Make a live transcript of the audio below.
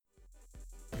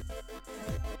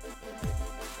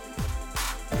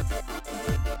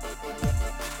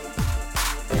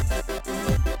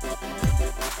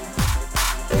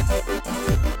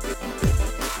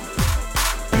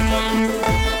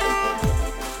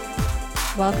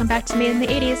Welcome back to Made in the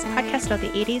 80s, a podcast about the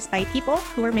 80s by people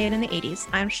who were made in the 80s.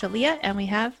 I'm Shalia, and we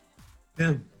have...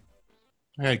 Yeah.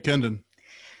 Hey, Kendon.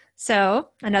 So,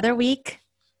 another week,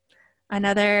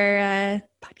 another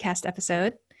podcast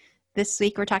episode. This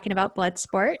week, we're talking about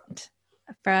Bloodsport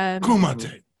from...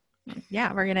 Kumite.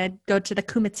 Yeah, we're going to go to the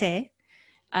Kumite.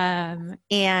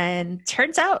 And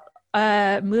turns out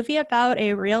a movie about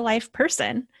a real-life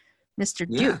person, Mr.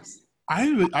 Dukes.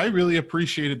 I really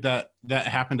appreciated that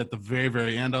happened at the very,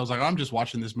 very end. I was like, I'm just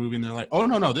watching this movie, and they're like, oh,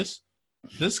 no, this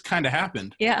kind of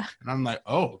happened. Yeah. And I'm like,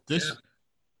 oh, this,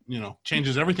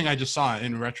 changes everything I just saw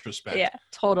in retrospect. Yeah,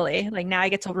 totally. Like now I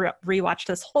get to rewatch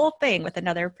this whole thing with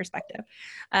another perspective.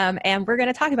 And we're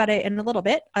going to talk about it in a little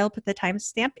bit. I'll put the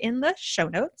timestamp in the show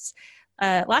notes.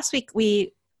 Last week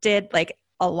we did like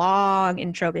a long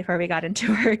intro before we got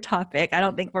into our topic. I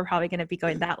don't think we're probably going to be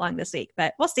going that long this week,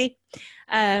 but we'll see.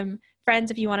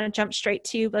 Friends, if you want to jump straight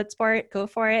to Bloodsport, go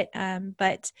for it.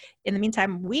 But in the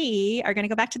meantime, we are going to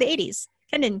go back to the 80s.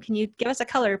 Kendon, can you give us a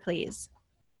color, please?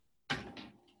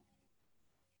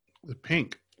 The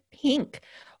pink. Pink.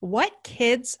 What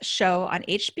kids show on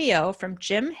HBO from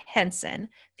Jim Henson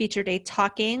featured a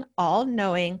talking,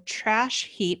 all-knowing trash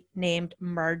heap named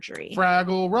Marjorie?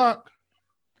 Fraggle Rock.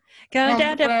 Come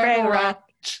down to Fraggle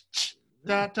Rock.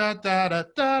 Da, da, da, da,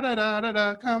 da, da, da, da,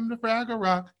 da. Come to Fraggle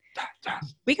Rock. Da, da.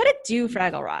 We gotta do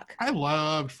Fraggle Rock. I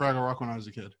loved Fraggle Rock when I was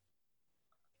a kid.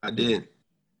 I did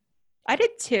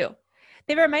too.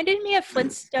 They reminded me of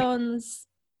Flintstones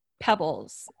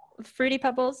Pebbles. Fruity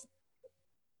Pebbles.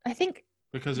 I think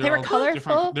because they were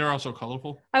colorful. They're also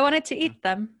colorful. I wanted to eat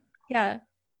them. Yeah.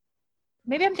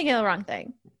 Maybe I'm thinking of the wrong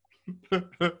thing.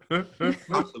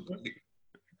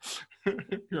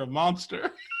 You're a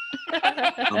monster. You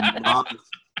want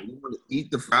to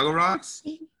eat the Fraggle Rocks?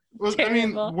 Well, I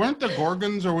mean, weren't the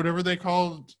Gorgons or whatever they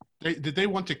called? Did they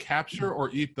want to capture or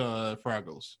eat the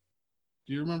Fraggles?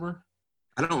 Do you remember?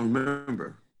 I don't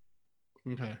remember.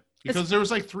 Okay, because there was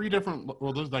like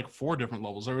there's like 4 different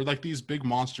levels. There were like these big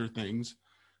monster things.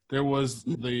 There was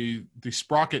the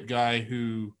Sprocket guy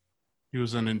he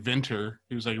was an inventor.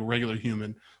 He was like a regular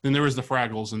human. Then there was the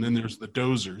Fraggles, and then there's the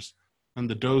Dozers. And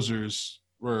the Dozers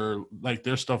were like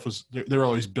their stuff was they were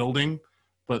always building,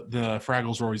 but the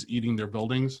Fraggles were always eating their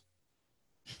buildings.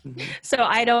 So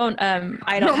I don't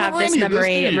have this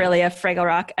memory really of Fraggle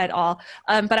Rock at all.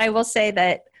 But I will say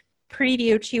that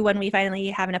preview to when we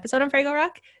finally have an episode on Fraggle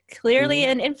Rock, clearly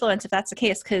an influence if that's the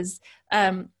case, because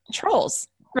trolls,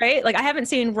 right? Like I haven't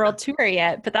seen World Tour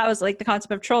yet, but that was like the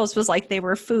concept of trolls was like they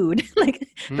were food, like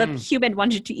the human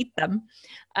wanted to eat them.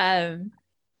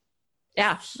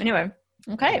 Yeah. Anyway,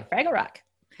 okay, Fraggle Rock.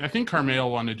 I think Carmel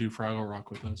wanted to do Fraggle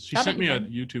Rock with us. She sent me a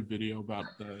YouTube video about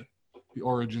the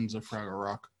origins of Fraggle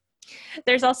Rock.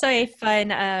 There's also a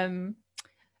fun,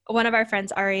 one of our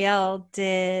friends, Ariel,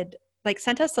 sent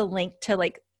us a link to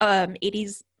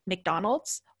 80s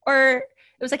McDonald's, or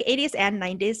it was like 80s and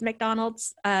 90s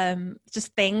McDonald's,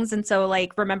 just things. And so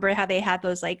remember how they had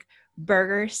those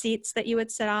burger seats that you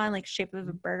would sit on, shape of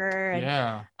a burger. And,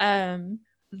 yeah.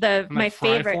 My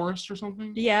favorite Forest or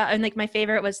something. Yeah, and my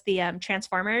favorite was the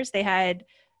Transformers. They had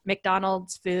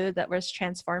McDonald's food that was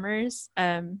Transformers.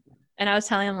 And I was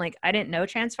telling him I didn't know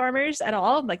Transformers at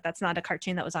all. That's not a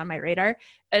cartoon that was on my radar.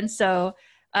 And so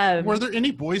were there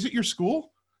any boys at your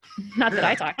school? Not that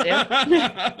I talked to.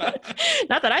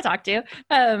 Not that I talked to.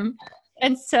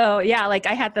 And so yeah,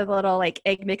 I had the little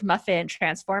Egg McMuffin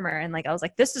Transformer, and I was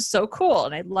like, this is so cool,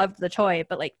 and I loved the toy,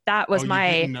 but that was you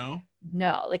didn't know?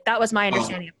 No, that was my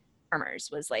understanding of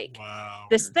Transformers was wow.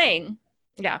 this thing.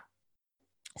 Yeah.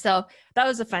 So that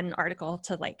was a fun article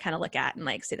to kind of look at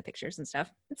and see the pictures and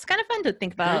stuff. It's kind of fun to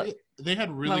think about. They had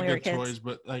really good toys,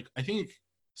 but I think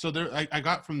so. I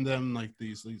got from them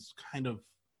these kind of,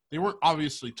 they weren't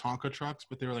obviously Tonka trucks,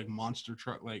 but they were monster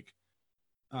truck.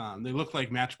 They looked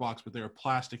like Matchbox, but they were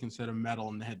plastic instead of metal,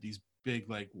 and they had these big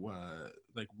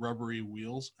rubbery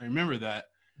wheels. I remember that.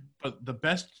 But the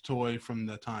best toy from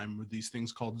the time were these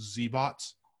things called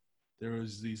Z-Bots. There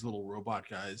was these little robot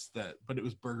guys but it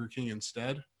was Burger King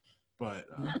instead. But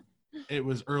it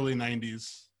was early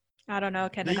 90s. I don't know,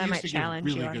 Ken. I might challenge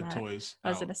really you on good that. Toys. I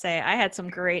was going to say, I had some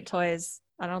great toys.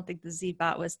 I don't think the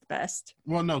Z-Bot was the best.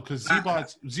 Well, no, because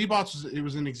Z-Bots, it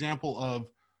was an example of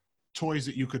toys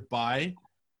that you could buy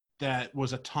that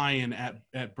was a tie-in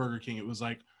at Burger King. It was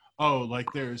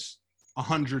there's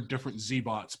 100 different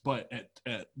Z-Bots, but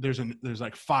at there's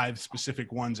 5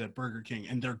 specific ones at Burger King,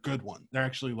 and they're good ones. They're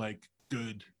actually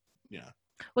good. Yeah.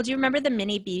 Well, do you remember the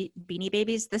mini Beanie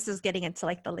Babies? This is getting into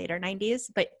the later 90s,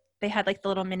 but they had the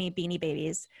little mini Beanie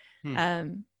Babies.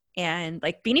 And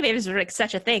like Beanie Babies were like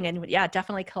such a thing, and yeah,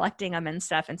 definitely collecting them and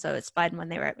stuff. And so it's fun when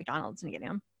they were at McDonald's and getting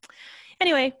them.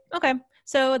 Anyway, okay.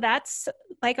 So that's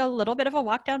like a little bit of a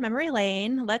walk down memory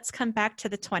lane. Let's come back to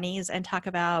the 20s and talk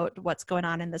about what's going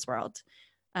on in this world.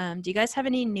 Do you guys have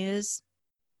any news?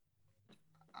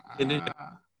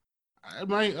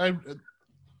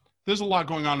 There's a lot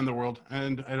going on in the world,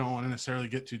 and I don't want to necessarily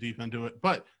get too deep into it.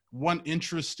 But one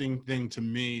interesting thing to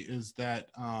me is that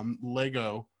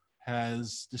Lego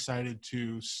has decided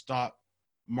to stop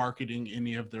marketing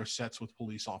any of their sets with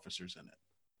police officers in it.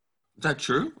 Is that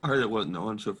true? I heard it wasn't. I'm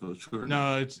not sure if it was true.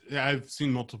 No, I've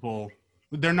seen multiple.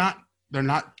 They're not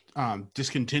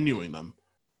discontinuing them.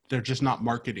 They're just not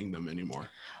marketing them anymore.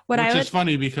 Which is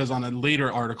funny because on a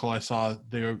later article I saw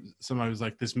somebody was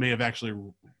like, this may have actually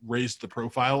raised the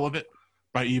profile of it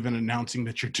by even announcing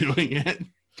that you're doing it.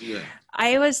 Yeah.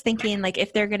 I was thinking like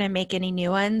if they're going to make any new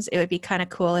ones, it would be kind of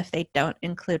cool if they don't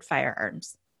include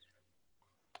firearms.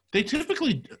 They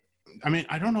typically, I mean,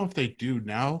 I don't know if they do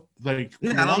now. Like for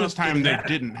the longest time they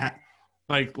didn't have.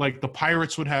 Like the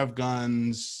pirates would have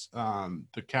guns,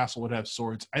 the castle would have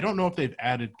swords. I don't know if they've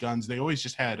added guns. They always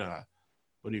just had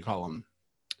what do you call them?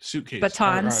 Suitcases.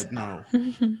 Batons. No.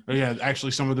 Oh, yeah,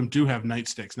 actually some of them do have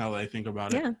nightsticks now that I think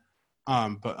about it.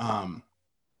 But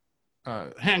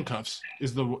handcuffs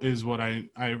is what I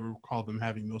recall them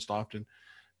having most often.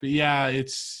 But yeah,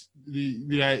 it's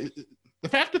the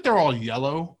fact that they're all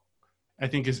yellow I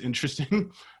think is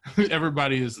interesting.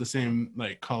 Everybody is the same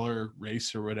like color,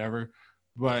 race or whatever.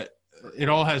 But it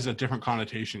all has a different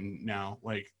connotation now.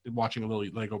 Like watching a little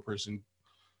Lego person,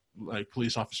 like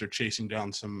police officer chasing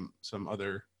down some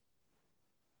other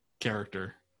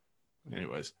character.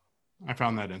 Anyways, I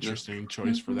found that interesting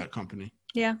choice for that company.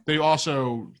 Yeah. They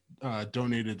also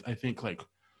donated, I think, like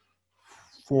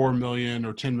 $4 million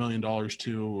or $10 million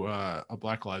to a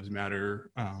Black Lives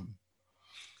Matter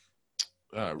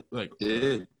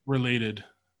related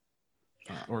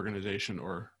organization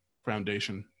or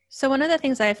foundation. So one of the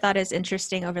things I've thought is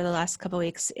interesting over the last couple of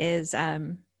weeks is,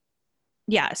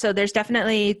 so there's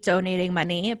definitely donating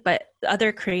money, but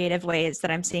other creative ways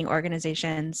that I'm seeing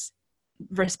organizations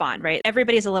respond, right?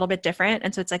 Everybody's a little bit different.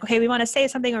 And so it's like, okay, we want to say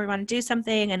something or we want to do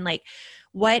something. And like,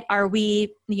 what are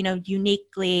we,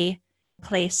 uniquely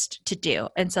placed to do?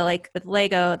 And so like with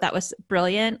Lego, that was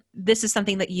brilliant. This is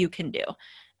something that you can do.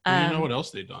 You know what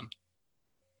else they've done?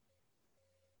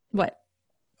 What?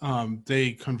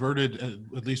 They converted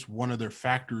at least one of their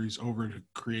factories over to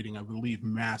creating, I believe,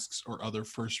 masks or other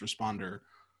first responder.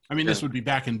 I mean, this would be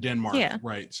back in Denmark,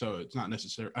 right? So it's not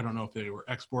necessary. I don't know if they were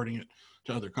exporting it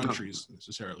to other countries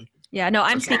necessarily. Yeah, no,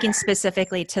 I'm speaking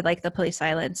specifically to like the police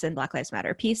violence and Black Lives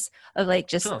Matter piece of like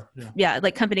just,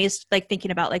 like companies like thinking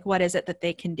about like what is it that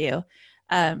they can do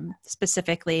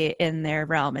specifically in their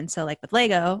realm. And so like with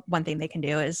Lego, one thing they can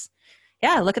do is,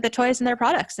 look at the toys and their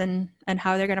products and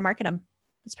how they're going to market them.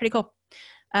 It's pretty cool.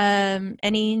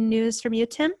 Any news from you,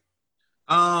 Tim?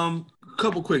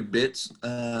 Couple quick bits.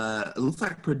 It looks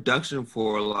like production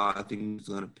for a lot of things is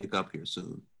going to pick up here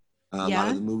soon. A lot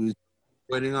of the movies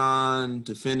waiting on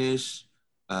to finish.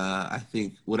 I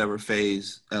think whatever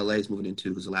phase LA is moving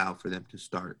into is allowed for them to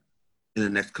start in the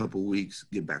next couple of weeks,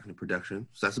 get back into production.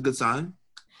 So that's a good sign.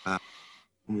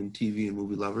 TV and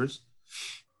movie lovers.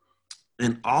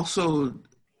 And also,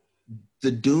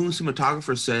 the Dune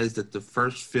cinematographer says that the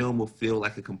first film will feel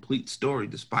like a complete story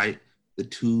despite the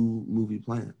 2-movie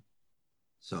plan.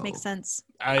 So makes sense.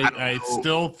 I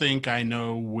still think I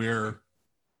know where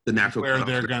the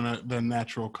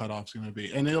natural cutoff's gonna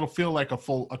be, and it'll feel like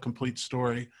a complete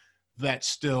story that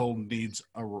still needs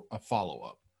a follow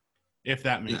up, if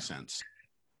that makes sense.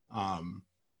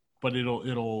 But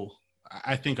it'll.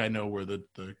 I think I know where the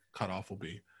cutoff will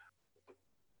be.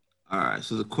 All right,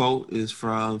 so the quote is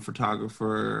from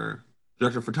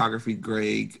director of photography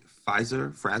Greg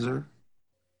Fraser,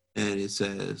 and it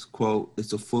says, quote,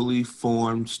 "It's a fully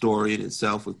formed story in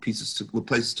itself with places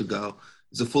to go.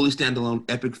 It's a fully standalone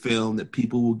epic film that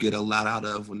people will get a lot out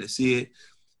of when they see it.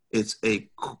 It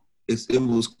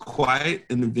was quite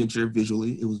an adventure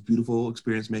visually. It was a beautiful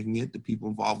experience making it. The people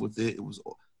involved with it,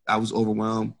 I was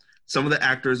overwhelmed. Some of the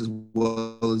actors, as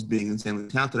well as being insanely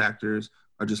talented actors,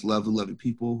 are just lovely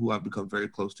people who I've become very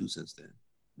close to since then."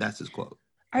 That's his quote.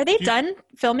 Are they done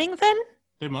filming then?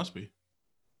 They must be.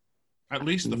 At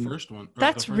least the first one.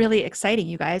 That's really exciting,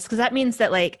 you guys, because that means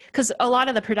that because a lot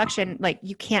of the production,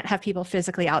 you can't have people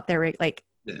physically out there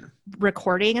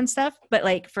recording and stuff.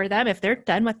 But for them, if they're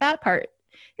done with that part,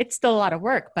 it's still a lot of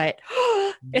work. But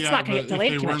it's not going to get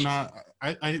delayed too much.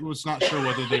 I was not sure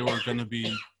whether they were going to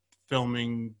be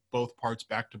filming both parts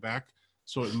back to back.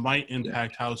 So it might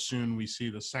impact how soon we see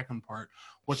the second part.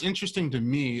 What's interesting to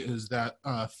me is that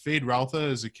Fade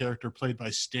Ralpha is a character played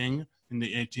by Sting in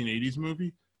the 1880s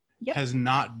movie, has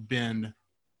not been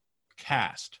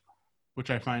cast, which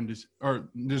I find is, or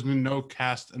there's been no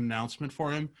cast announcement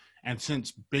for him. And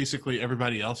since basically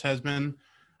everybody else has been,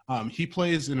 he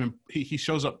plays he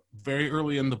shows up very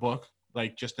early in the book,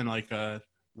 like just in like a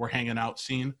we're hanging out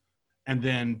scene, and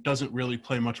then doesn't really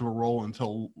play much of a role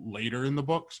until later in the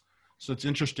books. So it's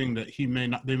interesting that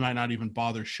they might not even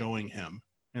bother showing him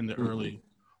in the early,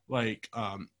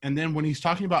 and then when he's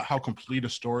talking about how complete a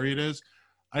story it is,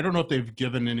 I don't know if they've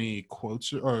given any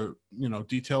quotes or,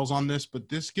 details on this, but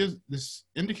this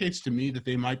indicates to me that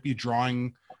they might be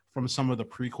drawing from some of the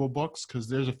prequel books, because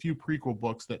there's a few prequel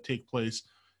books that take place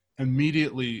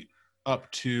immediately up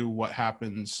to what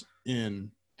happens in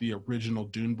the original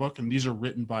Dune book. And these are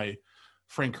written by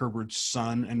Frank Herbert's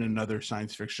son and another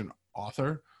science fiction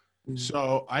author. Mm-hmm.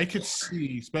 So I could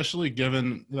see, especially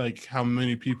given like how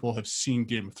many people have seen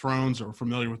Game of Thrones or are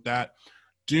familiar with that,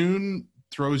 Dune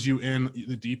throws you in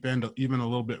the deep end even a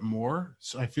little bit more.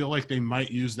 So I feel like they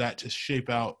might use that to shape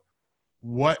out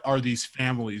what are these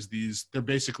families. They're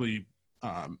basically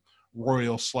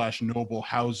royal / noble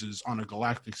houses on a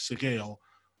galactic scale.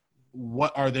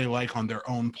 What are they like on their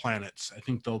own planets? I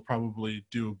think they'll probably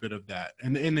do a bit of that.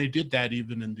 And they did that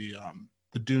even in the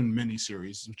Dune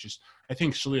miniseries, which is, I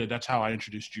think, Shalia, that's how I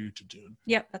introduced you to Dune.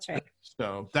 Yep, that's right.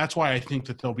 So that's why I think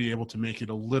that they'll be able to make it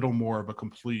a little more of a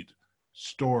complete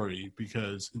story,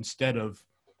 because instead of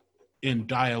in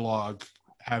dialogue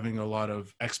having a lot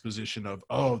of exposition of,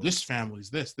 oh, this family's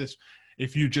this,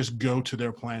 if you just go to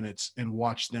their planets and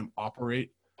watch them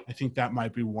operate, I think that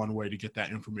might be one way to get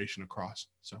that information across.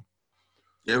 So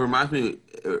it reminds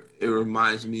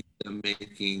me of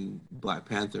making Black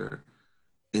Panther.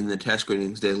 In the test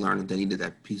screenings, they learned that they needed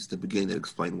that piece at the beginning that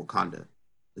explained Wakanda.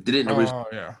 They didn't originally.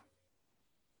 Oh, yeah.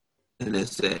 And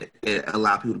it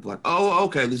allowed people to be like, oh,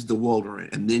 okay, this is the world we're in.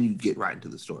 And then you get right into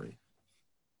the story.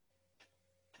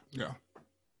 Yeah.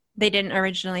 They didn't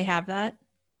originally have that?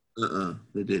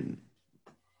 They didn't.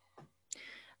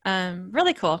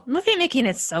 Really cool. Movie making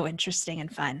is so interesting and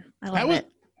fun. I love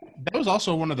it. That was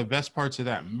also one of the best parts of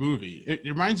that movie. It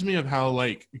reminds me of how,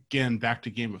 like, again, back to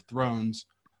Game of Thrones,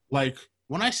 like,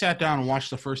 when I sat down and watched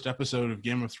the first episode of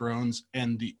Game of Thrones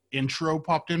and the intro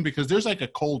popped in, because there's like a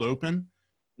cold open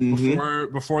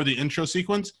before the intro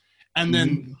sequence, and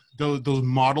then those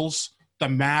models, the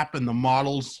map and the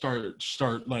models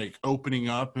start like opening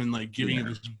up and like giving you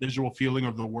this visual feeling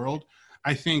of the world.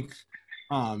 I think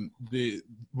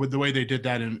with the way they did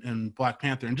that in Black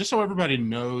Panther, and just so everybody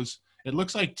knows, it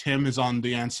looks like Tim is on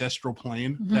the ancestral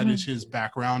plane. Mm-hmm. That is his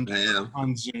background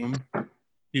on Zoom.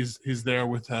 He's there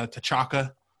with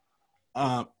T'Chaka.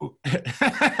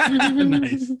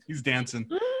 Nice. He's dancing.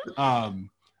 And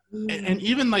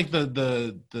even like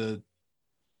the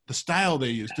style they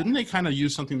used, didn't they kind of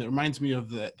use something that reminds me of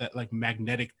that like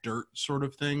magnetic dirt sort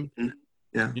of thing?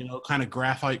 Yeah. Kind of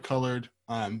graphite colored.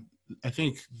 I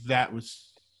think that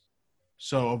was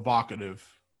so evocative.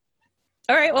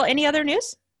 All right. Well, any other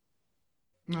news?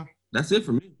 No. That's it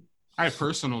for me. I have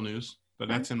personal news. But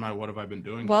that's in my what have I been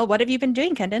doing? Well, what have you been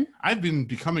doing, Kendon? I've been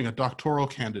becoming a doctoral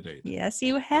candidate. Yes,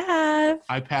 you have.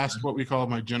 I passed what we call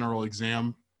my general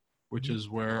exam, which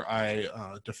is where I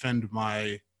defend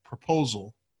my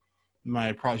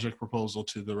project proposal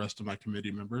to the rest of my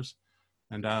committee members.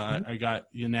 And I got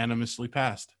unanimously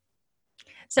passed.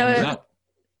 So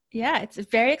yeah, it's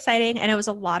very exciting, and it was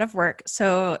a lot of work.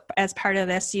 So as part of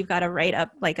this, you've got to write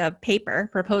up like a paper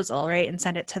proposal, right, and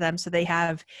send it to them so they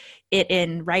have it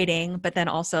in writing, but then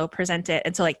also present it.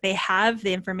 And so like they have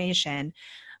the information,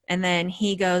 and then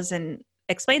he goes and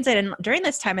explains it. And during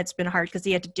this time, it's been hard because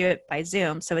he had to do it by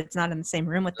Zoom, so it's not in the same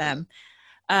room with them.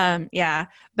 But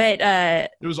it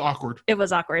was awkward. It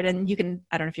was awkward, and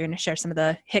I don't know if you're going to share some of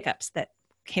the hiccups that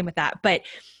came with that, but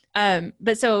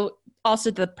so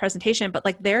also the presentation, but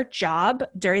like their job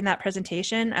during that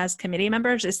presentation as committee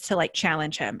members is to like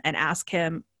challenge him and ask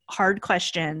him hard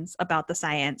questions about the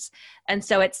science. And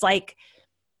so it's like,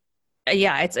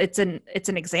 it's an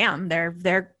exam.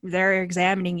 They're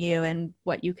examining you and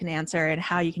what you can answer and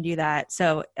how you can do that.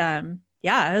 So it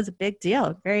was a big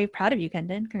deal. Very proud of you,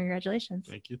 Kendon. Congratulations.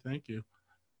 Thank you.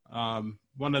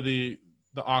 One of the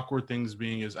awkward things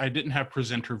being is I didn't have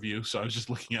presenter view, so I was just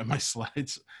looking at my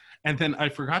slides. And then I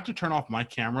forgot to turn off my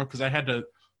camera because I had to.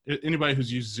 Anybody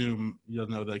who's used Zoom, you'll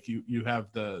know like you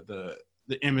have the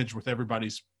image with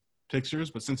everybody's pictures,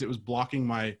 but since it was blocking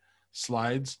my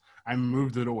slides, I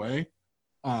moved it away,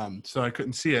 so I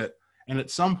couldn't see it. And at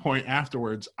some point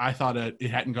afterwards, I thought it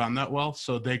hadn't gone that well,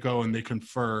 so they go and they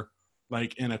confer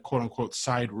like in a quote unquote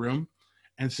side room.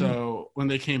 And so when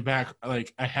they came back,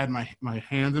 like I had my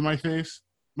hands in my face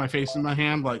in my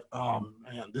hand, like, oh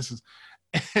man, this is,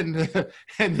 and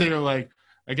they were like,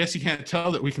 I guess you can't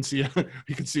tell that we can see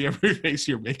every face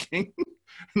you're making.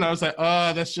 And I was like,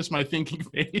 oh, that's just my thinking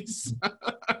face.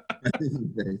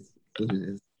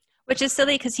 Which is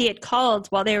silly because he had called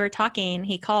while they were talking.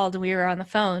 He called and we were on the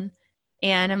phone.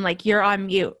 And I'm like, you're on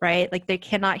mute, right? Like they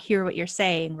cannot hear what you're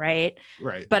saying, right?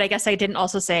 Right. But I guess I didn't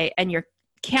also say, and your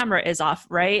camera is off,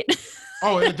 right?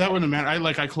 Oh, that wouldn't matter.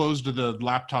 I closed the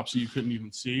laptop so you couldn't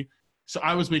even see. So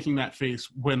I was making that face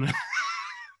when,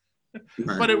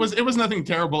 but it was nothing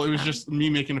terrible. It was just me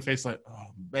making a face like, oh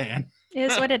man. It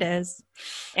is what it is.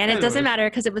 And it doesn't matter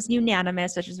because it was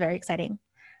unanimous, which is very exciting.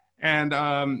 And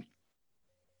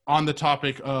on the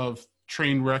topic of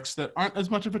train wrecks that aren't as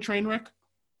much of a train wreck,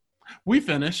 we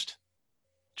finished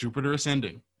Jupiter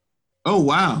Ascending. Oh,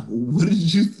 wow. What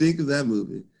did you think of that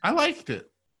movie? I liked it.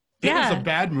 It was a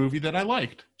bad movie that I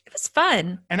liked. It was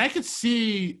fun. And I could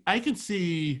see, I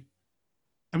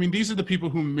mean, these are the people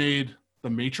who made The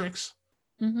Matrix.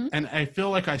 Mm-hmm. And I feel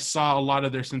like I saw a lot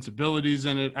of their sensibilities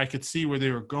in it. I could see where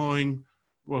they were going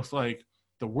with like,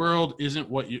 the world isn't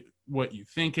what you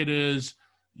think it is.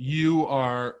 You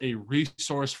are a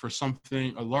resource for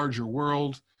something, a larger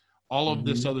world. All of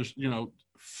this other,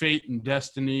 fate and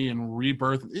destiny and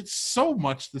rebirth. It's so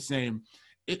much the same.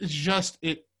 It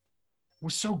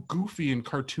was so goofy and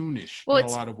cartoonish in a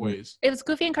lot of ways. It was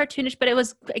goofy and cartoonish, but it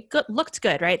looked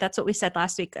good, right? That's what we said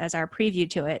last week as our preview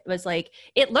to it. It was like,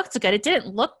 it looked good. It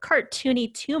didn't look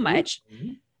cartoony too much.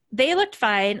 Mm-hmm. They looked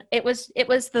fine. It was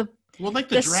the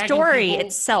story people,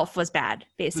 itself was bad,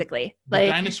 basically. The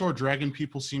dinosaur dragon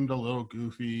people seemed a little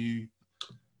goofy,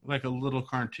 like a little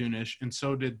cartoonish, and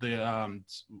so did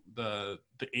the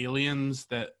aliens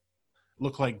that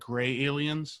look like gray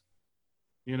aliens,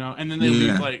 and then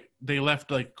they left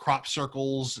like crop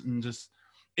circles and just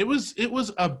it was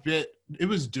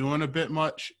doing a bit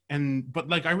much, but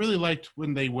like I really liked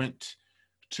when they went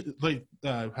to like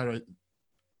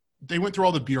they went through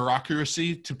all the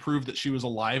bureaucracy to prove that she was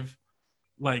alive,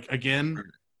 like again.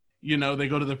 They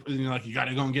go to like, you got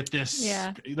to go and get this.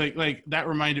 Yeah. Like that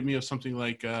reminded me of something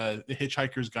like The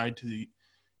Hitchhiker's Guide to the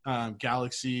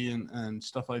Galaxy and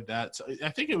stuff like that. So I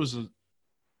think it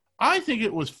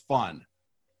was fun.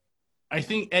 I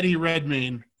think Eddie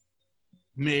Redmayne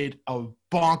made a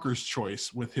bonkers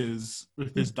choice with his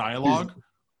dialogue.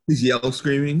 His yell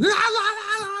screaming.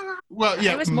 Well,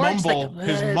 yeah, his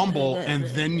mumble and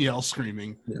then yell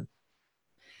screaming. Yeah.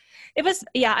 It was,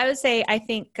 I would say, I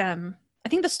think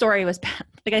the story was bad.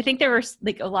 Like, I think there were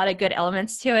like a lot of good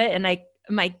elements to it. And like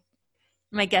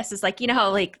my guess is like,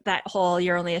 how like that whole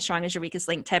you're only as strong as your weakest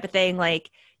link type of thing. Like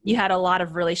you had a lot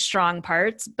of really strong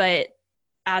parts, but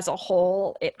as a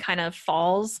whole, it kind of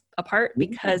falls apart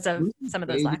because of some of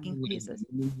those lacking pieces.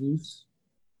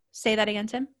 Say that again,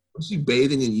 Tim. Was she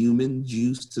bathing in human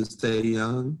juice to stay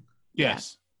young?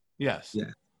 Yes. Yeah.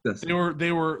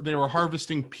 They were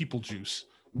harvesting people juice,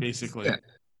 basically. Yeah.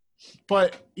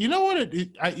 But you know what?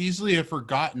 I easily have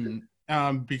forgotten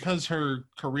because her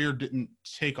career didn't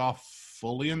take off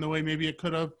fully in the way maybe it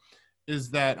could have. Is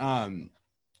that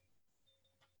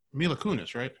Mila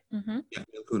Kunis, right? Mm-hmm. Yeah,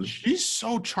 Mila Kunis. She's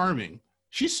so charming.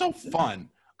 She's so fun.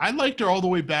 I liked her all the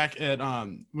way back at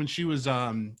when she was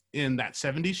in that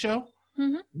 70s show.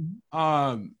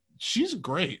 Mm-hmm. She's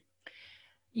great.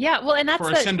 Yeah, well, and that's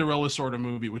for a Cinderella sort of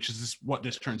movie, which is what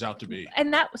this turns out to be.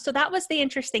 And that was the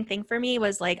interesting thing for me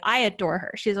was like, I adore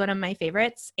her. She's one of my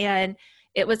favorites. And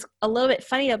it was a little bit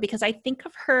funny though, because I think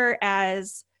of her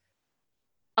as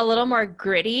a little more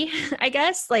gritty, I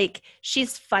guess. Like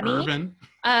she's funny, urban.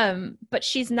 But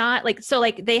she's not like, so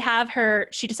like they have her,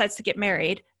 she decides to get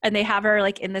married and they have her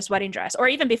like in this wedding dress, or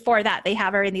even before that, they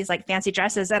have her in these like fancy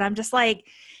dresses. And I'm just like,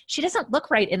 she doesn't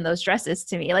look right in those dresses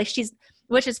to me. Like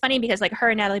which is funny because like her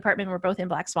and Natalie Portman were both in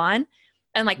Black Swan,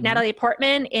 and like Natalie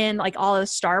Portman in like all of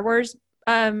Star Wars,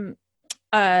 going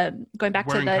back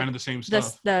wearing to kind of the same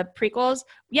stuff. The prequels.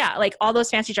 Yeah. Like all those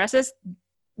fancy dresses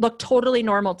look totally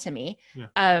normal to me.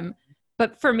 Yeah.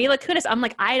 But for Mila Kunis, I'm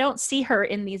like, I don't see her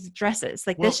in these dresses.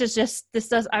 Like this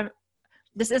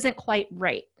isn't quite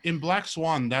right. In Black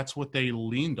Swan, that's what they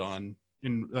leaned on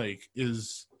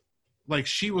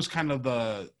she was kind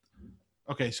of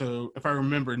so if I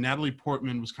remember, Natalie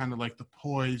Portman was kind of like the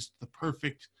poised, the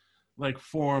perfect like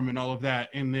form and all of that.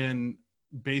 And then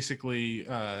basically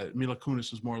Mila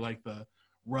Kunis was more like the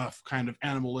rough kind of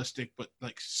animalistic, but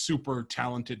like super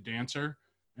talented dancer.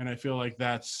 And I feel like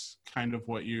that's kind of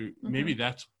what maybe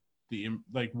that's the,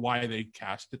 like why they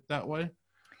cast it that way.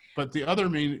 But the other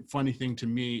main funny thing to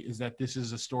me is that this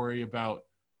is a story about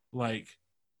like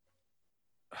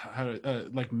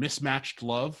like mismatched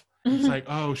love. It's like,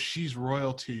 oh, she's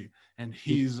royalty and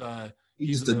he's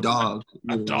just a dog.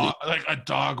 a dog, like a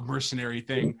dog mercenary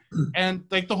thing. And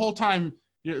like the whole time,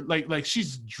 like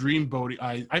she's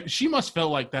dreamboating. She must feel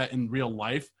like that in real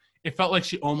life. It felt like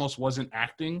she almost wasn't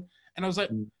acting. And I was like,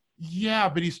 yeah,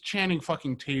 but he's Channing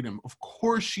fucking Tatum. Of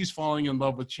course she's falling in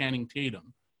love with Channing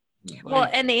Tatum. Well,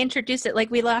 and they introduced it, like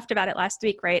we laughed about it last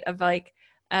week, right? Of like,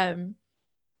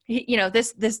 you know,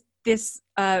 this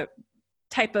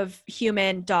type of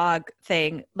human dog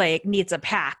thing like needs a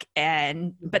pack,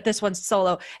 but this one's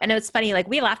solo. And it was funny, like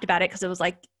we laughed about it because it was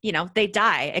like, you know, they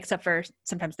die, except for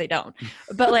sometimes they don't.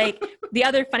 But like the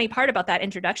other funny part about that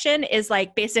introduction is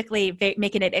like basically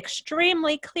making it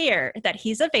extremely clear that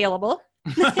he's available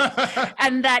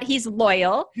and that he's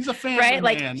loyal. He's a fan, right? Man.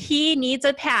 Like he needs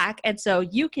a pack, and so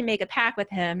you can make a pack with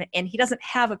him, and he doesn't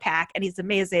have a pack, and he's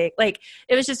amazing. Like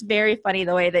it was just very funny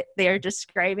the way that they're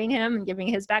describing him and giving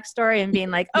his backstory and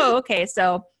being like, oh, okay,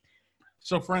 so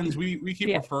friends, we keep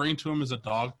referring to him as a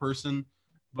dog person,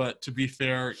 but to be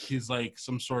fair, he's like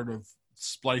some sort of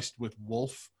spliced with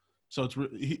wolf. So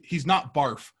he's not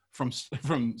Barf from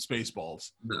Spaceballs.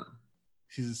 No,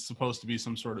 he's supposed to be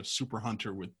some sort of super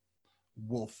hunter with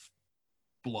wolf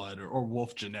blood or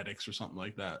wolf genetics or something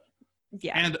like that.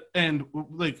 Yeah. And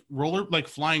like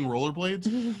flying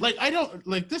rollerblades. Like I don't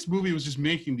like, this movie was just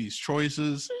making these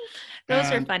choices.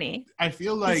 Those are funny. I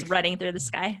feel like he's running through the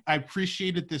sky. I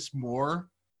appreciated this more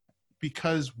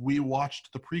because we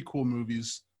watched the prequel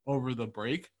movies over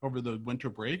the winter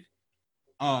break.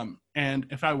 And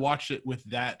if I watched it with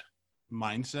that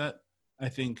mindset, I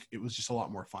think it was just a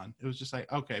lot more fun. It was just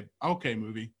like, okay,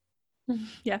 movie.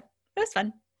 Yeah, it was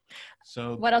fun.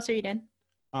 So what else are you doing?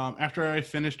 After I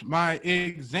finished my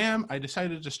exam, I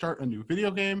decided to start a new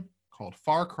video game called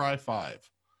Far Cry 5.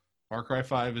 Far Cry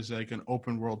 5 is like an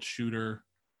open world shooter.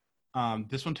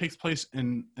 This one takes place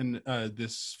in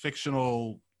this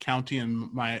fictional county in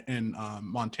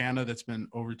Montana that's been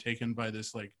overtaken by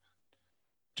this like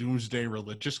doomsday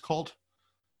religious cult.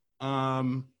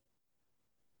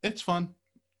 It's fun.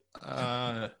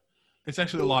 It's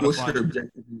actually a lot of fun. What's your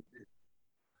objective?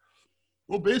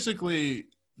 Well, basically,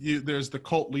 there's the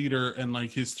cult leader and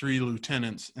like his 3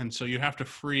 lieutenants, and so you have to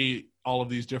free all of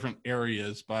these different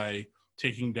areas by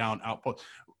taking down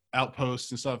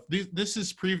outposts and stuff. This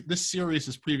series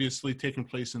has previously taken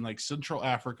place in like Central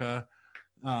Africa,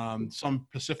 some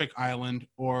Pacific island,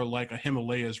 or like a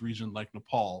Himalayas region like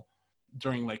Nepal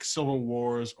during like civil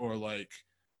wars or like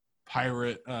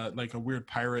pirate, like a weird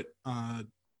pirate,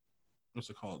 what's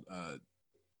it called?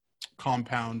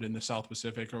 Compound in the South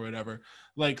Pacific or whatever.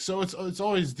 Like, so it's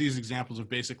always these examples of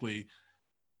basically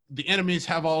the enemies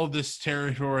have all of this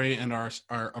territory and are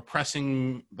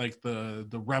oppressing like the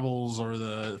rebels or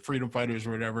the freedom fighters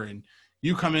or whatever, and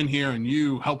you come in here and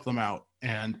you help them out.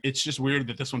 And it's just weird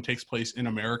that this one takes place in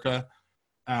America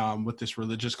with this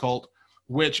religious cult,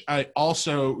 which I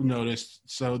also noticed.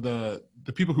 So the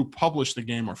people who published the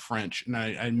game are French, and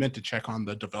I meant to check on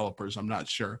the developers. I'm not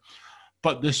sure,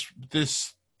 but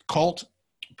this cult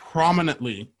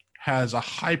prominently has a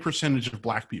high percentage of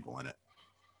Black people in it.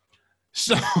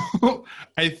 So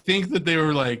I think that they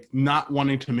were like not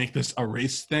wanting to make this a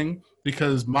race thing,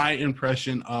 because my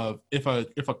impression of if a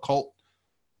cult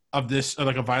of this,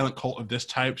 like a violent cult of this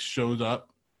type shows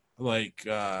up like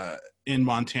in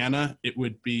Montana, it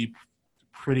would be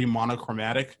pretty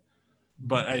monochromatic.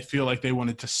 But I feel like they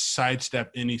wanted to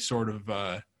sidestep any sort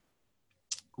of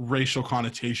racial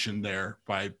connotation there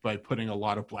by putting a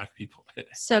lot of Black people in it.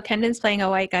 So Kendon's playing a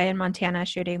white guy in Montana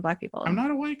shooting Black people. I'm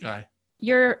not a white guy.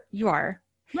 You are.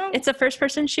 No. It's a first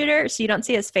person shooter, so you don't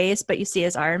see his face, but you see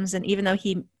his arms. And even though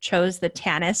he chose the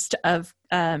tannest of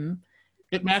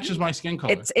it matches my skin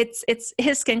color. It's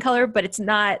his skin color, but it's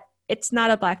not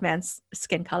a Black man's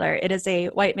skin color. It is a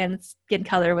white man's skin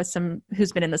color with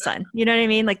who's been in the sun. You know what I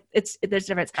mean? Like there's a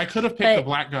difference. I could have picked a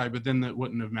Black guy, but then that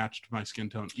wouldn't have matched my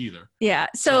skin tone either. Yeah.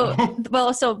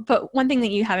 But one thing that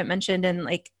you haven't mentioned, and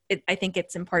like I think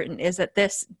it's important, is that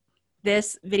this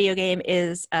video game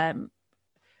is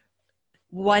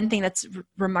one thing that's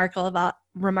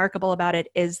remarkable about it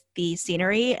is the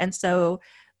scenery. And so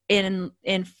in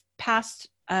past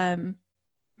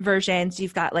versions,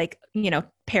 you've got like,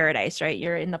 paradise, right?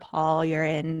 You're in Nepal, you're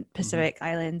in Pacific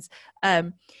Islands.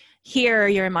 Here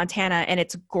you're in Montana, and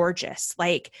it's gorgeous.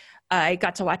 Like I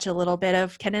got to watch a little bit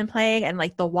of Kenan playing, and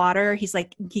like the water, he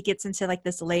gets into like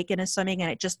this lake and is swimming, and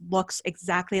it just looks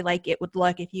exactly like it would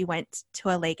look if you went to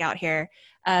a lake out here.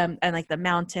 And like the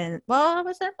mountain, well,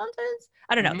 was there mountains?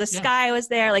 I don't know. The sky was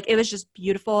there. Like it was just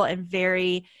beautiful and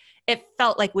very, it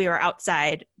felt like we were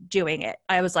outside doing it.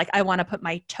 I was like, I want to put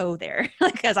my toe there,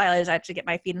 like, because I always actually get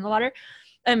my feet in the water.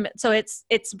 So it's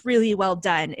really well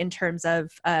done in terms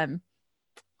of I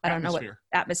don't know what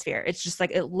atmosphere. It's just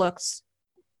like it looks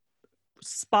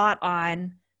spot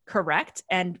on correct,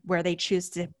 and where they choose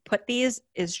to put these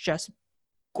is just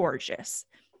gorgeous.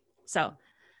 So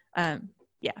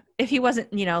yeah, if he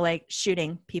wasn't, you know, like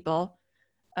shooting people,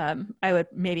 I would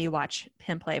maybe watch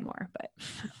him play more, but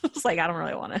it's like I don't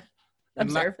really want to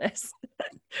observe this.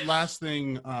 Last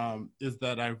thing is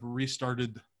that I've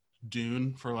restarted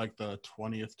Dune for like the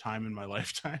 20th time in my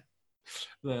lifetime.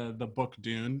 the book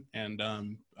Dune, and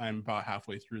I'm about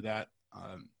halfway through that.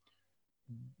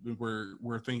 We're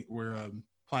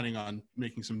planning on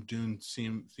making some Dune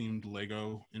themed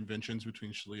Lego inventions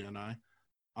between Shalia and I.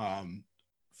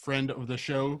 Friend of the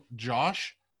show,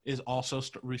 Josh, is also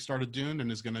restarted Dune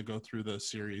and is going to go through the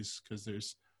series, because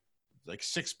there's like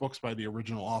 6 books by the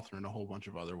original author and a whole bunch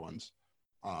of other ones.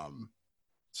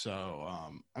 So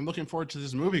I'm looking forward to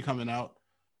this movie coming out.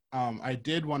 I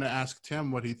did want to ask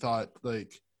Tim what he thought.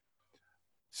 Like,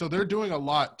 so they're doing a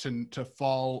lot to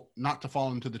not to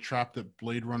fall into the trap that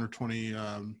Blade Runner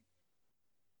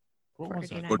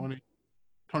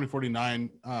 2049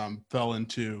 fell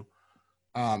into,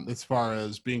 as far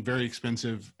as being very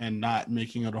expensive and not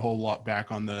making it a whole lot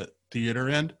back on the theater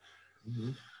end.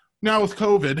 Mm-hmm. Now with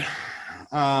COVID,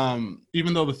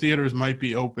 even though the theaters might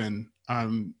be open,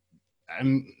 I'm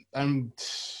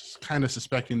kind of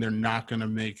suspecting they're not going to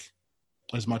make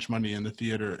as much money in the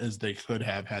theater as they could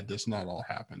have had this not all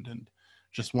happened, and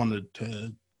just wanted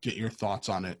to get your thoughts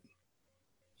on it.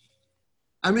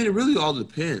 I mean, it really all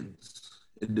depends.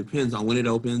 It depends on when it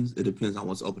opens. It depends on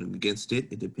what's opening against it.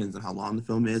 It depends on how long the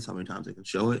film is, how many times they can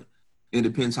show it. It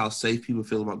depends how safe people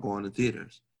feel about going to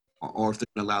theaters, or if they're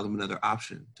going to allow them another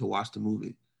option to watch the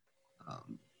movie.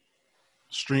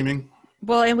 Streaming.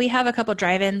 Well, and we have a couple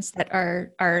drive-ins that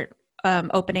are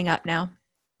opening up now.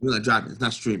 We're like drive-ins,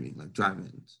 not streaming, like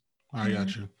drive-ins. I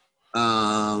got you.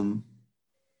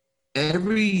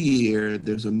 Every year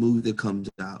there's a movie that comes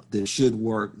out that should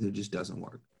work that just doesn't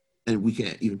work, and we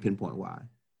can't even pinpoint why.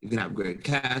 It can have a great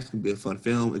cast, it can be a fun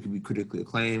film, it can be critically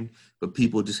acclaimed, but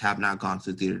people just have not gone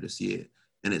to the theater to see it,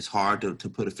 and it's hard to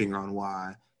put a finger on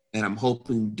why. And I'm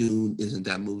hoping Dune isn't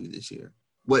that movie this year.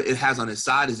 What it has on its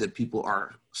side is that people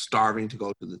are starving to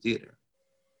go to the theater.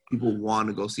 People want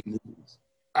to go see movies.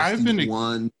 I've been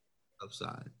one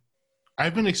upside.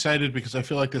 I've been excited because I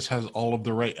feel like this has all of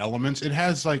the right elements. It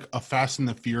has like a Fast and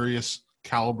the Furious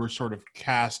caliber sort of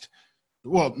cast.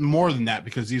 Well, more than that,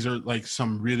 because these are like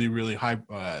some really, really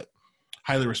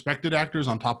highly respected actors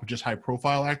on top of just high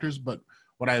profile actors. But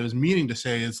what I was meaning to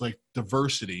say is like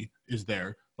diversity is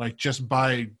there, like just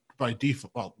by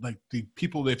default, like the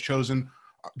people they've chosen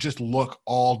just look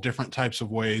all different types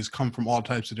of ways, come from all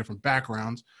types of different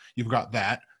backgrounds. You've got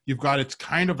that. You've got, it's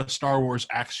kind of a Star Wars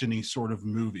action-y sort of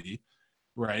movie,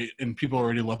 right? And people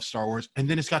already love Star Wars. And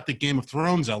then it's got the Game of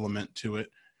Thrones element to it,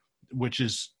 which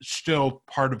is still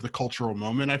part of the cultural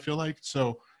moment, I feel like.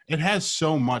 So it has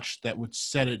so much that would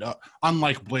set it up,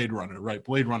 unlike Blade Runner, right?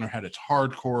 Blade Runner had its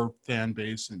hardcore fan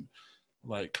base and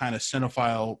like kind of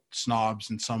cinephile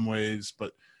snobs in some ways,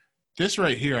 but this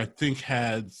right here, I think,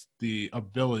 has the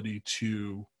ability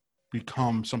to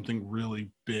become something really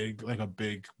big, like a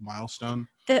big milestone.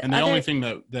 The only thing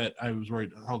that I was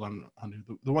worried, hold on, honey.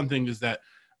 The one thing is that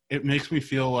it makes me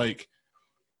feel like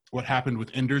what happened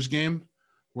with Ender's Game,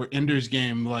 where Ender's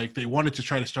Game, like they wanted to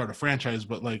try to start a franchise,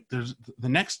 but like there's the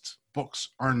next books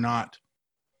are not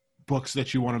books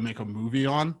that you want to make a movie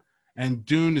on. And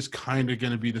Dune is kind of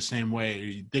going to be the same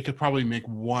way. They could probably make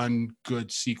one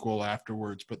good sequel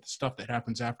afterwards, but the stuff that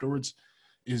happens afterwards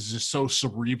is just so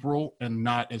cerebral and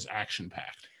not as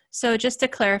action-packed. So just to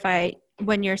clarify,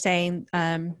 when you're saying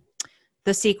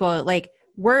the sequel, like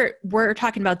we're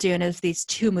talking about Dune as these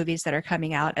 2 movies that are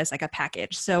coming out as like a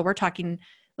package. So we're talking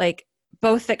like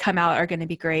both that come out are going to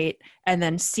be great, and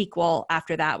then sequel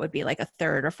after that would be like a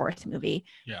 3rd or 4th movie.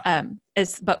 Yeah.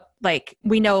 But like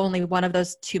we know only one of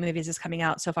those 2 movies is coming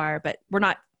out so far, but we're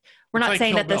not like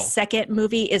saying that the second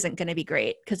movie isn't going to be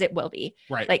great, because it will be.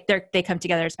 Right. Like they come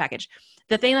together as a package.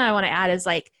 The thing that I want to add is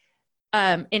like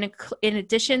in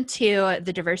addition to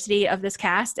the diversity of this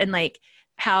cast, and like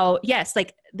how, yes,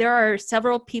 like there are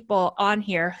several people on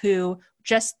here who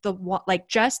just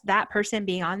that person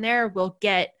being on there will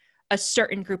get a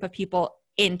certain group of people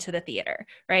into the theater,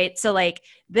 right? So like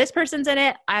this person's in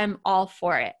it, I'm all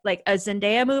for it. Like a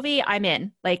Zendaya movie, I'm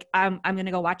in. Like I'm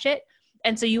gonna go watch it.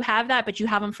 And so you have that, but you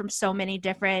have them from so many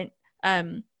different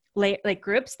like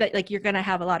groups that like you're gonna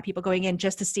have a lot of people going in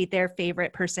just to see their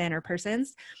favorite person or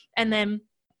persons. And then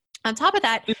On top of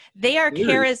that, they are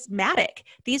charismatic.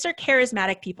 These are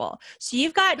charismatic people. So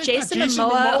you've got Jason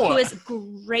Momoa, who is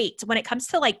great when it comes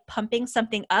to like pumping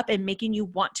something up and making you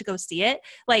want to go see it.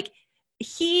 Like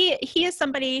he is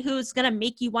somebody who's going to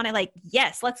make you want to like,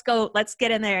 yes, let's go. Let's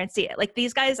get in there and see it. Like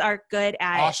these guys are good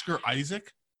at Oscar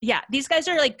Isaac. Yeah. These guys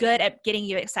are like good at getting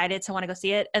you excited to want to go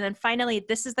see it. And then finally,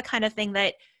 this is the kind of thing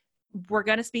that we're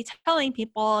going to be telling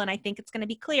people. And I think it's going to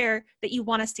be clear that you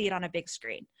want to see it on a big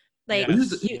screen. Like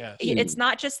it's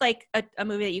not just like a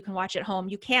movie that you can watch at home.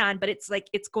 You can, but it's like,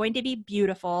 it's going to be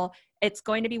beautiful. It's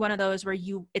going to be one of those where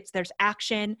there's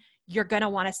action. You're going to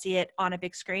want to see it on a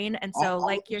big screen. And so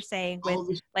like you're saying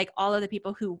with like all of the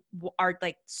people who are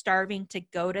like starving to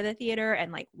go to the theater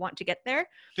and like want to get there.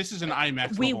 This is an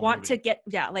IMAX. We want to get,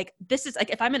 like this is like,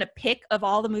 if I'm going to pick of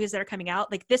all the movies that are coming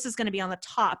out, like this is going to be on the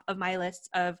top of my list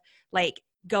of like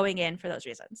going in for those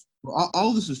reasons. Well,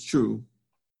 all this is true.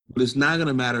 But it's not going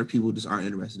to matter if people just aren't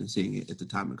interested in seeing it at the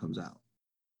time it comes out.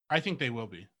 I think they will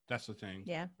be. That's the thing.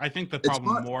 Yeah. I think the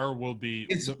problem will be,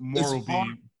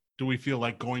 do we feel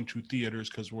like going to theaters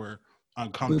because we're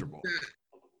uncomfortable?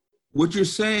 What you're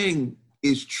saying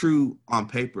is true on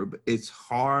paper, but it's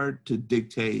hard to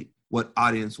dictate what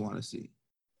audience want to see.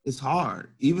 It's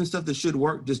hard. Even stuff that should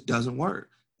work just doesn't work.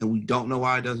 And we don't know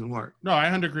why it doesn't work. No, I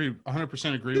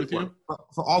 100% agree with you.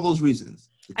 For all those reasons.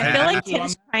 I feel like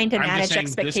Tim's trying to manage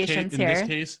expectations here. In this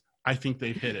case, I think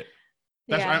they've hit it.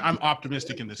 That's why I'm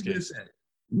optimistic in this case.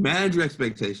 Manage your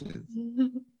expectations.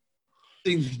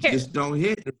 Things just don't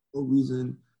hit for no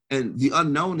reason. And the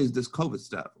unknown is this COVID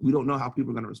stuff. We don't know how people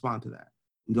are going to respond to that.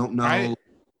 We don't know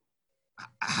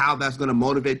how that's going to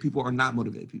motivate people or not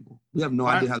motivate people. We have no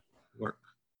idea how that works.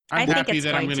 I'm happy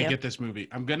that I'm going to get this movie.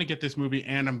 I'm going to get this movie,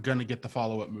 and I'm going to get the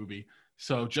follow-up movie.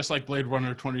 So just like Blade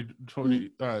Runner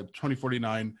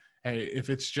 2049, hey, if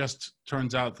it's just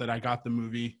turns out that I got the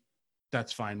movie,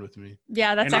 that's fine with me.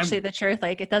 Yeah, that's actually the truth.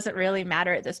 Like, it doesn't really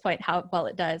matter at this point how well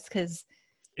it does, because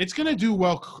it's going to do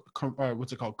well,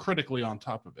 critically on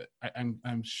top of it.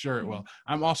 I'm sure it will.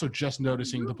 I'm also just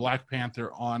noticing the Black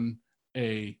Panther on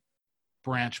a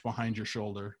branch behind your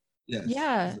shoulder. Yes.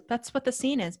 Yeah, that's what the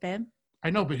scene is, babe. I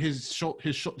know, but his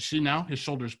see now his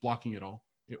shoulder's blocking it all.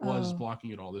 It was blocking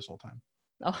it all this whole time.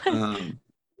 Oh.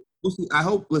 We'll see. I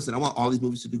hope. Listen, I want all these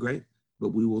movies to do great, but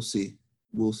we will see.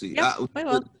 We'll see. Yep, we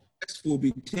will. Next will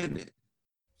be Tenet.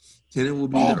 Tenet will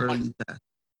be the early test.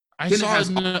 I saw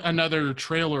another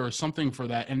trailer or something for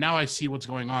that, and now I see what's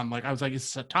going on. Like I was like,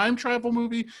 it's a time travel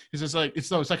movie. It's like it's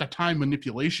like a time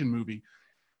manipulation movie.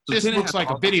 So this looks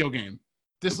like a video game.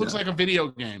 This looks like a video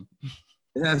game.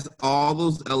 It has all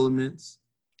those elements.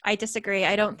 I disagree.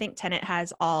 I don't think Tenet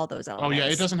has all those elements. Oh yeah,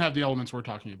 it doesn't have the elements we're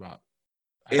talking about.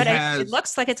 But it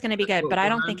looks like it's going to be good, but I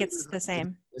don't think it's the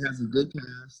same. It has a good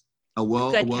cast, a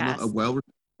well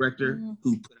director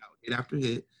who put out hit after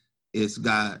hit. It's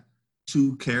got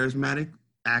 2 charismatic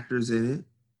actors in it.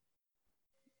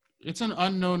 It's an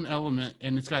unknown element,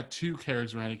 and it's got 2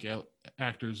 charismatic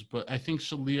actors. But I think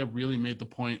Shalia really made the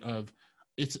point of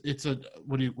it's an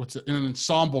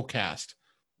ensemble cast.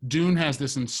 Dune has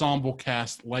this ensemble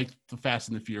cast like the Fast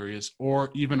and the Furious, or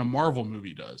even a Marvel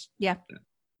movie does. Yeah.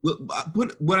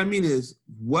 But what I mean is,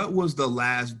 what was the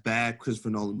last bad Christopher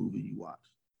Nolan movie you watched?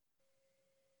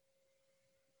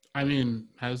 I mean,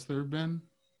 has there been?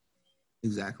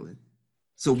 Exactly.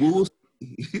 So we will.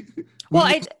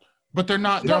 But they're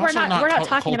not. We're not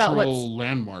talking about what's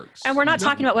landmarks, and we're not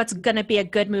talking about what's going to be a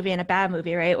good movie and a bad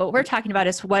movie, right? What we're talking about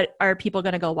is what are people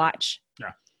going to go watch?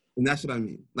 Yeah, and that's what I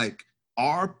mean. Like,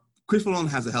 Christopher Nolan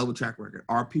has a hell of a track record.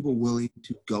 Are people willing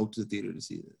to go to the theater to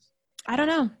see this? I don't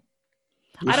know.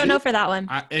 I don't know for that one.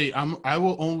 I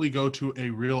will only go to a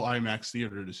real IMAX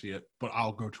theater to see it, but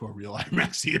I'll go to a real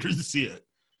IMAX theater to see it.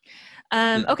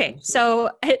 Okay, so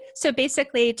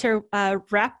basically to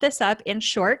wrap this up in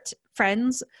short,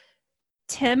 friends,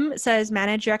 Tim says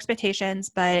manage your expectations,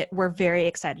 but we're very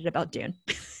excited about Dune.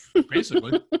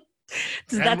 Basically.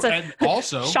 That's and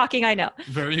also shocking, I know.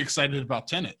 Very excited about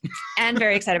Tenet. And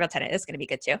very excited about Tenet. It's going to be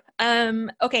good too.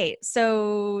 Okay,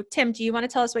 so Tim, do you want to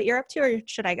tell us what you're up to, or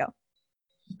should I go?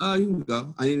 You can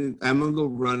go. I'm gonna go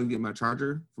run and get my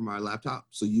charger for my laptop.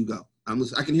 So you go. I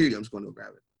can hear you. I'm just going to go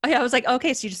grab it. Oh yeah, I was like,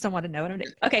 okay, so you just don't want to know what I'm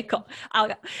doing. Okay, cool. I'll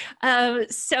go.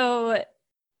 So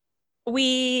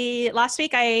last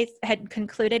week I had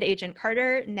concluded Agent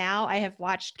Carter. Now I have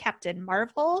watched Captain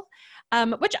Marvel,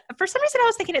 which for some reason I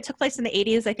was thinking it took place in the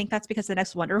 80s. I think that's because the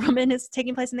next Wonder Woman is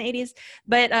taking place in the 80s.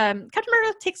 But Captain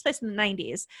Marvel takes place in the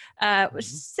 90s, which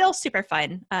is still super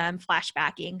fun,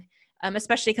 flashbacking.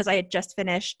 Especially because I had just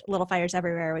finished Little Fires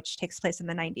Everywhere, which takes place in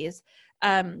the 90s.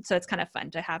 So it's kind of fun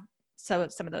to have some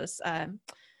of those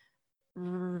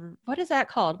what is that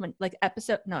called? When like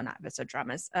not episode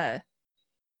dramas. I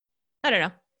don't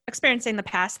know. Experiencing the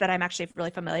past that I'm actually really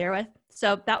familiar with.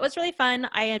 So that was really fun.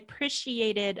 I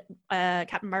appreciated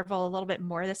Captain Marvel a little bit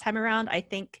more this time around. I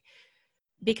think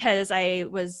because I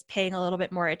was paying a little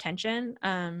bit more attention.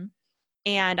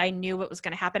 And I knew what was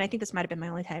going to happen. I think this might have been my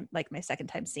only time, like my second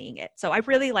time seeing it. So I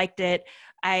really liked it.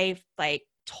 I like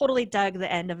totally dug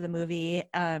the end of the movie.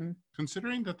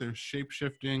 Considering that there's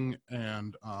shape-shifting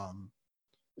and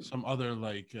some other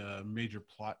like major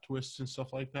plot twists and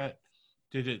stuff like that,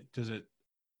 does it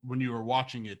when you were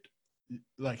watching it,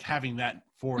 like having that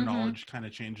foreknowledge kind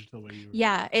of changed the way you were...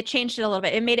 Yeah, it changed it a little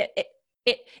bit. It made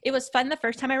it was fun the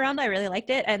first time around. I really liked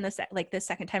it, and the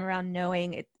second time around,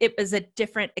 knowing it was a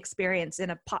different experience in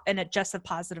a just a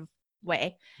positive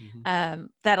way. That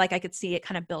like I could see it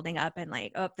kind of building up and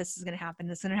like, oh, this is gonna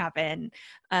happen.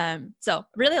 So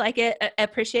really like it. I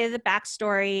appreciated the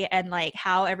backstory and like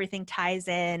how everything ties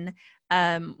in,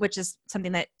 which is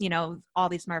something that all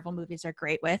these Marvel movies are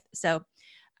great with. So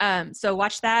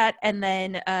watch that. And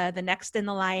then the next in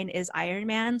the line is Iron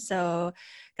Man. So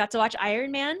got to watch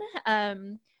Iron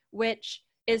Man, which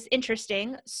is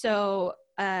interesting. So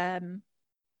when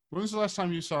was the last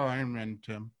time you saw Iron Man,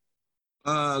 Tim?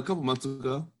 A couple months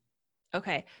ago.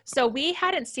 Okay. So we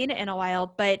hadn't seen it in a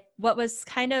while, but what was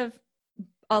kind of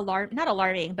not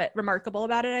alarming, but remarkable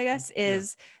about it, I guess,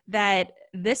 is that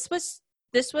this was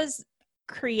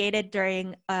created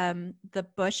during the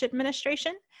Bush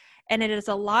administration. And it is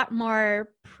a lot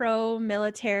more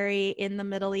pro-military in the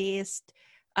Middle East.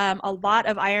 A lot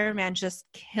of Iron Man just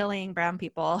killing brown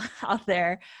people out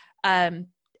there. And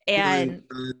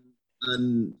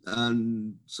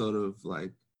sort of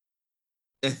like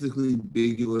ethically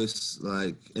ambiguous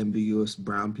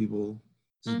brown people,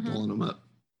 just blowing them up.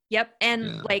 Yep.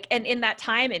 And and in that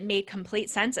time it made complete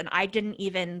sense. And I didn't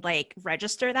even like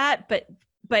register that, but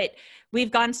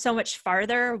we've gone so much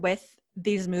farther with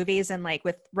these movies and like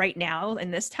with right now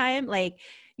in this time, like,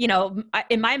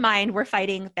 in my mind, we're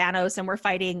fighting Thanos and we're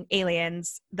fighting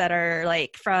aliens that are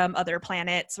like from other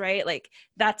planets, right? Like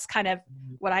that's kind of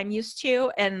what I'm used to.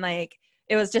 And like,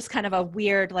 it was just kind of a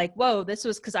weird, like, whoa, this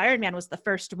was because Iron Man was the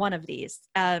first one of these.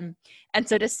 And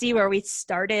so to see where we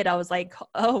started, I was like,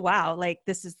 oh, wow, like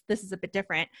this is a bit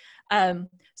different.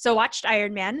 So watched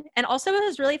Iron Man. And also it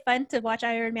was really fun to watch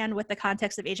Iron Man with the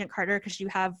context of Agent Carter, because you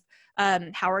have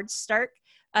Howard Stark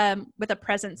with a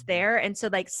presence there. And so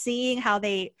like seeing how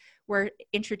they were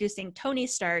introducing Tony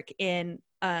Stark in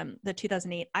the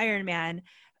 2008 Iron Man,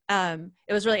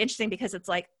 it was really interesting because it's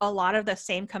like a lot of the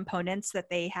same components that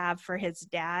they have for his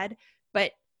dad,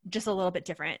 but just a little bit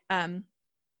different.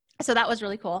 So that was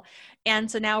really cool. And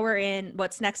so now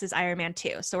what's next is Iron Man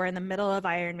 2. So we're in the middle of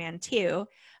Iron Man 2.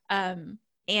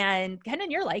 And kind of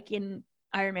you're liking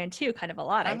Iron Man 2 kind of a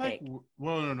lot, I think.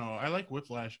 Well, no. I like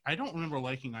Whiplash. I don't remember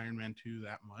liking Iron Man 2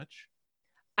 that much.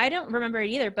 I don't remember it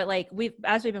either, but like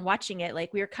as we've been watching it,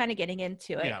 like we were kind of getting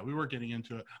into it. Yeah, we were getting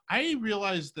into it. I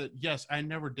realized that, yes, I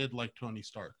never did like Tony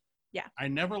Stark. Yeah. I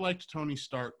never liked Tony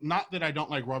Stark. Not that I don't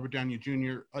like Robert Downey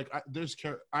Jr. Like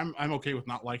I'm okay with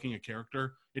not liking a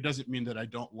character. It doesn't mean that I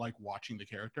don't like watching the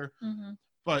character. Mm-hmm.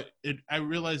 But I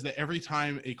realized that every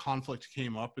time a conflict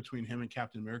came up between him and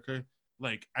Captain America,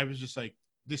 like I was just like,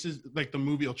 this is like the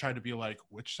movie will try to be like,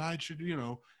 which side should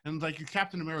and like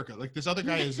Captain America, like this other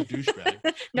guy is a douchebag.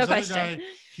 No this question. Other guy,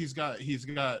 he's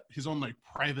got his own like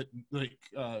private like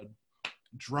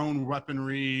drone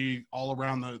weaponry all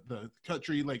around the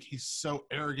country. Like he's so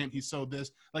arrogant. He's so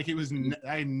this. Like it was.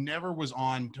 I never was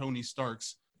on Tony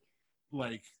Stark's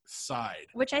like side,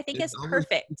 which I think is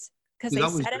perfect because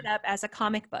they set it up as a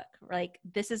comic book. Like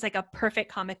this is like a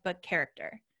perfect comic book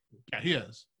character. Yeah, he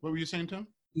is. What were you saying, Tim?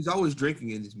 He's always drinking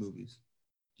in these movies.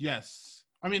 Yes.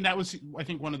 I mean, that was, I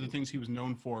think one of the things he was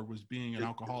known for was being an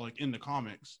alcoholic in the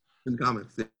comics. In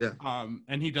comics, yeah.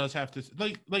 And he does have to,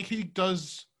 like he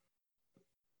does,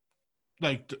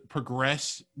 like,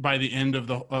 progress by the end of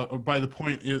by the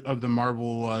point of the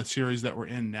Marvel series that we're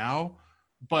in now.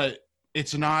 But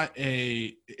it's not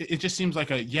it just seems like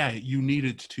you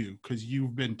needed to, because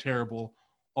you've been terrible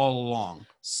all along.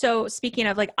 So speaking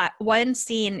of like one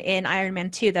scene in Iron Man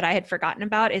 2 that I had forgotten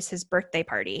about is his birthday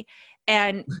party.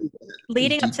 And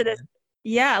leading up to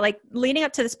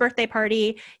this birthday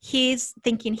party, he's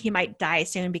thinking he might die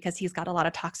soon because he's got a lot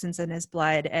of toxins in his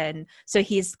blood. And so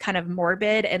he's kind of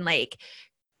morbid and like,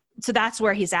 so that's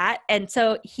where he's at. And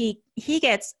so he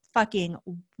gets fucking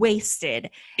wasted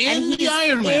in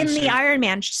the Iron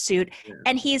Man suit,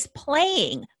 and he's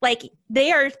playing like they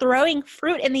are throwing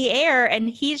fruit in the air and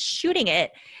he's shooting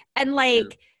it, and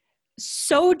like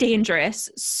so dangerous.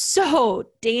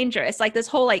 Like this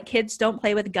whole like kids don't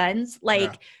play with guns.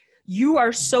 Like you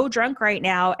are so drunk right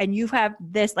now and you have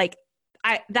this like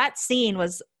that scene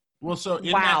was well, so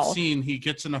in that scene he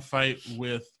gets in a fight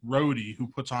with Rhodey, who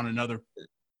puts on another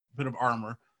bit of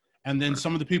armor, and then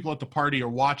some of the people at the party are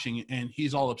watching and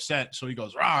he's all upset, so he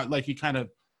goes rah, like he kind of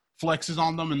flexes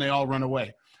on them and they all run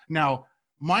away. Now,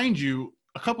 mind you,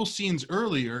 a couple scenes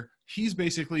earlier he's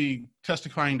basically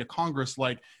testifying to Congress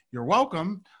like, you're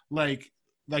welcome, like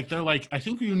they're like, I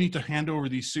think you need to hand over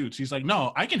these suits. He's like,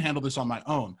 no, I can handle this on my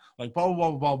own, like blah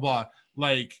blah blah blah blah,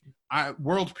 like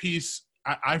world peace,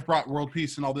 I've brought world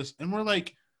peace and all this. And we're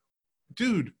like,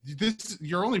 dude, this,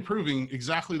 you're only proving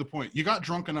exactly the point. You got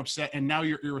drunk and upset and now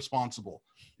you're irresponsible.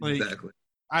 Like, exactly.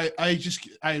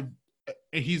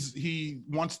 He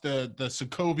wants the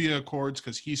Sokovia Accords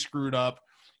because he screwed up.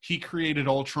 He created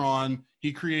Ultron.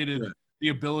 He created the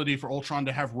ability for Ultron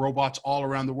to have robots all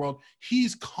around the world.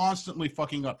 He's constantly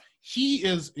fucking up. He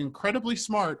is incredibly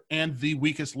smart and the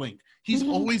weakest link. He's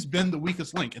always been the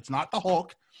weakest link. It's not the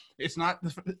Hulk. It's not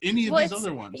any of these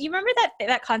other ones. You remember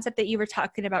that concept that you were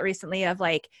talking about recently of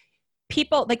like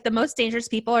people, like the most dangerous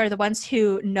people are the ones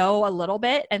who know a little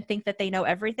bit and think that they know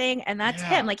everything. And that's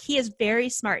him. Like he is very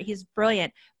smart. He's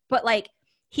brilliant. But like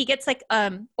he gets like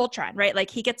Ultron, right?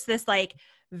 Like he gets this like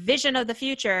vision of the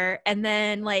future and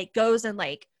then like goes and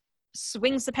like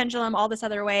swings the pendulum all this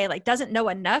other way, like doesn't know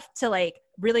enough to like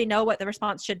really know what the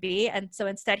response should be. And so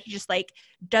instead he just like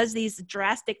does these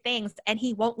drastic things and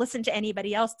he won't listen to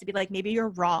anybody else to be like, maybe you're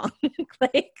wrong.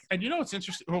 Like, and you know what's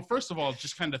interesting? Well, first of all,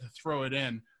 just kind of to throw it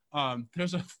in,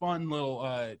 there's a fun little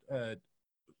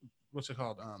what's it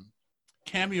called?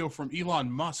 Cameo from Elon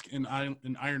Musk in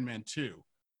Iron Man 2.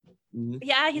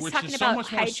 Yeah, he's talking about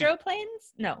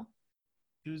hydroplanes. No.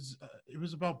 It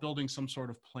was about building some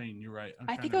sort of plane. You're right.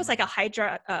 I think it was like a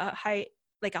hydro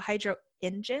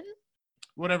engine.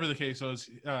 Whatever the case was,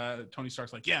 Tony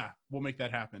Stark's like, yeah, we'll make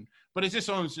that happen. But it's just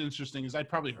so interesting is I'd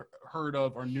probably heard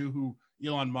of or knew who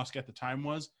Elon Musk at the time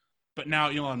was, but now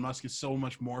Elon Musk is so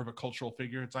much more of a cultural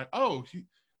figure. It's like, oh,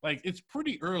 it's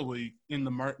pretty early in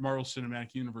the Marvel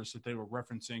Cinematic Universe that they were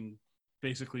referencing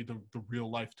basically the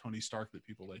real life Tony Stark that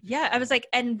people like. Yeah, I was like,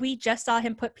 and we just saw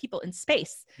him put people in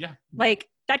space. Yeah. Like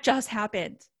that just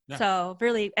happened. Yeah. So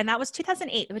really, and that was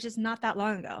 2008, which is not that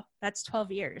long ago. That's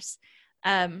 12 years.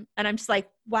 And I'm just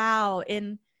like, wow,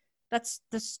 that's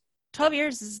 12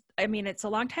 years is, I mean, it's a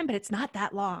long time, but it's not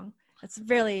that long. It's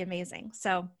really amazing.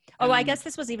 So, I guess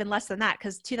this was even less than that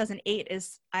because 2008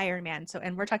 is Iron Man. So,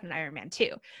 and we're talking Iron Man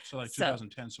 2. So like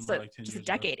 2010, so like 10 just years a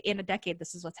decade. Ago. In a decade,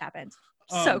 this is what's happened.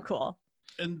 So cool.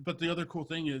 But the other cool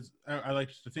thing is, I like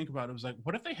to think about it was like,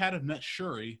 what if they had met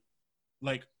Shuri,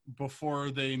 like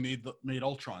before they made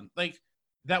Ultron? Like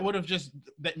that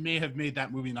may have made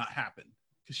that movie not happen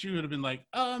because she would have been like,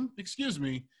 excuse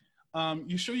me,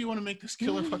 you sure you want to make this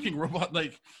killer fucking robot?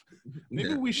 Like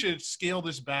maybe we should scale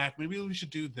this back. Maybe we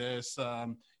should do this.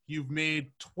 You've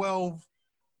made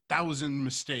 12,000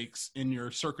 mistakes in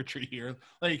your circuitry here.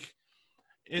 Like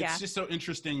it's just so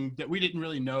interesting that we didn't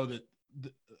really know that.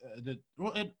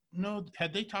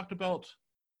 Had they talked about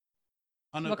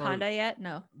Wakanda yet?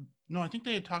 No, I think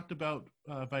they had talked about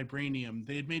vibranium.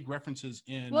 They had made references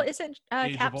in isn't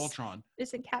Age of Ultron.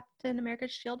 Isn't Captain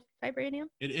America's shield vibranium?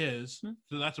 It is.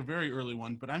 So that's a very early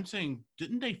one, but I'm saying,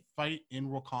 didn't they fight in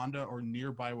Wakanda or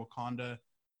nearby Wakanda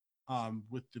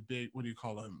with the big, what do you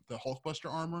call them, the Hulkbuster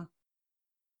armor?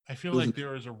 I feel like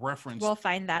there is a reference. We'll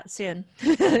find that soon.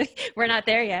 We're not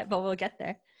there yet, but we'll get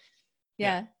there.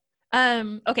 Yeah.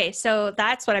 Okay, so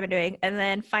that's what I've been doing. And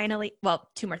then finally,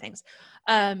 two more things.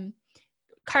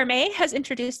 Carme has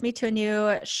introduced me to a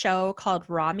new show called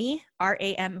Ramy,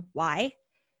 Ramy.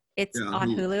 It's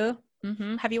on Hulu.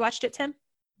 Mm-hmm. Have you watched it, Tim?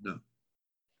 No.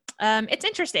 It's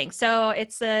interesting. So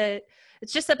it's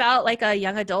just about like a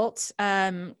young adult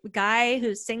guy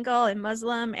who's single and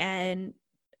Muslim, and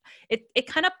it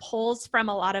kind of pulls from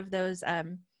a lot of those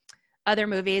other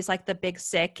movies like The Big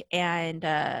Sick and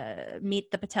Meet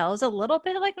the Patels, a little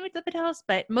bit like Meet the Patels,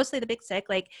 but mostly The Big Sick,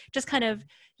 like just kind of,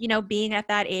 being at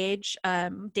that age,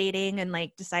 dating and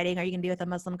like deciding, are you going to be with a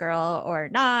Muslim girl or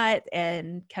not?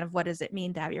 And kind of what does it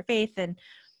mean to have your faith? And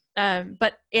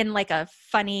but in like a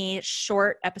funny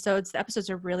short episodes, the episodes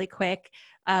are really quick.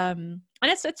 And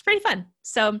it's pretty fun.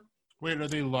 So wait, are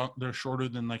they long? They're shorter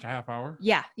than like a half hour?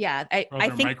 Yeah. I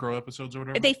think micro episodes or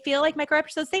whatever. They feel like micro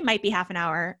episodes. They might be half an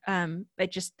hour.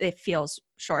 But it feels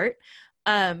short.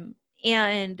 And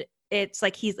it's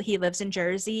like he lives in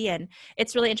Jersey, and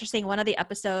it's really interesting. One of the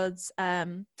episodes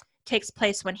takes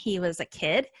place when he was a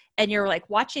kid, and you're like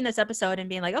watching this episode and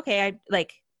being like, okay,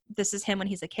 this is him when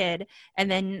he's a kid, and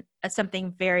then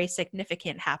something very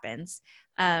significant happens,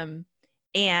 and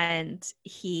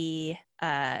he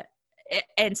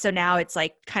and so now it's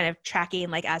like kind of tracking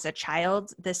like as a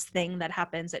child, this thing that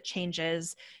happens that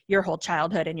changes your whole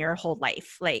childhood and your whole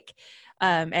life, like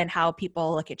and how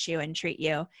people look at you and treat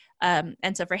you.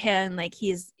 And so for him, like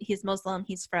he's Muslim,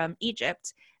 he's from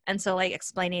Egypt, and so like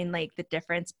explaining like the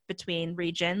difference between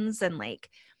regions, and like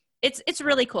it's a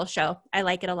really cool show. I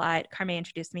like it a lot. Carmen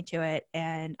introduced me to it,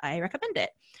 and I recommend it.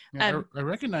 Yeah, I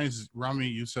recognize Rami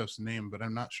Youssef's name, but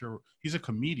I'm not sure. He's a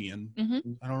comedian.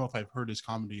 Mm-hmm. I don't know if I've heard his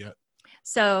comedy yet.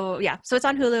 So yeah, so it's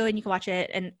on Hulu and you can watch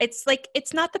it, and it's like,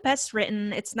 it's not the best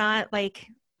written. It's not like,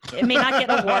 it may not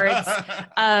get awards.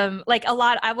 Like a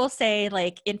lot, I will say,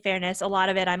 like in fairness, a lot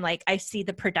of it, I'm like, I see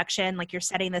the production, like you're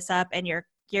setting this up and you're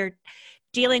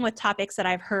dealing with topics that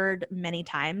I've heard many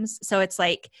times. So it's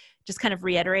like just kind of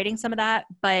reiterating some of that,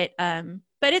 but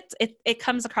it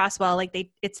comes across well.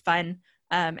 Like it's fun.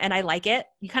 And I like it.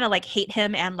 You kind of like hate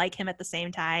him and like him at the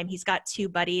same time. He's got two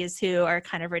buddies who are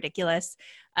kind of ridiculous,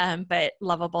 but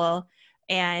lovable.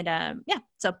 And yeah,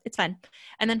 so it's fun.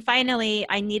 And then finally,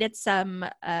 I needed some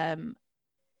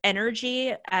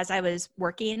energy as I was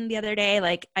working the other day.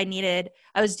 Like I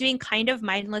was doing kind of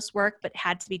mindless work, but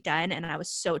had to be done. And I was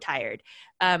so tired.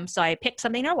 So I picked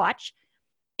something to watch,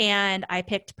 and I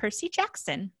picked Percy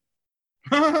Jackson.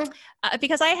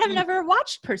 Because I have never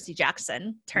watched Percy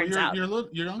Jackson, turns out. Your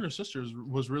younger sister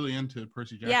was really into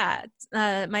Percy Jackson.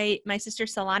 Yeah. My sister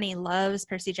Solani loves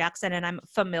Percy Jackson, and I'm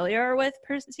familiar with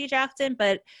Percy Jackson,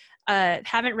 but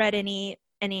haven't read any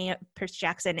Percy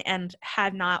Jackson, and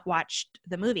had not watched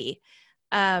the movie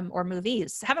or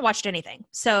movies. Haven't watched anything.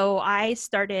 So I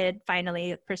started finally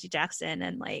with Percy Jackson,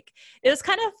 and like it was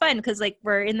kind of fun because like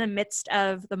we're in the midst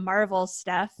of the Marvel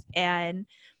stuff, and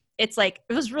it's like,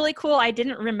 it was really cool. I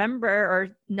didn't remember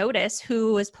or notice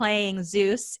who was playing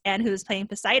Zeus and who was playing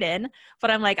Poseidon, but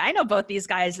I'm like, I know both these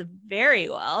guys very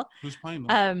well. Who's playing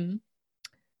them?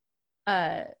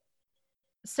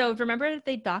 So remember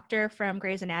the doctor from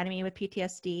Grey's Anatomy with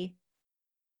PTSD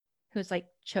who's like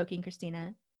choking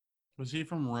Christina? Was he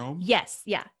from Rome? Yes.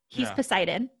 Yeah. He's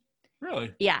Poseidon.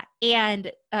 Really? Yeah.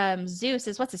 And Zeus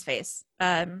is what's his face?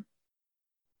 Game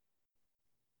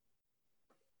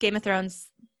of Thrones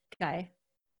guy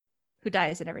who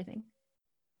dies and everything.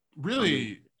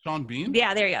 Really? Sean Bean?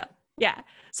 Yeah, there you go. Yeah.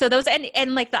 So those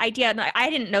and like the idea, and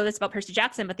I didn't know this about Percy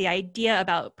Jackson, but the idea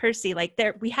about Percy, like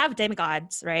we have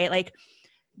demigods, right? Like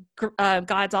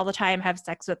gods all the time have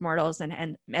sex with mortals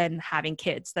and having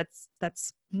kids.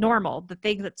 That's normal. The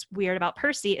thing that's weird about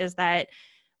Percy is that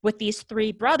with these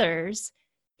three brothers,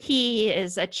 he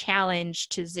is a challenge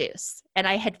to Zeus. And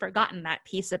I had forgotten that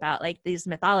piece about like these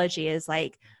mythology is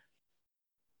like,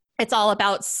 it's all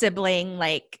about sibling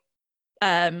like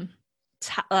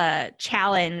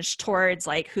challenge towards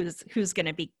like who's going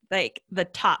to be like the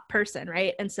top person,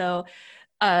 right? And so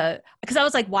because I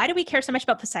was like, why do we care so much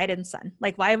about Poseidon's son?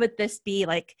 Like, why would this be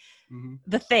like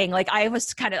the thing? Like, I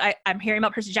was kind of I'm hearing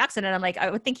about Percy Jackson, and I'm like,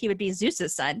 I would think he would be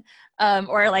Zeus's son,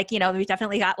 or like, you know, we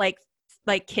definitely got like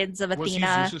kids of Athena. Was he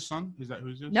Zeus's son? Is that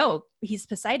who Zeus? No, he's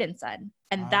Poseidon's son.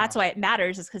 And that's why it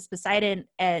matters, is because Poseidon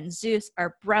and Zeus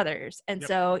are brothers. And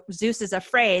so Zeus is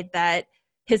afraid that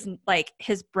his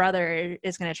brother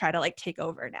is going to try to like take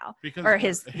over now. Because or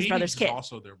his brother's kid. Is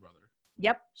also their brother.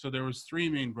 Yep. So there was three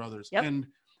main brothers. Yep. And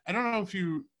I don't know if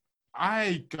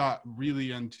I got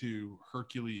really into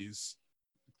Hercules,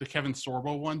 the Kevin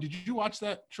Sorbo one. Did you watch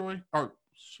that, Troy? Or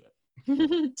shit.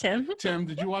 Tim,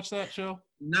 did you watch that show?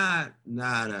 Not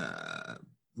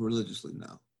religiously,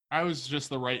 no. I was just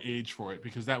the right age for it,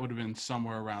 because that would have been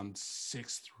somewhere around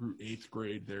 6th through 8th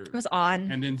grade there. It was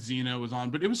on. And then Xena was on,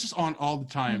 but it was just on all the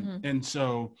time. Mm-hmm. And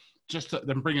so just to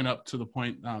bring it up to the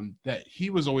point that he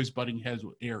was always butting heads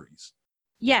with Ares.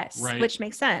 Yes, right? Which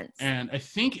makes sense. And I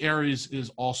think Ares is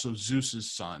also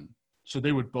Zeus's son. So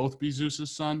they would both be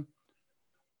Zeus's son.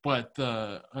 But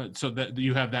so that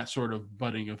you have that sort of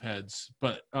butting of heads.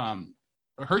 But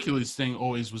Hercules' thing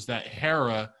always was that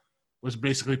Hera was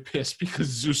basically pissed because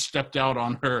Zeus stepped out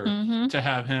on her to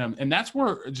have him. And that's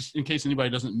where, just in case anybody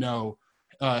doesn't know,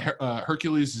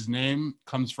 Hercules' name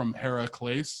comes from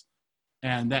Heracles.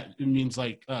 And that means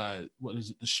like, what is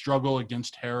it, the struggle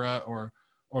against Hera or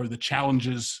the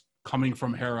challenges coming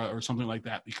from Hera or something like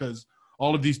that. Because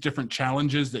all of these different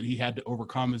challenges that he had to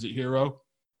overcome as a hero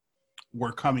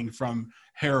were coming from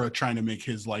Hera trying to make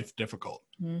his life difficult.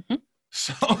 Mm-hmm.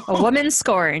 So a woman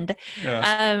scorned.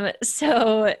 Yes.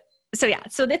 So yeah,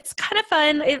 so it's kind of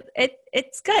fun.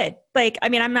 It's good. Like, I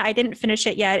mean, I didn't finish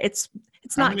it yet. It's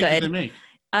How not many good. did they make?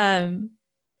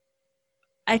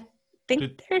 I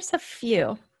think there's a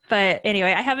few. But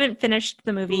anyway, I haven't finished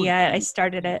the movie yet. I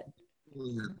started it. We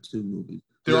only have 2 movies.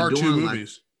 There are 2 like,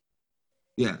 movies.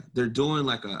 yeah, they're doing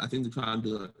like I think they're trying to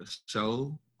do a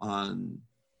show on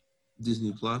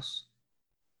Disney Plus.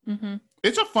 Mm-hmm.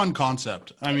 It's a fun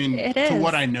concept. I mean, to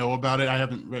what I know about it, I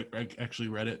haven't actually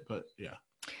read it, but yeah.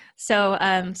 So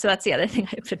that's the other thing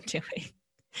I've been doing.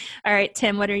 All right,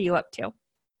 Tim, what are you up to?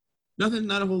 Nothing,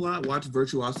 not a whole lot. Watched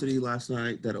Virtuosity last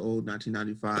night, that old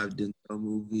 1995 Denzel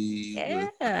movie.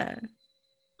 Yeah.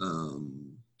 With,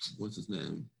 what's his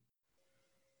name?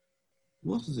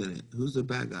 Who else is in it? Who's the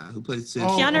bad guy? Who plays Sid?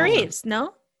 Keanu Reeves,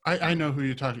 no? I know who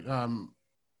you're talking.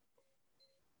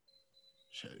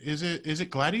 Is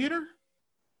it Gladiator?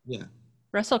 Yeah.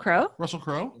 Russell Crowe? Russell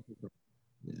Crowe?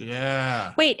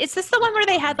 Yeah. Wait, is this the one where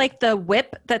they had like the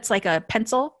whip that's like a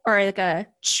pencil or like a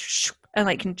and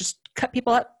like can just cut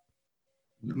people up?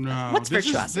 No. What's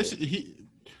Virtuosity?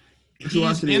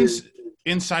 He's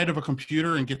inside of a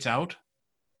computer and gets out?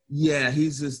 Yeah,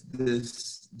 he's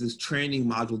this training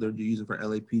module they're using for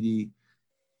LAPD,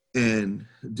 and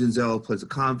Denzel plays a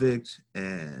convict,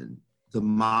 and the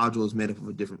module is made up of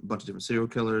a bunch of different serial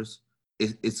killers.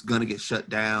 It's gonna get shut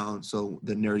down, so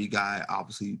the nerdy guy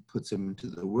obviously puts him into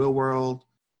the real world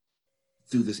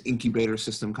through this incubator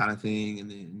system kind of thing,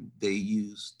 and then they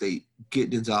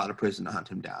get Denzel out of prison to hunt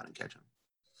him down and catch him.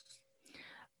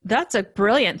 That's a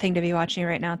brilliant thing to be watching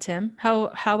right now, Tim.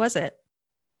 How was it?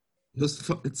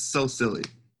 It's so silly.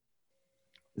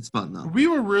 It's fun though. We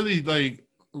were really but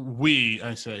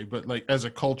like as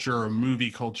a culture, a movie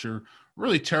culture,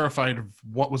 really terrified of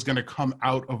what was going to come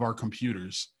out of our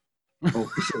computers. Oh,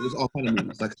 for sure. There's all kind of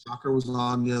movies. Like Shocker was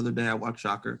on the other day. I watched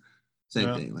Shocker.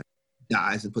 Same thing. Like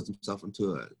dies and puts himself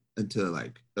into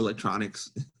like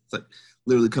electronics. It's like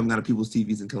literally coming out of people's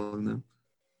TVs and killing them.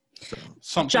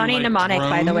 So. Johnny like Mnemonic,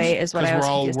 drones, by the way, is what I was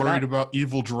confused we're all worried about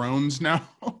evil drones now,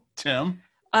 Tim.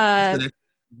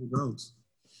 Drones.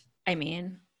 I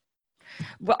mean,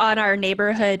 on our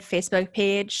neighborhood Facebook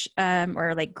page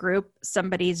or like group,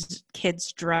 somebody's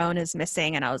kid's drone is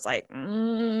missing, and I was like,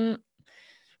 they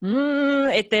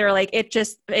were like,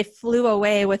 it flew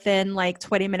away within like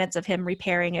 20 minutes of him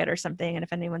repairing it or something. And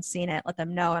if anyone's seen it, let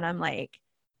them know. And I'm like,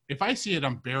 if I see it,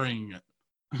 I'm burying it.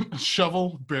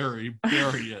 Shovel, bury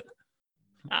it.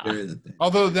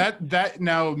 Although that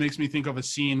now makes me think of a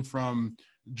scene from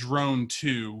Drone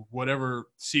 2, whatever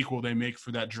sequel they make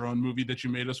for that drone movie that you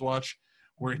made us watch,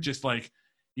 where it just like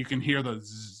you can hear the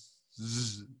zzz,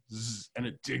 zzz, zzz, and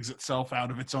it digs itself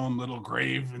out of its own little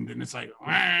grave, and then it's like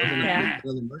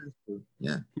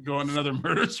go on another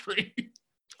murder spree.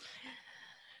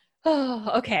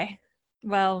 Oh, okay.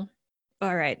 Well,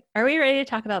 all right. Are we ready to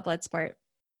talk about Bloodsport?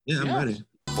 Yeah, I'm ready.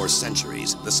 For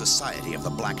centuries, the Society of the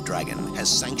Black Dragon has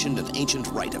sanctioned an ancient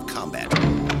rite of combat,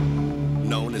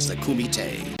 known as the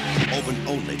Kumite, open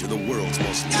only to the world's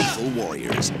most lethal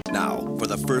warriors. Now, for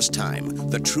the first time,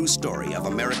 the true story of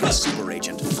America's super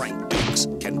agent, Frank Dukes,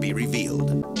 can be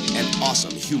revealed. An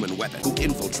awesome human weapon who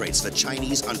infiltrates the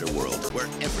Chinese underworld, where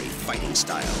every fighting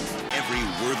style, every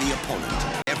worthy opponent,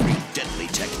 every deadly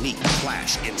technique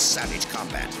clash in savage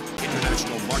combat.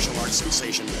 International martial arts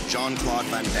sensation Jean-Claude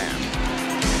Van Damme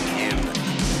in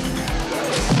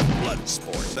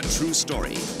Bloodsport, the true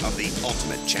story of the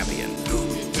ultimate champion.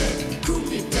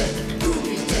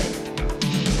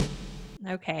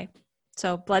 Okay,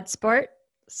 so Bloodsport,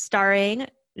 starring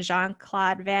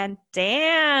Jean-Claude Van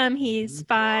Damme. He's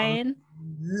fine.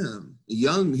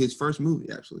 Yeah, his first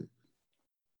movie actually.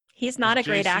 He's not a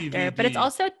great actor, but it's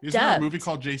also dubbed. Isn't there a movie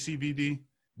called JCVD?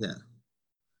 Yeah,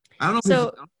 I don't know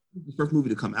if it's the first movie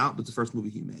to come out, but the first movie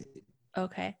he made.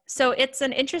 Okay. So it's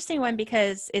an interesting one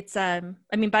because it's I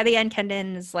mean, by the end,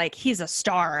 Kendon is like, he's a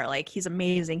star, like he's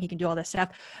amazing, he can do all this stuff,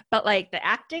 but like the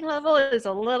acting level is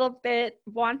a little bit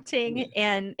wanting,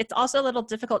 and it's also a little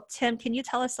difficult. Tim, can you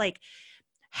tell us like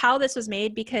how this was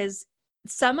made? Because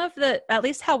some of the, at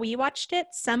least how we watched it,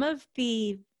 some of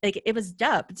the, like it was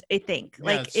dubbed, I think. Yeah,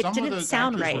 like it didn't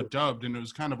sound right. Were dubbed, and it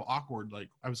was kind of awkward. Like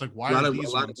I was like, why a lot are of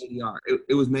these ones? ADR.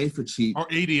 It was made for cheap. Or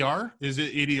ADR? Is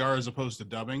it ADR as opposed to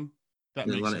dubbing? That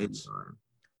makes sense.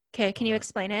 Okay, can you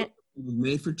explain it? It was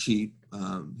made for cheap.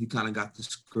 He kind of got the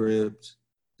script.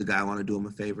 The guy wanted to do him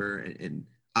a favor and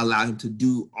allow him to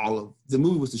do all of the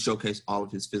movie was to showcase all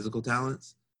of his physical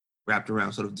talents wrapped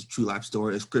around sort of the true life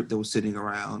story, a script that was sitting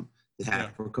around they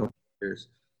had for a couple of years.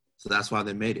 So that's why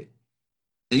they made it.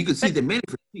 And you can see they made it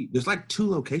for cheap. There's like 2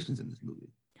 locations in this movie.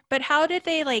 But how did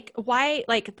they why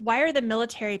are the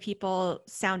military people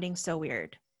sounding so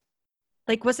weird?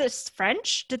 Like, was it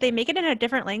French? Did they make it in a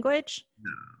different language?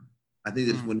 No. I think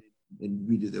that's when they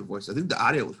redid their voice. I think the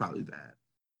audio was probably bad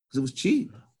because it was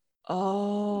cheap.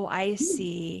 Oh, I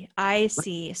see.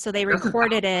 So they That's an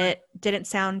recorded it, didn't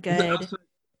sound good.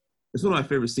 It's one of my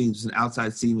favorite scenes. It's an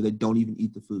outside scene where they don't even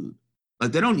eat the food.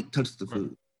 Like, they don't touch the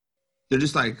food. They're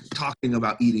just like talking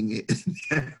about eating it.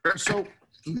 So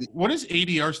what does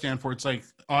ADR stand for? It's like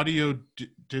audio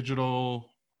digital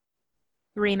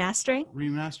Remastering,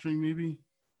 maybe.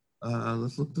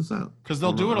 Let's look this up. Because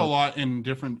they'll do it a lot in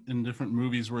different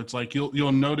movies where it's like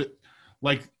you'll note it,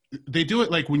 like they do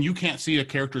it like when you can't see a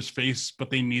character's face, but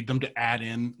they need them to add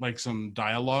in like some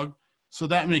dialogue. So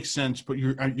that makes sense. But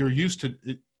you're used to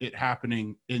it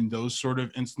happening in those sort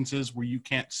of instances where you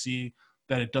can't see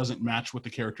that it doesn't match what the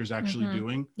character's actually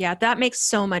doing. Yeah, that makes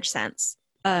so much sense.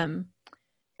 And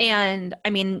I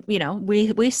mean,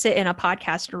 we sit in a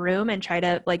podcast room and try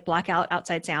to like block out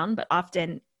outside sound, but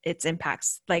often it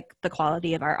impacts like the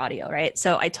quality of our audio, right?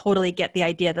 So I totally get the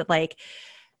idea that like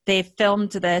they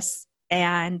filmed this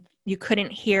and you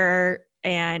couldn't hear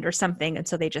or something, and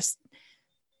so they just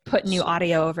put new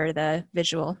audio over the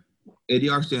visual.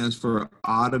 ADR stands for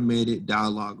automated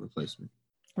dialogue replacement.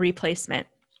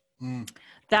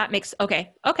 That makes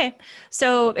okay.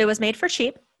 So it was made for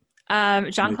cheap.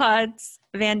 Jean-Claude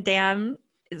Van Damme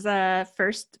is the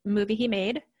first movie he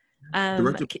made.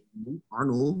 Directed by Newt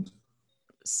Arnold.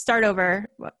 Start over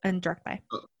and direct by.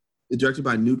 It's directed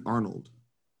by Newt Arnold,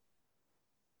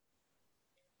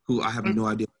 who I have no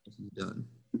idea what he's done.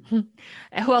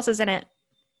 Who else is in it?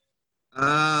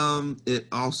 It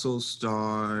also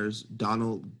stars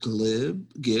Donald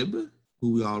Gibb,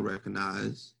 who we all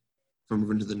recognize from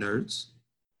Revenge of the Nerds.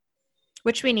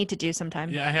 Which we need to do sometime.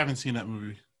 Yeah, I haven't seen that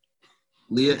movie.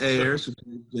 Leah Ayres,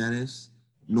 Janice.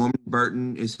 Norman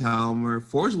Burton is Helmer.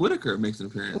 Forrest Whitaker makes an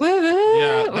appearance. Woo-hoo!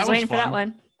 Yeah, I was waiting for that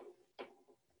one.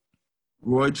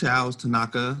 Roy Chow's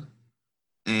Tanaka,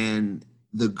 and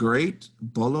the great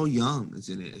Bolo Young is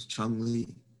in it as Chung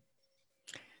Lee.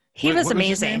 He was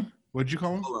amazing. What'd you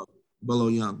call him? Bolo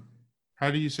Young.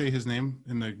 How do you say his name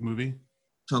in the movie?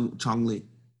 Chung Lee.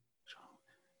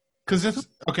 Because it's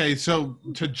okay. So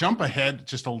to jump ahead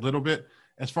just a little bit,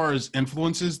 as far as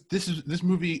influences, this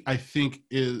movie I think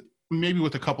is maybe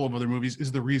with a couple of other movies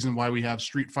is the reason why we have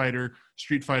Street Fighter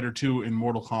 2, and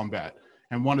Mortal Kombat.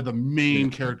 And one of the main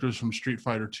characters from Street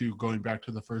Fighter 2, going back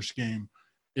to the first game,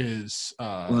 is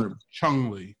Chung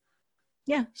Lee.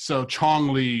 Yeah. So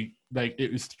Chong Li, like,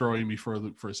 it was throwing me for a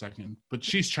loop for a second, but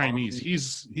she's Chinese.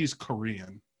 He's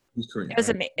Korean. He's Korean. It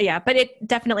was yeah, but it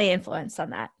definitely influenced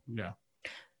on that. Yeah.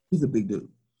 He's a big dude.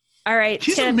 All right,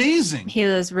 he's Tim, amazing. He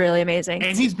was really amazing,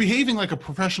 and he's behaving like a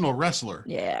professional wrestler.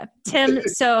 Yeah, Tim.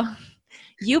 So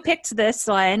you picked this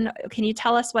one. Can you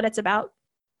tell us what it's about?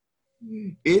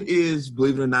 It is,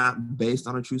 believe it or not, based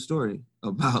on a true story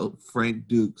about Frank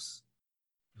Dukes,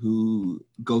 who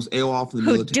goes AWOL from the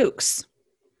military. Dukes?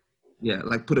 Yeah,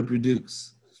 like put up your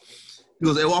dukes. He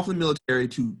goes AWOL from the military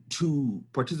to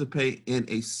participate in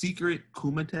a secret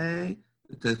kumite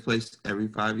that takes place every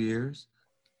 5 years.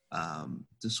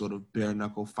 To sort of bare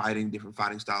knuckle fighting, different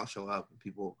fighting styles show up, and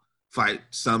people fight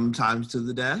sometimes to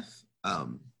the death.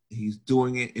 He's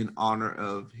doing it in honor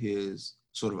of his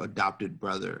sort of adopted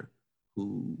brother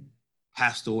who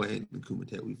passed away in the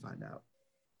kumite, we find out.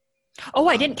 Oh,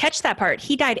 I didn't catch that part.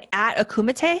 He died at a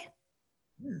kumite?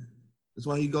 Yeah. That's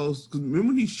why he goes, because remember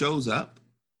when he shows up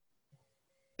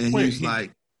and he's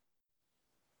like,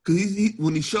 because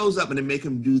when he shows up and they make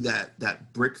him do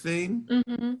that brick thing,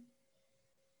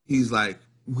 he's like,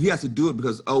 he has to do it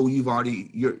because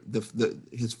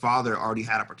his father already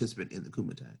had a participant in the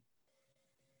kumite.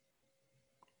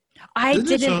 I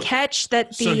didn't catch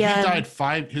that. So he died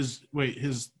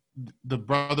the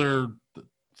brother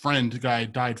friend guy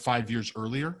died 5 years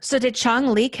earlier. So did Chong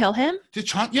Li kill him? Did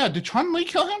Chong Li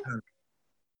kill him?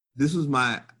 This was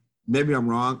maybe I'm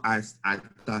wrong. I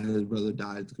thought his brother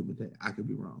died at the kumite. I could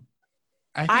be wrong.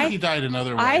 I think he died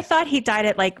another way. I thought he died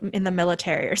at like in the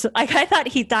military or something. Like I thought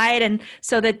he died, and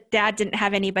so the dad didn't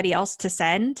have anybody else to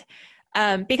send,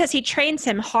 because he trains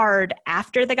him hard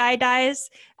after the guy dies.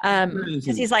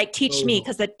 Because he's like, teach me,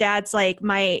 because the dad's like,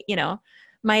 my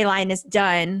line is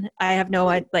done. I have no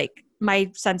one, like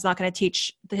my son's not going to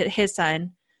teach his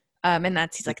son, and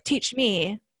he's like, teach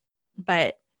me.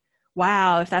 But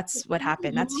wow, if that's what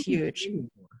happened, that's huge.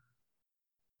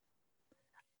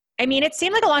 I mean, it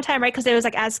seemed like a long time, right? Because it was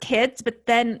like as kids, but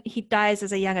then he dies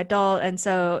as a young adult, and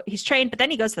so he's trained, but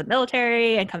then he goes to the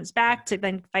military and comes back to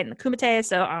then fight in the kumite.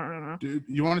 So I don't know. Dude,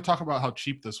 you want to talk about how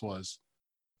cheap this was?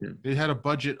 Yeah. It had a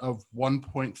budget of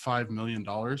 $1.5 million.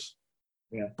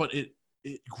 Yeah, but it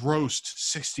grossed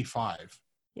 65.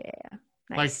 Yeah,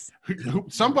 nice. Like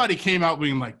somebody came out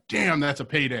being like, "Damn, that's a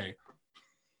payday."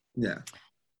 Yeah.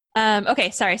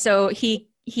 Okay, sorry. So he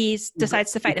he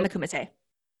decides to fight in the Kumite.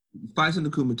 Fights in the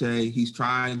Kumite. He's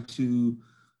trying to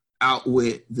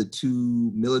outwit the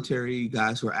two military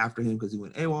guys who are after him because he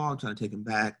went AWOL, trying to take him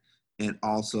back, and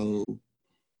also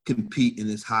compete in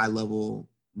this high-level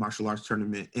martial arts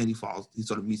tournament. And he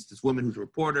sort of meets this woman who's a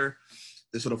reporter.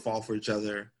 They sort of fall for each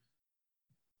other.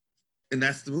 And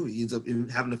that's the movie. He ends up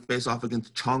having to face off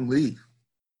against Chong Li,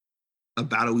 a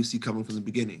battle we see coming from the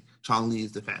beginning. Chong Li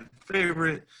is the fan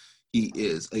favorite. He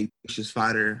is a vicious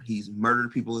fighter. He's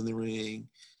murdered people in the ring.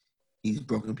 He's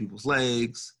broken people's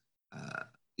legs.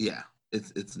 Yeah,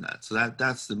 it's nuts. So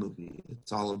that's the movie.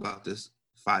 It's all about this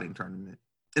fighting tournament.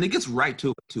 And it gets right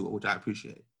to it, too, which I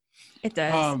appreciate. It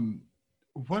does.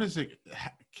 What is it?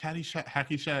 Caddyshack,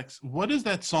 Hacky Shacks. What is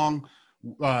that song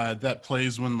that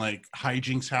plays when like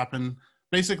hijinks happen?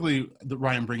 Basically, the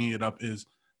Ryan bringing it up is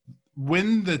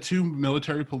when the two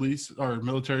military police or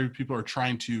military people are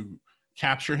trying to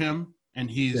capture him and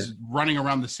he's running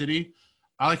around the city.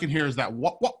 All I can hear is that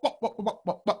what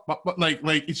like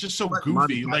it's just so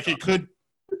goofy. Like it could,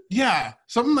 yeah,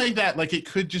 something like that. Like it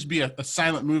could just be a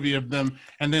silent movie of them,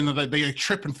 and then they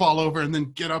trip and fall over, and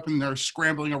then get up and they're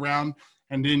scrambling around,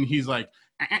 and then he's like,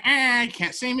 "You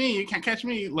can't see me, you can't catch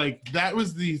me." Like that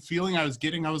was the feeling I was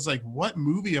getting. I was like, "What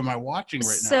movie am I watching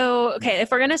right now?" So okay, if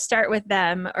we're gonna start with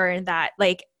them or in that,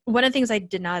 like one of the things I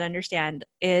did not understand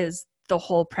is the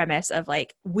whole premise of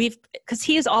like because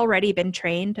he's already been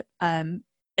trained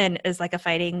and is like a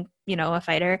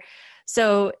fighter.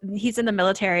 So he's in the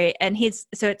military and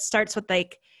so it starts with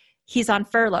like, he's on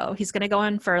furlough. He's going to go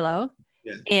on furlough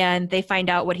and they find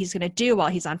out what he's going to do while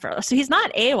he's on furlough. So he's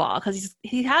not AWOL because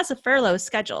he has a furlough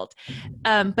scheduled,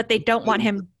 but they don't want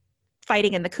him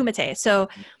fighting in the Kumite. So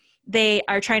they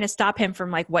are trying to stop him from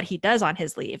like what he does on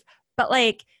his leave. But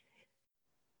like,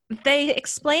 they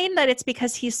explain that it's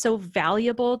because he's so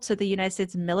valuable to the United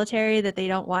States military that they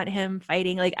don't want him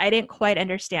fighting. Like, I didn't quite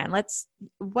understand.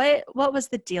 What was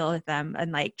the deal with them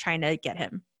and like trying to get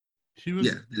him? He was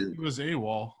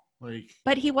AWOL. Like,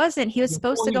 but he wasn't. He was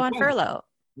supposed to go on furlough.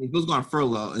 He was going on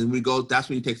furlough, and that's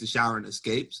when he takes a shower and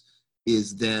escapes.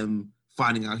 Is them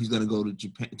finding out he's going to go to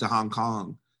Japan, to Hong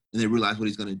Kong, and they realize what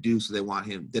he's going to do, so they don't want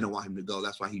him to go.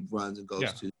 That's why he runs and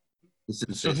goes to.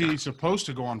 So he's supposed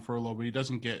to go on furlough, but he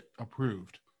doesn't get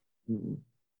approved. Mm-hmm.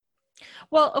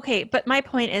 Well, okay, but my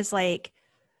point is like,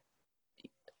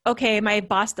 okay, my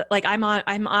boss, like I'm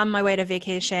on my way to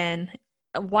vacation.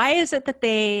 Why is it that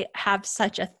they have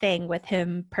such a thing with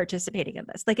him participating in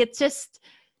this? Like, it's just.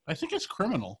 I think it's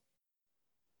criminal.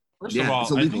 First of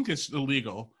all, I think it's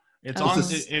illegal. It's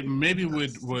it maybe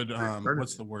would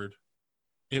what's the word?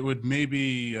 It would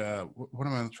maybe, what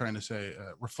am I trying to say?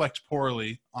 Reflect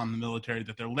poorly on the military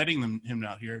that they're letting him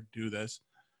out here do this,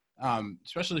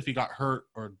 especially if he got hurt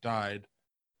or died.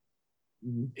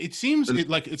 Mm-hmm. It seems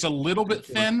like it's a little bit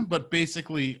thin, but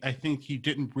basically I think he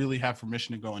didn't really have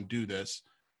permission to go and do this.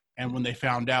 And when they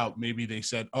found out, maybe they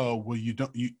said, "Oh, well, you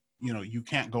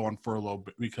can't go on furlough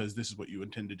because this is what you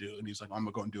intend to do." And he's like, "I'm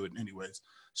going to go and do it anyways."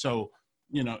 So,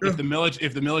 if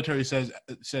the military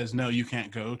says no, you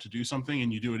can't go to do something,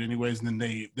 and you do it anyways, and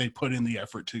then they put in the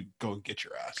effort to go and get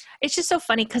your ass. It's just so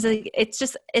funny because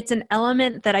it's an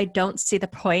element that I don't see the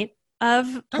point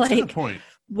of. That's the point.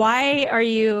 Why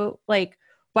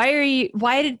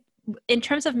did, in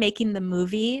terms of making the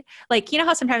movie, like,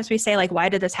 how sometimes we say like, why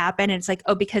did this happen? And it's like,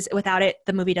 oh, because without it,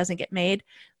 the movie doesn't get made.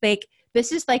 Like,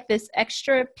 this is like this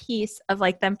extra piece of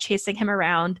like them chasing him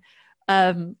around.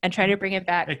 And trying to bring it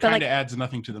back. It kind of adds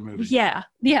nothing to the movie. Yeah.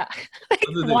 Like,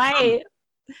 why?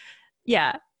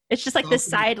 Yeah, it's just like this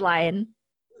sideline.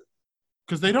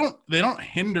 Because they don't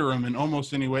hinder him in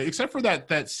almost any way, except for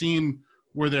that scene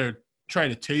where they're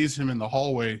trying to tase him in the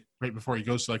hallway right before he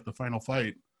goes to like the final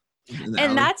fight.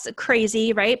 And that's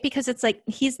crazy, right? Because it's like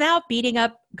he's now beating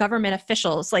up government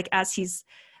officials, like as he's.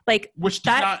 Like, which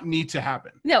does not need to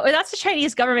happen. No, that's the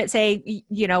Chinese government saying,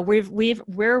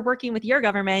 we're working with your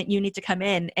government. You need to come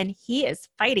in, and he is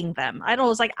fighting them. I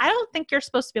don't think you're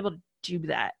supposed to be able to do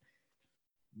that.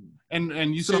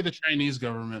 And you say the Chinese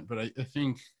government, but I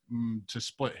think to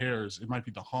split hairs, it might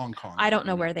be the Hong Kong. I don't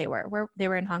know where they were. Where they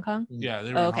were in Hong Kong? Yeah,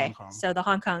 they were in Hong Kong. So the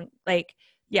Hong Kong,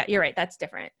 yeah, you're right. That's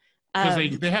different.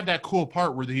 Because they have that cool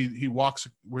part where he walks,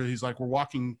 where he's like, we're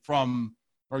walking from.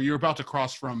 Or you're about to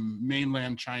cross from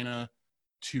mainland China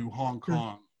to Hong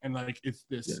Kong. And like, it's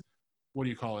this, what do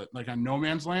you call it? Like a no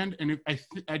man's land. And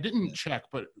I didn't check,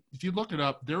 but if you looked it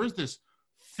up, there is this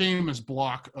famous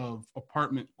block of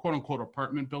quote unquote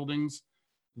apartment buildings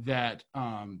that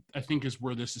I think is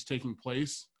where this is taking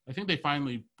place. I think they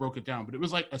finally broke it down, but it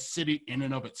was like a city in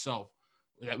and of itself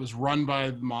that was run by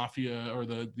the mafia or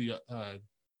the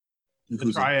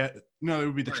The triad. No, it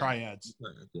would be the triads.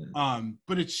 Yeah.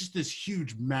 But it's just this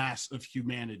huge mass of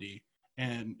humanity,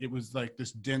 and it was like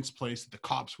this dense place that the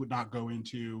cops would not go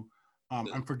into.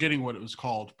 I'm forgetting what it was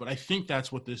called, but I think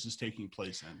that's what this is taking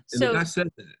place in. And So the guy said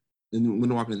that, and when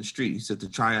they're walking in the street, he said the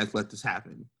triads let this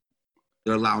happen.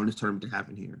 They're allowing this tournament to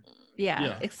happen here.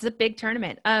 yeah, it's a big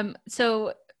tournament.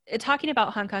 So talking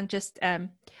about Hong Kong, just I don't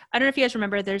know if you guys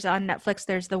remember, there's on Netflix,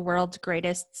 there's the world's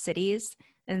greatest cities,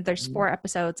 and there's 4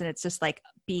 episodes, and it's just like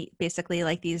basically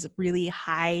like these really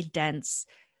high dense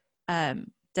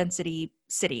density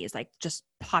cities, like just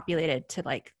populated to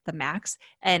like the max.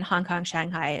 And Hong Kong,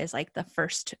 Shanghai is like the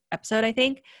first episode, I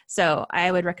think. So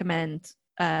I would recommend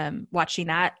watching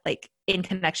that like in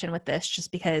connection with this,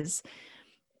 just because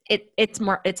it's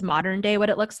modern day what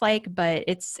it looks like, but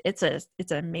it's an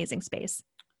amazing space.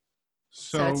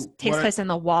 So it takes place in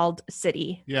the walled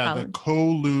city. Yeah, the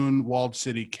Kowloon walled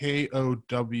city, Kowloon.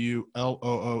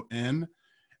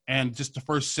 And just the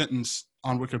first sentence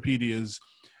on Wikipedia is,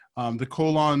 the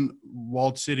Kowloon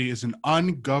walled city is an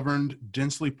ungoverned,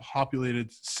 densely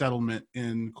populated settlement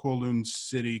in Kowloon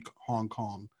City, Hong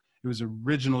Kong. It was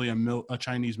originally a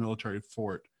Chinese military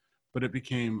fort, but it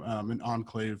became an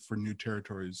enclave for new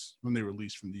territories when they were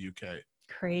released from the UK.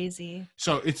 Crazy.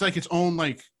 So it's like its own,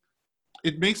 like,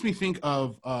 it makes me think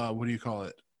of, what do you call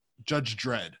it? Judge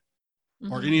Dredd.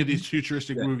 Or any of these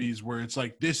futuristic movies where it's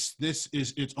like this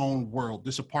is its own world,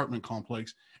 this apartment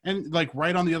complex, and like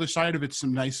right on the other side of it,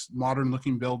 some nice modern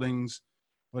looking buildings,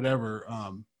 whatever.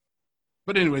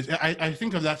 But anyways, I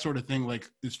think of that sort of thing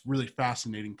like it's really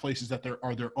fascinating. Places that there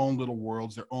are their own little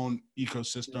worlds, their own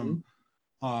ecosystem.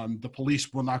 The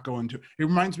police will not go into. It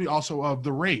reminds me also of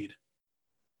The Raid.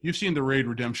 You've seen The Raid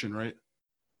Redemption, right?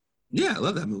 Yeah, I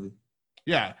love that movie.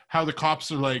 Yeah, how the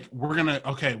cops are like,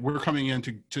 we're coming in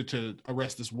to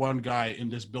arrest this one guy in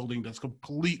this building that's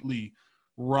completely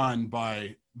run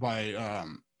by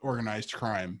organized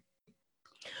crime.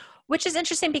 Which is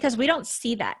interesting because we don't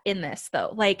see that in this,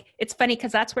 though. Like, it's funny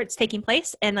because that's where it's taking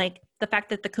place, and like the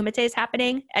fact that the Kumite is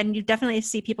happening, and you definitely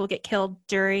see people get killed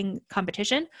during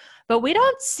competition, but we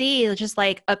don't see just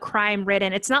like a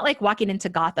crime-ridden. It's not like walking into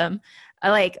Gotham.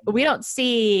 Like, we don't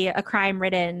see a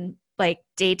crime-ridden like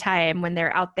daytime when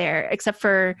they're out there, except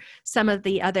for some of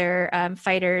the other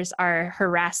fighters are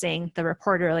harassing the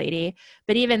reporter lady.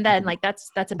 But even then, like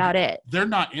that's about it. They're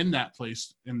not in that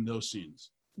place in those scenes.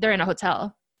 They're in a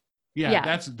hotel.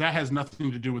 Yeah. That has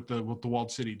nothing to do with the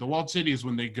walled city. The walled city is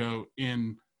when they go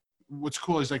in. What's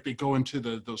cool is like they go into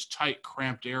those tight,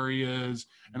 cramped areas,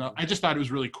 and I just thought it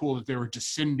was really cool that they were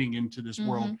descending into this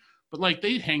world. But like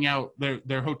they hang out,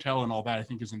 their hotel and all that, I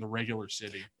think, is in the regular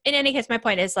city. In any case, my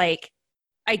point is like,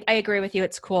 I agree with you.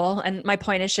 It's cool. And my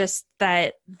point is just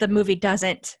that the movie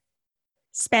doesn't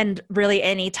spend really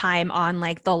any time on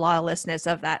like the lawlessness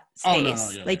of that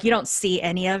space. You don't see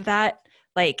any of that.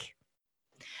 Like,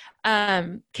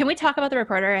 can we talk about the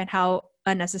reporter and how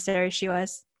unnecessary she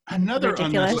was? Another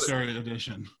unnecessary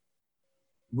addition.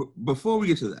 Before we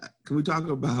get to that, can we talk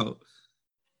about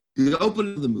the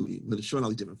opening of the movie where they're showing all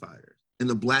these different fighters, and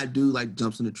the black dude like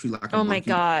jumps in the tree like a monkey? My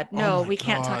God. No, we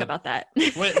can't talk about that.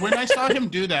 When I saw him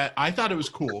do that, I thought it was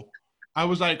cool. I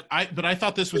was like, but I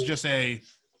thought this was just a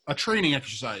training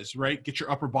exercise, right? Get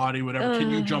your upper body, whatever. Can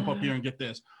you jump up here and get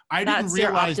this? I didn't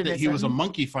realize that he was a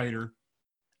monkey fighter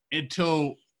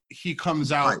until he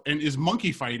comes out and is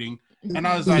monkey fighting. And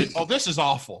I was like, oh, this is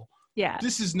awful. Yeah.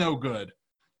 This is no good.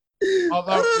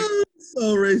 Although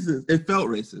so racist. It felt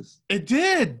racist. It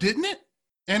did, didn't it?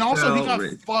 And also he got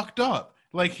fucked up.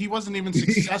 Like he wasn't even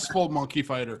successful monkey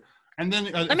fighter. And then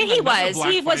he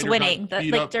was winning.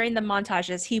 Like during the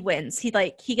montages, he wins. He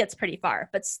gets pretty far,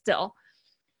 but still.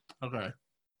 Okay.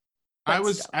 I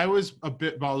was a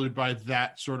bit bothered by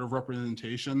that sort of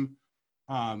representation.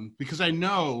 Because I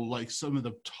know like some of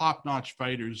the top-notch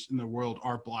fighters in the world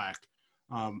are black.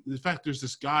 In fact, there's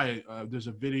this guy, there's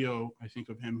a video, I think,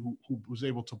 of him who was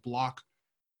able to block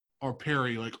or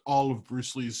parry like all of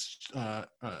Bruce Lee's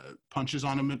punches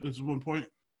on him at one point.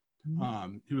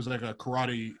 He was like a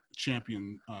karate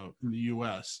champion in the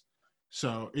US.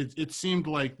 So it seemed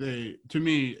like to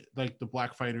me, like the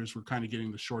black fighters were kind of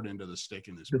getting the short end of the stick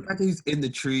in this movie. The fact that he's in the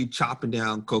tree chopping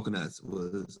down coconuts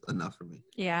was enough for me.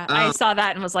 Yeah, I saw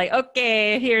that and was like,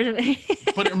 okay, here's.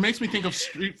 But it makes me think of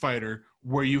Street Fighter,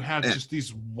 where you have just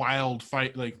these wild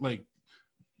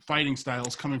fighting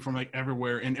styles coming from like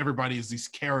everywhere, and everybody is these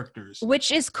characters,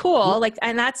 which is cool. Like,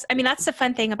 and that's the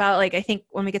fun thing about like, I think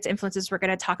when we get to influences, we're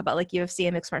going to talk about like UFC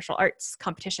and mixed martial arts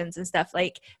competitions and stuff,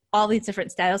 like all these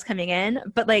different styles coming in.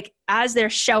 But like as they're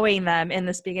showing them in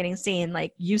this beginning scene,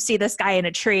 like you see this guy in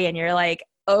a tree and you're like,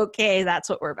 okay, that's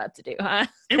what we're about to do, huh?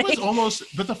 It was almost,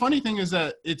 but the funny thing is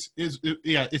that it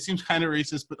seems kind of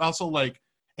racist, but also like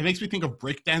it makes me think of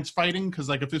breakdance fighting, because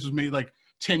like if this was made like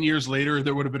 10 years later,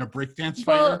 there would have been a breakdance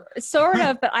fighter. Well, sort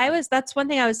of, but that's one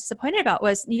thing I was disappointed about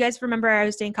was, you guys remember I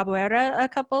was doing capoeira a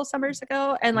couple summers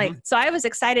ago, and like, so I was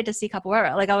excited to see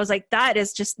capoeira. Like I was like, that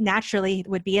is just naturally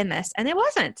would be in this, and it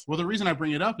wasn't. Well, the reason I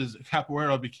bring it up is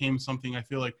capoeira became something I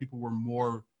feel like people were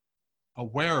more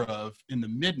aware of in the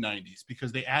mid-90s,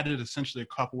 because they added essentially a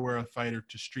capoeira fighter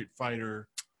to Street Fighter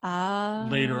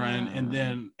later on, and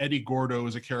then Eddie Gordo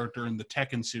is a character in the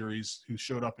Tekken series who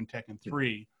showed up in Tekken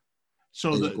 3.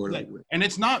 So and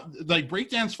it's not like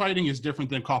breakdance fighting is different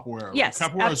than capoeira. Yes,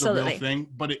 like, capoeira absolutely. is a real thing,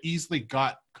 but it easily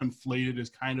got conflated as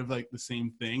kind of like the same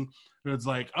thing. It's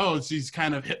like, oh, it's these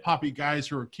kind of hip hoppy guys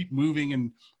who are keep moving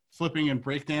and flipping and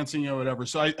breakdancing or whatever.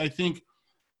 So I think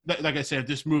that, like I said, if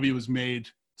this movie was made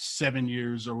 7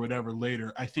 years or whatever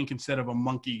later, I think instead of a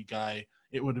monkey guy,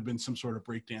 it would have been some sort of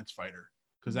breakdance fighter,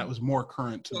 because that was more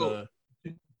current to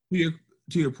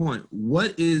to your point.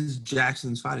 What is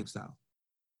Jackson's fighting style?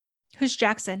 Who's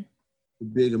Jackson? The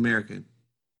big American.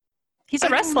 He's a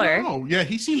wrestler. Oh, yeah,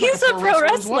 he seems He's like a pro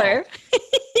wrestler. Well.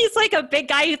 He's like a big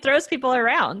guy who throws people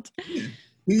around. Yeah.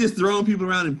 He's just throwing people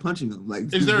around and punching them.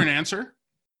 Like, is there an answer?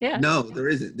 Yeah. No, there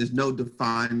isn't. There's no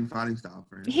defined fighting style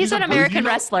for him. He's an American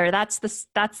wrestler. That's the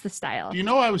style. You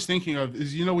know what I was thinking of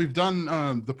is, we've done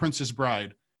The Princess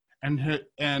Bride, and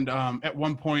at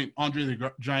one point Andre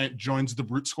the Giant joins the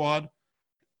Brute Squad,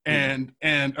 and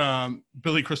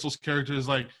Billy Crystal's character is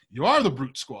like, "You are the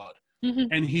Brute Squad,"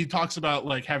 and he talks about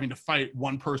like having to fight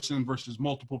one person versus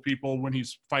multiple people when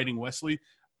he's fighting Wesley.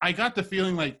 I got the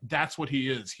feeling like that's what he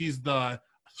is. He's the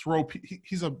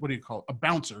he's a, what do you call it, a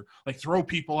bouncer, like throw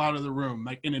people out of the room,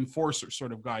 like an enforcer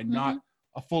sort of guy, not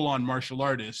a full-on martial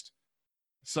artist,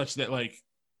 such that like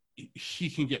he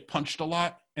can get punched a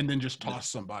lot and then just toss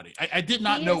somebody. I did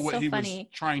not know what he was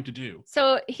trying to do.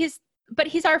 So he's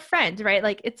our friend, right?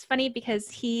 Like it's funny because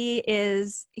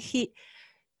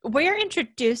we're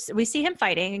introduced, we see him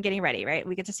fighting and getting ready, right?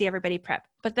 We get to see everybody prep.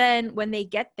 But then when they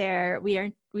get there,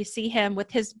 we see him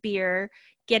with his beer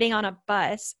getting on a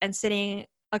bus and sitting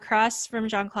across from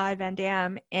Jean-Claude Van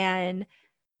Damme and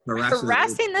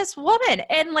harassing this woman.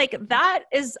 And like I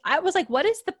was like, what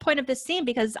is the point of this scene?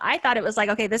 Because I thought it was like,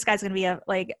 okay, this guy's gonna be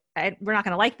we're not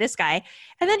gonna like this guy.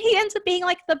 And then he ends up being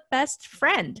like the best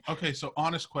friend. Okay, so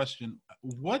honest question.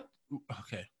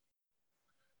 Okay.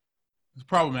 It's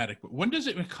problematic, but when does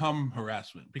it become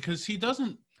harassment? Because he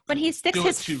doesn't. When he sticks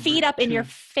his feet up in your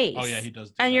face. Oh yeah, he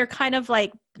does. And you're kind of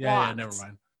like blocked. Yeah, never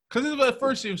mind. Because at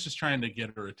first he was just trying to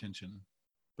get her attention.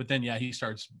 But then, yeah, he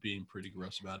starts being pretty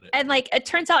gross about it. And like, it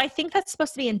turns out, I think that's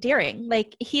supposed to be endearing.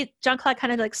 Like Jean-Claude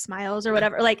kind of like smiles or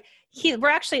whatever. Like we're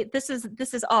actually, this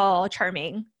is all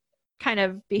charming kind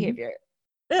of behavior.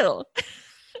 Ew.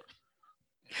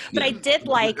 But I did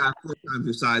like. The guy 4 times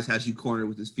your size has you cornered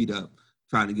with his feet up,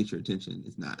 trying to get your attention.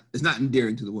 It's not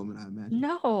endearing to the woman, I imagine.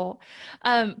 No.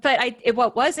 But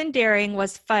what was endearing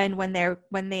was fun when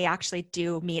they actually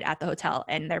do meet at the hotel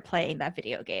and they're playing that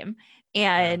video game.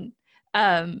 And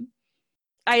I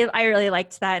really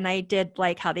liked that, and I did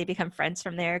like how they become friends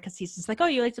from there, because he's just like, oh,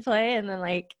 you like to play, and then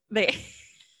like they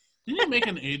didn't he make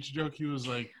an age joke? He was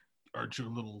like, aren't you a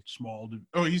little small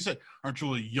he said, aren't you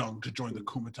a little young to join the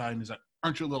Kumite? And he's like,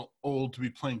 aren't you a little old to be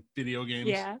playing video games?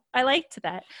 Yeah, I liked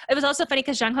that. It was also funny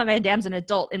because Jean-Claude Van Damme's an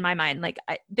adult in my mind. Like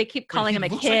they keep calling him a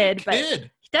kid, but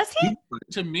does he?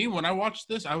 To me, when I watched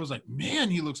this, I was like, man,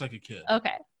 he looks like a kid.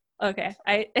 Okay.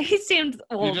 He seemed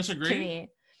old. You disagree? To me.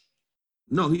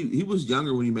 No, he was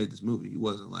younger when he made this movie. He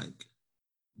wasn't like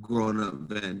growing up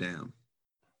Van Damme.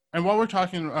 And while we're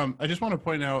talking, I just want to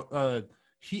point out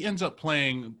he ends up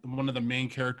playing one of the main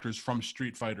characters from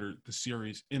Street Fighter, the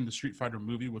series, in the Street Fighter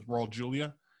movie with Raul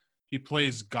Julia. He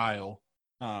plays Guile,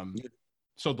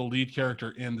 so the lead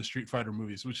character in the Street Fighter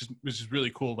movies, which is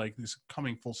really cool. Like this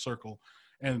coming full circle.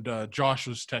 And Josh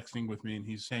was texting with me, and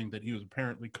he's saying that he was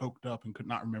apparently coked up and could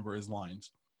not remember his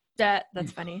lines.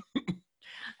 That's funny.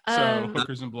 So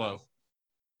hookers and blow.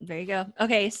 There you go.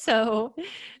 Okay, so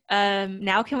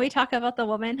now can we talk about the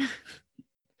woman?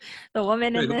 The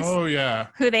woman in this. Oh yeah.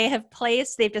 Who they have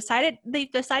placed. They've decided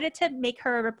to make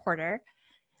her a reporter,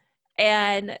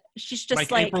 and she's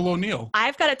just like April O'Neil.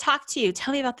 I've got to talk to you.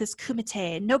 Tell me about this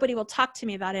kumite. And nobody will talk to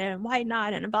me about it, and why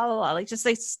not? And blah blah blah. Like just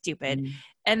like stupid.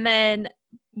 And then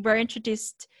we're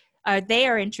introduced. They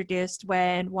are introduced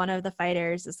when one of the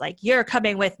fighters is like, "You're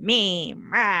coming with me,"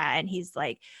 and he's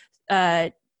like,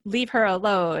 "Leave her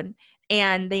alone."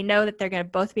 And they know that they're going to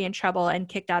both be in trouble and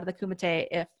kicked out of the kumite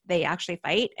if they actually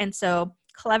fight. And so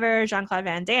clever Jean-Claude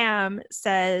Van Damme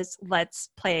says, let's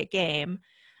play a game.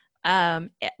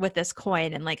 with this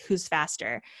coin, and like who's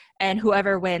faster, and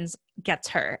whoever wins gets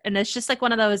her. And it's just like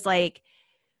one of those like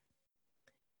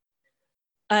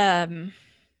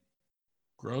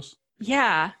gross.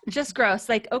 Yeah, just gross.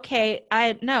 Like, okay,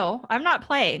 I'm not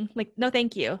playing. Like, no,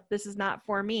 thank you. This is not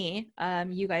for me.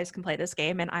 You guys can play this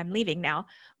game and I'm leaving now.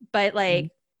 But like,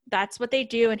 that's what they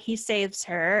do. And he saves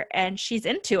her and she's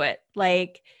into it.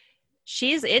 Like,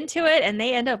 she's into it and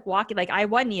they end up walking like, I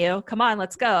won you. Come on,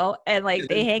 let's go. And like,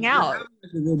 they hang out.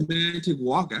 Like a romantic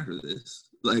walk after this.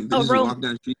 Like, they just walk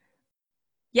down the street.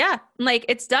 Yeah, like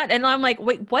it's done. And I'm like,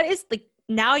 wait, what is like,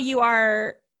 now you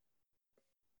are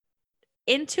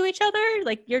into each other,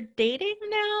 like you're dating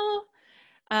now,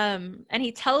 and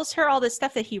he tells her all this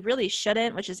stuff that he really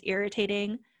shouldn't, which is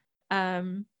irritating.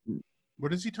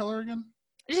 What does he tell her again?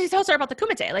 He tells her about the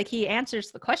kumite, like he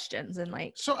answers the questions and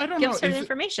like so I don't gives know her the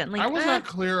information. Like I was not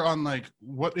clear on like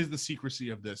what is the secrecy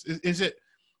of this. Is it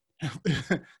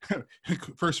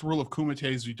first rule of kumite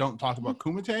is you don't talk about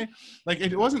kumite? Like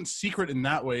it wasn't secret in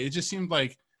that way. It just seemed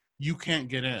like you can't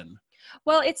get in.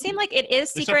 Well, it seemed like it is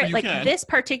secret, like this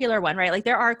particular one, right? Like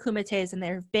there are kumites and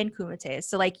there have been kumites.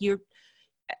 So like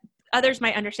others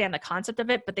might understand the concept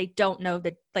of it, but they don't know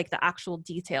the actual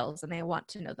details and they want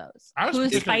to know those. I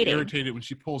was fighting? Irritated when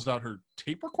she pulls out her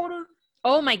tape recorder.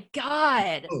 Oh my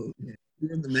God. Oh,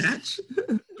 during the match?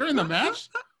 During the match?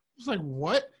 I was like,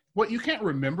 what? What, you can't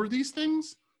remember these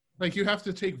things? Like you have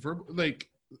to take like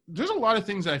there's a lot of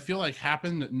things that I feel like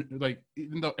happen that like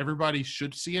even though everybody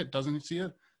should see it, doesn't see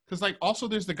it. Because, like, also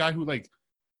there's the guy who, like,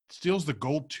 steals the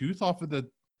gold tooth off of the...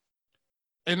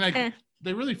 And, like,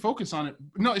 they really focus on it.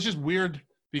 No, it's just weird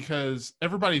because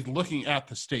everybody's looking at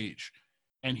the stage.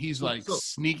 And he's, like,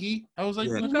 sneaky. I was like,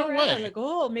 no way. Like,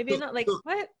 oh, maybe not. Like,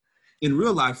 what? In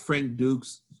real life, Frank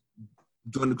Dukes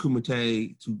joined the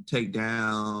Kumite to take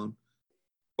down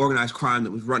organized crime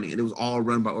that was running. And it was all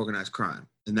run by organized crime.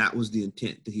 And that was the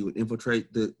intent, that he would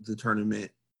infiltrate the tournament.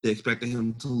 They expected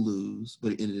him to lose,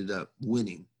 but he ended up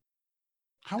winning.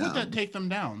 How would that take them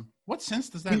down? What sense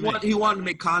does that make? He wanted to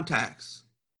make contacts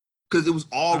because it was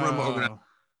all run by organized.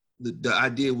 The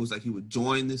idea was like he would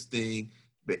join this thing,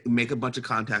 make a bunch of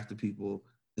contacts with people,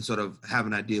 and sort of have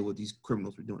an idea what these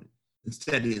criminals were doing.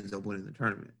 Instead, he ends up winning the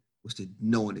tournament, which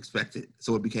no one expected.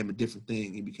 So it became a different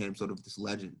thing. It became sort of this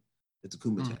legend. It's a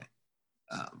kumite.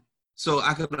 So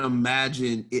I can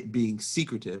imagine it being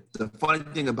secretive. The funny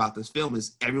thing about this film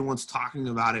is everyone's talking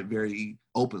about it very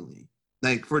openly.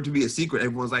 Like, for it to be a secret,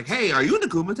 everyone's like, hey, are you in the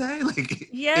kumite? Like,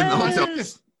 yes. In the hotel.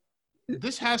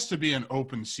 This has to be an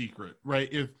open secret, right?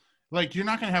 If, like, you're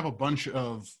not going to have a bunch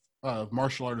of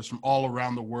martial artists from all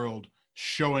around the world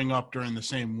showing up during the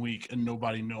same week and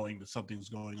nobody knowing that something's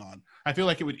going on. I feel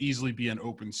like it would easily be an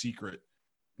open secret.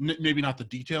 Maybe not the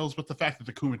details, but the fact that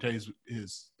the kumite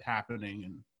is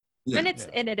happening. And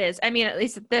it is. I mean, at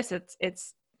least this,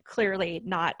 it's clearly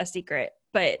not a secret,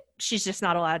 but she's just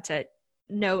not allowed to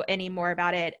know any more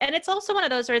about it. And it's also one of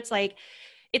those where it's like,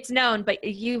 it's known, but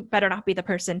you better not be the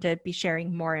person to be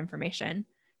sharing more information.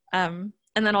 And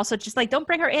then also just like, don't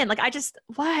bring her in. Like,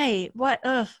 why? What?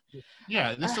 Ugh.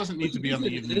 Yeah, this doesn't need to be on the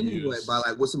evening news. By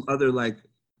like, what some other like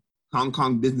Hong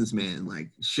Kong businessman like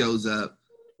shows up,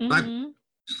 like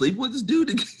sleep with this dude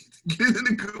to get in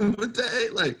the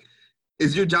kumite. Like,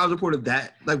 is your job report of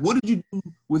that? Like, what did you do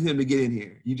with him to get in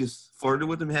here? You just flirted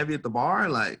with him heavy at the bar?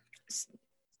 Like,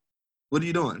 what are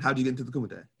you doing? How'd you get into the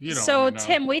kumite? So,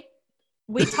 Tim, we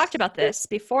talked about this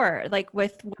before, like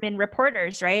with women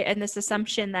reporters, right? And this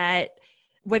assumption that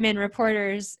women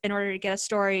reporters, in order to get a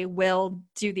story, will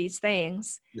do these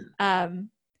things. Yeah.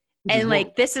 And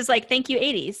like, this is like, thank you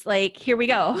 80s. Like, here we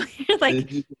go.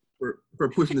 Like, for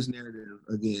pushing this narrative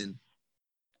again.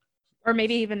 Or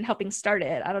maybe even helping start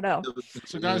it. I don't know.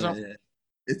 So guys,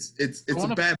 it's a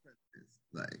bad practice.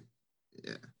 Like,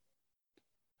 yeah.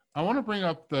 I want to bring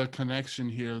up the connection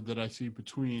here that I see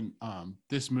between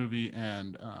this movie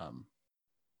and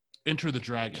Enter the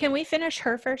Dragon. Can we finish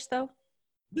her first, though?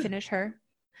 Yeah. Finish her.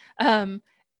 And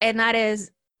that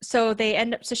is, so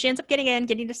she ends up getting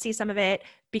to see some of it,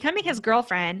 becoming his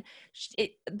girlfriend.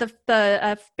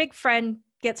 The big friend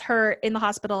gets her in the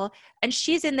hospital, and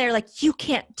she's in there like, you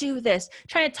can't do this,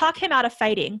 trying to talk him out of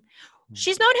fighting.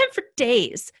 She's known him for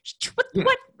days.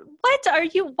 What are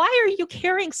you? Why are you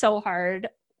caring so hard?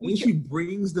 And she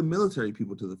brings the military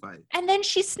people to the fight. And then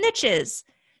she snitches.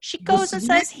 She goes and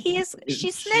says she snitches.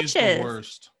 She's the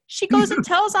worst. She goes and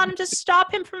tells on him to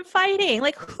stop him from fighting.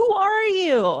 Like, who are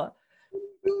you?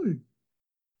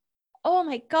 Oh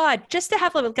my God. Just to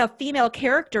have like a female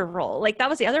character role. Like, that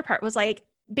was the other part, was like,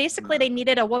 basically they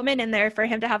needed a woman in there for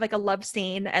him to have like a love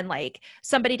scene and like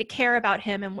somebody to care about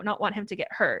him and not want him to get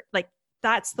hurt. Like,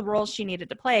 that's the role she needed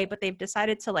to play, but they've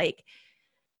decided to like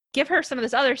give her some of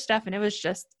this other stuff, and it was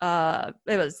just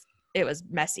it was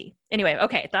messy. Anyway,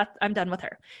 okay, I'm done with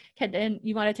her. Kendon,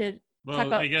 you wanted to talk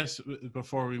about? I guess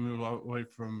before we move away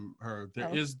from her,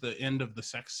 there is the end of the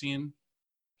sex scene.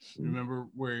 Remember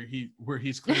where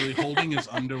he's clearly holding his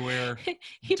underwear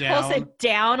he down. Pulls it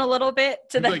down a little bit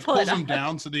to then like pull pulls it them up.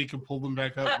 down so that he can pull them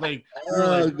back up. Like,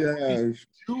 Oh like, gosh.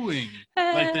 doing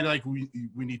like they're like we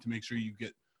need to make sure you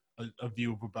get a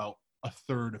view of about a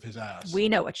third of his ass. We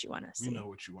know what you want to see. We know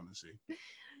what you want to see.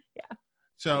 Yeah.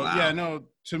 So Wow. yeah, no.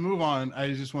 To move on,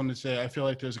 I just wanted to say I feel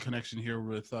like there's a connection here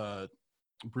with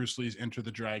Bruce Lee's Enter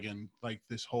the Dragon, like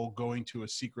this whole going to a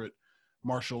secret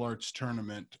martial arts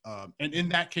tournament, and in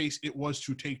that case, it was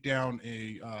to take down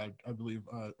I believe,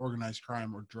 organized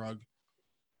crime or drug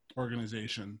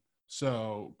organization.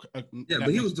 So yeah, but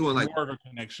he was doing like more of a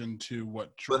connection to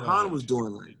what. But Han was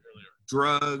doing like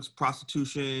drugs,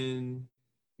 prostitution,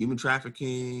 human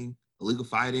trafficking, illegal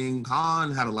fighting.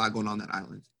 Han had a lot going on that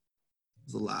island. It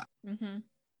was a lot. Mm-hmm.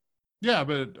 Yeah,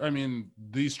 but I mean,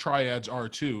 these triads are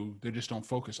too. They just don't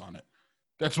focus on it.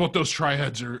 That's what those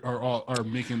triads are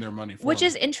making their money from. Which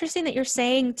is interesting that you're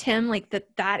saying, Tim, like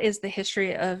that is the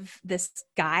history of this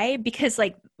guy, because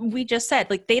like we just said,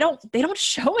 like they don't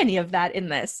show any of that in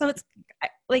this. So it's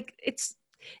like it's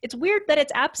weird that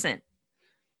it's absent.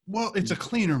 Well, it's a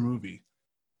cleaner movie.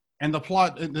 And the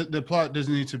plot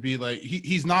doesn't need to be like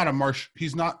he's not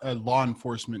a law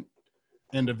enforcement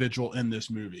individual in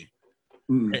this movie.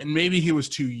 And maybe he was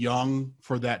too young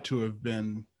for that to have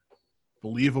been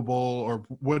believable, or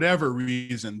whatever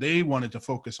reason. They wanted to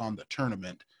focus on the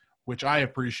tournament, which I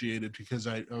appreciated, because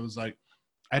I was like,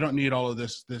 I don't need all of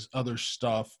this other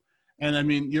stuff. And I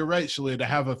mean, you're right, Shalia, to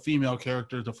have a female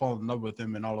character to fall in love with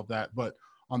him and all of that. But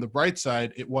on the bright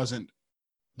side, it wasn't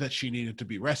that she needed to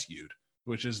be rescued,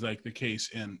 which is like the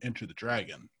case in Enter the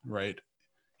Dragon, right?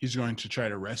 He's going to try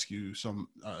to rescue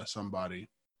somebody.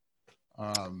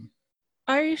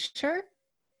 Are you sure?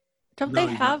 Don't No,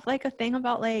 they have like a thing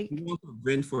about like He wants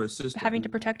revenge for his sister. having to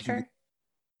protect her?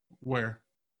 Where?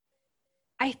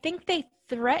 I think they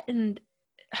threatened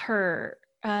her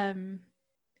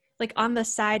like on the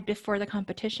side before the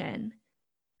competition.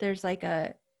 There's like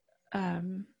a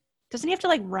doesn't he have to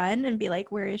like run and be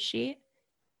like, where is she?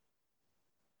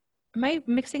 Am I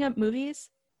mixing up movies?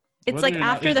 It's Whether like or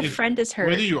not- after the friend is hurt.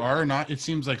 Whether you are or not, it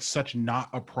seems like such not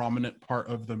a prominent part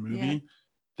of the movie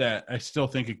that I still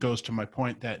think it goes to my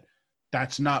point that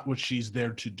that's not what she's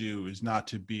there to do, is not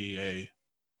to be a,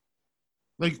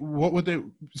 like, what would they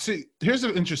see? Here's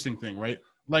an interesting thing, right?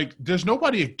 Like, there's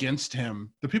nobody against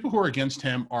him. The people who are against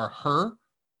him are her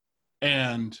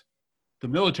and the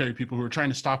military people who are trying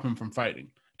to stop him from fighting.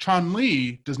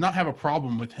 Chun-Li does not have a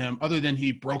problem with him other than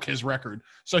he broke his record.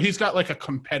 So he's got like a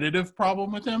competitive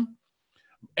problem with him.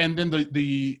 And then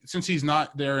the since he's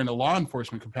not there in a law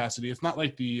enforcement capacity, it's not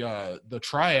like the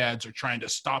triads are trying to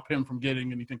stop him from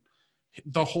getting anything.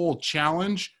 The whole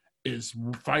challenge is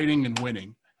fighting and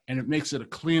winning, and it makes it a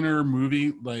cleaner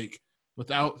movie, like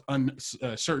without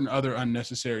certain other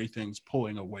unnecessary things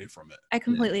pulling away from it. I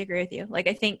completely agree with you. Like,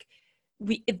 I think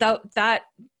that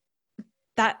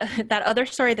other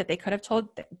story that they could have told,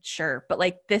 sure, but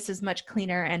like this is much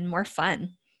cleaner and more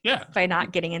fun. Yeah, by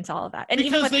not getting into all of that. And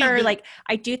because even with her, like,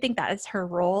 I do think that is her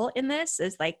role in this,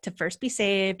 is like to first be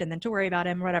saved and then to worry about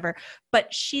him or whatever.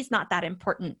 But she's not that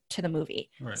important to the movie.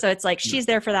 Right. So it's like she's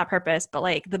there for that purpose, but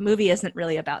like the movie isn't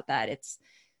really about that. It's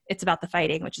about the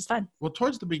fighting, which is fun. Well,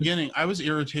 towards the beginning, I was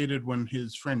irritated when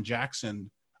his friend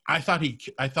Jackson, I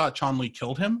thought Chun-Li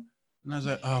killed him. And I was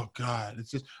like, oh God, it's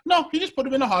just, no, he just put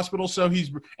him in a hospital. So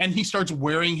he starts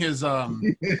wearing his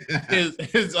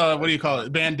his what do you call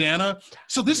it? Bandana.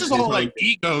 So this is all like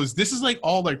egos. This is like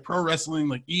all like pro wrestling,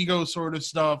 like ego sort of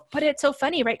stuff. But it's so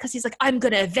funny, right? Because he's like, I'm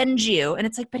going to avenge you. And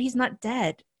it's like, but he's not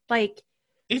dead. Like,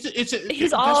 that's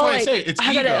why I say it's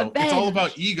ego. It's all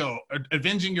about ego,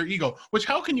 avenging your ego, which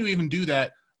how can you even do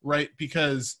that? Right.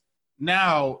 Because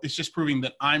now it's just proving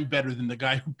that I'm better than the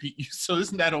guy who beat you. So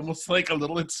isn't that almost like a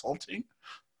little insulting?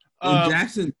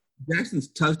 Jackson's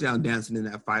touchdown dancing in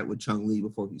that fight with Chun-Li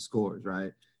before he scores,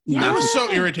 right? I was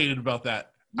so irritated about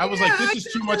that. I was like, this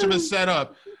is too much of a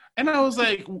setup. And I was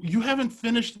like, you haven't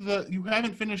finished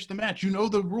the match. You know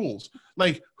the rules.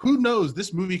 Like, who knows?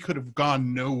 This movie could have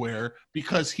gone nowhere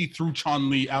because he threw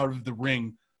Chun-Li out of the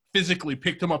ring, physically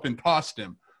picked him up and tossed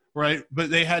him, right? But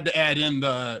they had to add in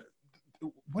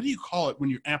what do you call it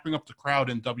when you're amping up the crowd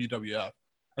in WWF?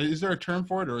 Is there a term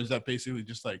for it, or is that basically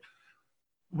just like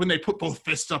when they put both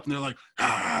fists up and they're like,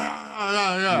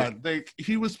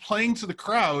 he was playing to the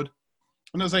crowd,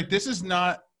 and I was like, this is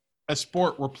not a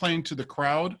sport we're playing to the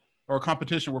crowd or a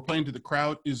competition we're playing to the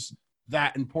crowd is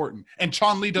that important. And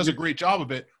Chun Li does a great job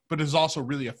of it, but is also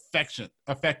really effective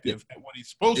at what he's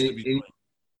supposed to be doing.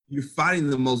 You're fighting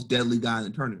the most deadly guy in the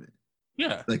tournament.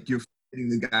 Yeah. Like you're fighting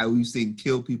the guy who you've seen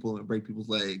kill people and break people's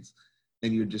legs,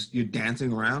 and you're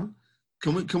dancing around.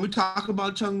 Can we talk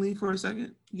about Chun Li for a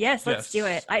second? Yes, let's do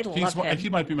it. I love him. He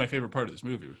might be my favorite part of this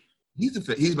movie.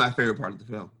 He's my favorite part of the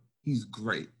film. He's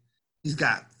great. He's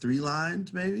got 3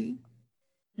 lines, maybe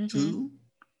 2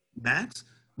 max,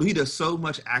 but he does so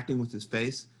much acting with his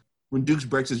face. When Dukes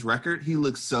breaks his record, he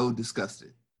looks so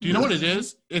disgusted. Do you know what it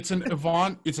is? It's an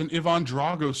Ivan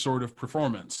Drago sort of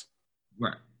performance.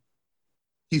 Right.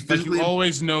 Like you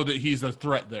always know that he's a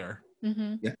threat there.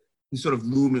 Mm-hmm. Yeah. He's sort of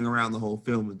looming around the whole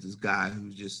film with this guy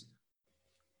who's just,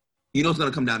 you know, it's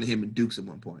going to come down to him and Dukes at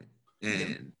one point.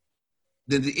 And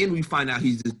then at the end, we find out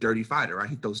he's this dirty fighter, right?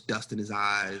 He throws dust in his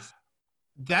eyes.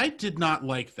 I did not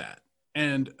like that.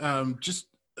 And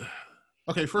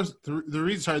okay, first, the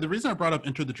reason I brought up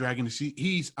Enter the Dragon is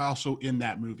he's also in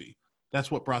that movie.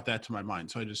 That's what brought that to my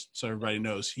mind. So so everybody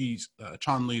knows he's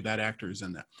Chun Li, that actor, is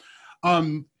in that.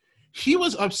 He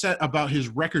was upset about his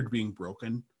record being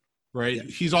broken, right? Yeah.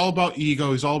 He's all about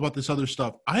ego. He's all about this other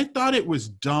stuff. I thought it was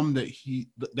dumb that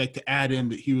to add in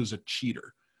that he was a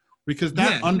cheater, because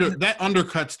that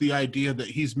undercuts the idea that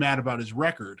he's mad about his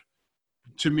record.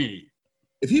 To me,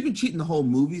 if he'd been cheating the whole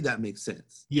movie, that makes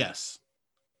sense. Yes,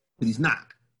 but he's not.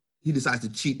 He decides to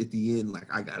cheat at the end,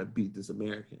 like, I gotta beat this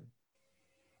American.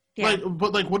 Yeah.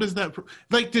 What is that?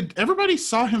 Like, did everybody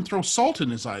saw him throw salt in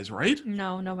his eyes, right?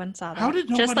 No one saw that. How did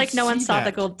nobody Just like no one saw that?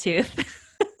 the gold tooth.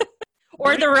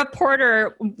 Or the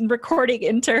reporter recording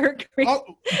into her.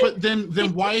 But then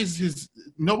why is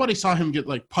nobody saw him get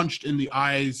like punched in the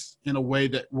eyes in a way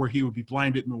where he would be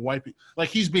blinded and wiping, like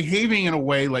he's behaving in a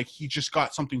way like he just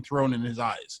got something thrown in his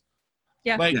eyes.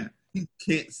 Yeah. Like he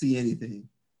can't see anything.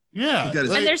 Yeah. And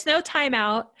there's no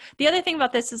timeout. The other thing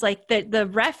about this is like the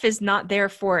ref is not there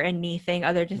for anything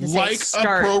other than to say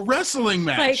start. A pro wrestling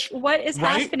match. Like, what is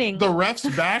happening? The ref's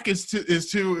back is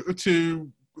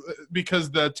to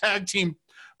because the tag team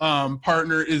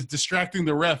partner is distracting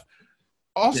the ref.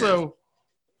 Also,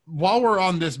 while we're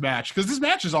on this match, because this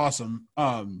match is awesome,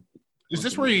 is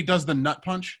this where he does the nut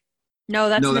punch? No,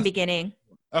 that's in the beginning.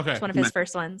 Okay. It's one of his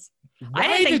first ones. I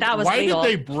didn't think that was legal. Why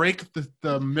did they break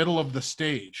the middle of the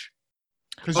stage?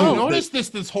 Because you notice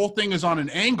this whole thing is on an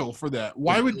angle for that.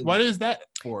 What is that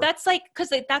for? That's like,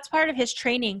 because that's part of his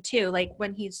training too. Like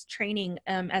when he's training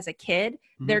as a kid,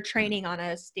 they're training on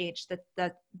a stage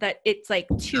that it's like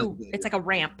it's like a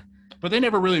ramp. But they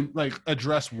never really like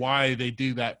address why they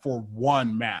do that for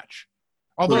one match.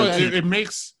 Although it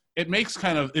makes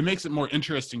it more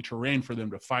interesting terrain for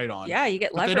them to fight on. Yeah, you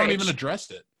get leverage. They don't even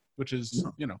address it, which is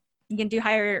you can do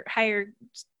higher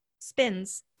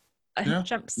spins,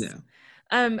 jumps.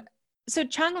 Yeah. So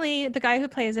Chun Li, the guy who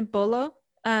plays in Bolo,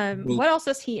 what else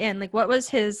is he in? Like, what was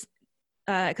his?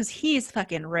 Because he's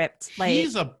fucking ripped. Like,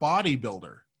 he's a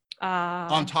bodybuilder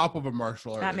on top of a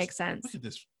martial artist. That makes sense. Look at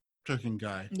this freaking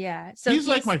guy. Yeah. So he's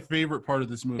like my favorite part of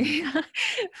this movie.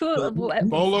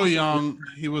 Bolo Yeung.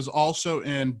 He was also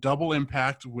in Double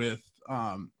Impact with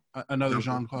another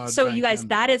Jean-Claude. So you guys,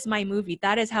 that is my movie.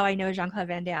 That is how I know Jean-Claude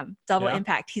Van Damme. Double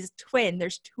Impact. He's a twin.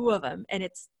 There's 2 of them, and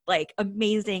it's like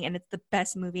amazing, and it's the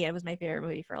best movie. It was my favorite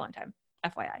movie for a long time.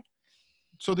 FYI.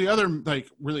 So the other like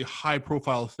really high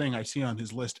profile thing I see on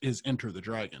his list is Enter the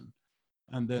Dragon,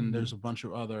 and then there's a bunch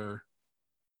of other.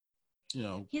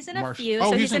 He's in a few.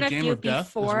 So he's in a few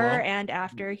before and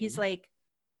after. He's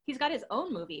got his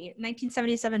own movie,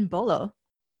 1977 Bolo.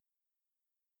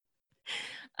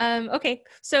 Okay,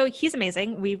 so he's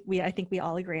amazing. I think we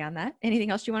all agree on that. Anything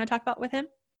else you want to talk about with him?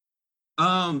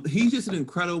 He's just an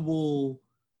incredible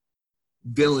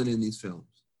villain in these films.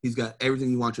 He's got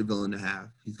everything you want your villain to have.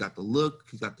 He's got the look,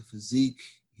 he's got the physique,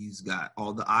 he's got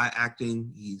all the eye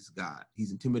acting, he's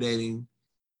intimidating.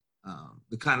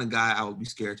 The kind of guy I would be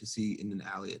scared to see in an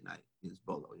alley at night is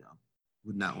Bolo Yeung.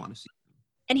 Would not want to see him.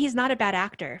 And he's not a bad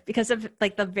actor because of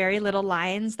like the very little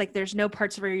lines. Like there's no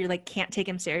parts where you like can't take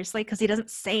him seriously because he doesn't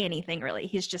say anything really.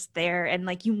 He's just there, and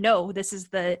like this is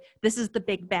the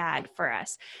big bad for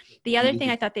us. The other thing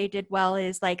I thought they did well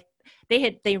is like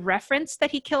they referenced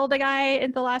that he killed a guy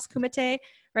in the last Kumite,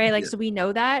 right? Like so we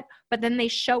know that, but then they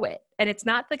show it, and it's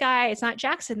not the guy, it's not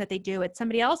Jackson that they do, it's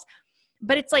somebody else.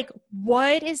 But it's like,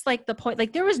 what is like the point?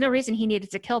 Like there was no reason he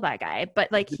needed to kill that guy,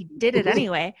 but like he did it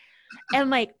anyway. And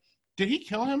like, did he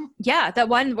kill him? Yeah, that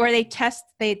one where they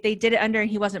did it under and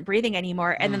he wasn't breathing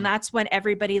anymore. And then that's when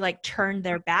everybody like turned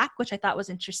their back, which I thought was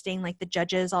interesting. Like the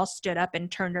judges all stood up and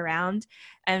turned around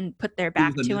and put their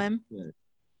back to him.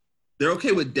 They're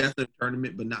okay with death in a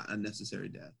tournament, but not unnecessary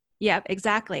death. Yeah,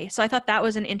 exactly. So I thought that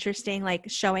was an interesting, like,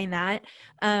 showing that.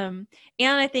 And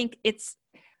I think it's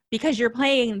because you're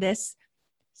playing this,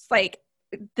 like,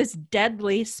 this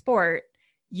deadly sport,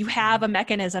 you have a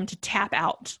mechanism to tap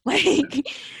out. Like,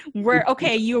 we're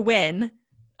okay, you win.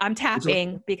 I'm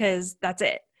tapping because that's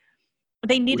it.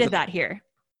 They needed that here.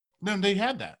 No, they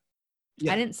had that.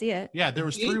 Yeah. I didn't see it. Yeah, there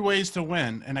was 3 ways to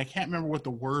win, and I can't remember what the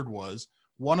word was.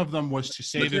 One of them was to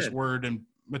say this word in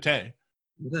Mate.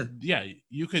 Yeah,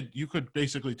 you could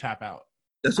basically tap out.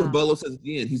 That's what Bolo says at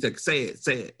the end. He's like, say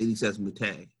it, and he says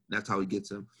Mate. That's how he gets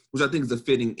him, which I think is a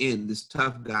fitting end. This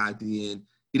tough guy at the end,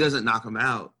 he doesn't knock him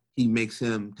out. He makes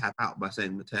him tap out by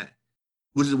saying Mate,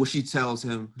 which is what she tells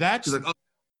him. She's like,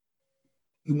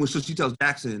 oh, so she tells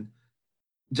Jackson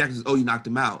says, oh, you knocked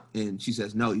him out. And she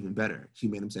says, no, even better. She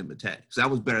made him say Mate. So that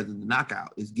was better than the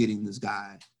knockout, is getting this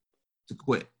guy to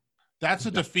quit. That's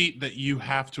a defeat that you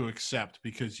have to accept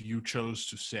because you chose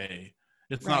to say.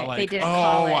 It's right. not like,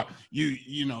 oh,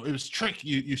 you know, it was tricked.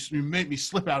 You made me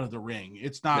slip out of the ring.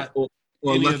 It's not or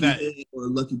a lucky hit or a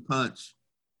lucky punch.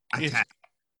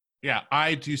 Yeah,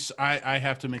 I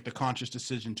have to make the conscious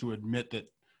decision to admit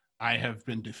that I have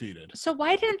been defeated. So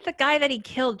why didn't the guy that he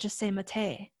killed just say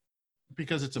Mate?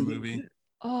 Because it's a movie.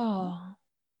 Oh.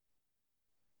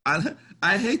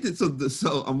 I hate that.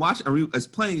 So I'm watching. It's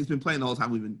playing. It's been playing the whole time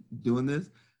we've been doing this.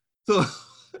 So.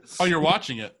 Oh, you're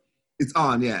watching it. It's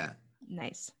on, yeah.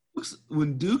 Nice.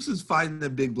 When Dukes is fighting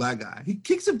that big black guy, he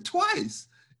kicks him twice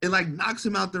and like knocks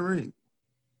him out the ring.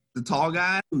 The tall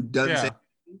guy who doesn't say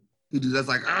anything, who does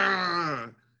like,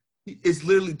 argh. It's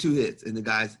literally 2 hits, and the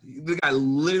guy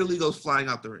literally goes flying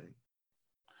out the ring.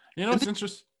 You know what's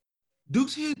interesting?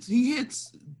 Dukes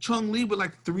hits Chung Lee with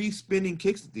like 3 spinning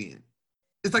kicks at the end.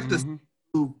 It's like this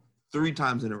 3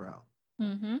 times in a row.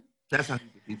 Mm-hmm. That's how he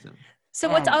defeats him. So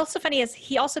what's also funny is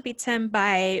he also beats him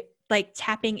by like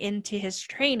tapping into his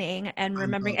training and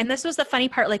remembering. And this was the funny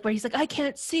part, like where he's like, I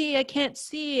can't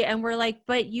see. And we're like,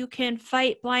 but you can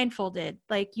fight blindfolded.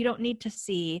 Like you don't need to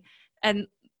see. And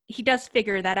he does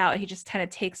figure that out. He just kind of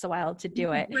takes a while to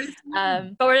do it.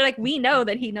 But we're like, we know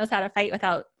that he knows how to fight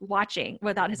without watching,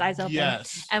 without his eyes open.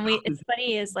 Yes. And it's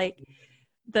funny is like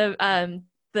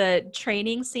the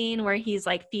training scene where he's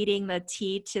like feeding the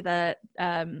tea to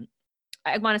the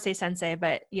I want to say sensei,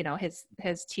 but you know, his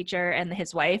teacher and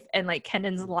his wife, and like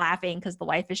Kendon's laughing because the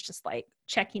wife is just like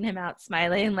checking him out,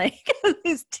 smiling, like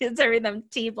he's serving them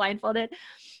tea blindfolded.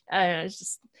 It's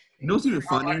just. You know what's even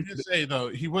funny? I have to say though,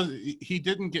 he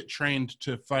didn't get trained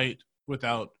to fight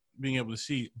without being able to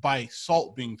see by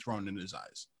salt being thrown in his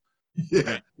eyes. Yeah,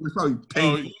 right? It's probably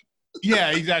painful. Yeah,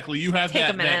 exactly. You have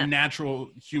that natural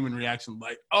human reaction,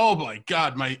 like, oh my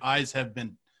God, my eyes have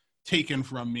been taken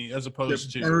from me, as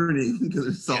opposed to burning because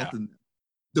there's salt in them.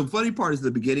 The funny part is the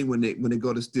beginning when they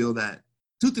go to steal that.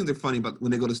 2 things are funny about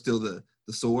when they go to steal the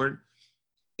sword,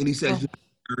 and he says you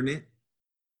earn it.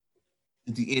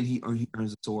 At the end, he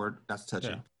earns the sword. That's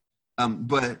touching. Yeah.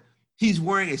 But he's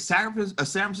wearing a San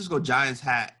Francisco Giants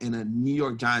hat and a New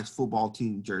York Giants football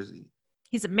team jersey.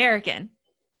 He's American.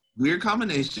 Weird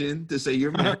combination to say you're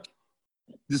American.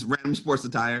 This random sports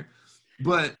attire,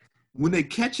 but. When they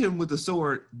catch him with the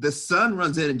sword, the son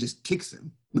runs in and just kicks him.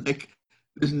 Like,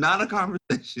 there's not a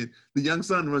conversation. The young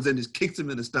son runs in and just kicks him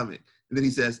in the stomach. And then he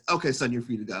says, okay, son, you're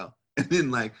free to go. And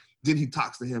then he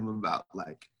talks to him about,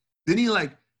 then he,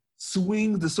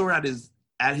 swings the sword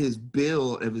at his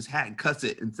bill of his hat and cuts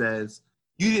it and says,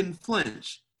 you didn't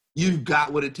flinch. You've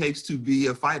got what it takes to be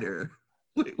a fighter.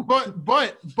 But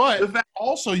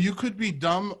also you could be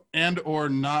dumb and or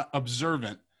not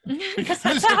observant. Because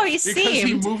that's how he seemed. Because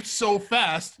he moved so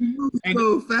fast.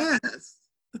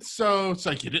 So it's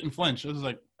like you didn't flinch. It was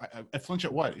like, I flinch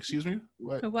at what? Excuse me?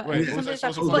 What? Wait,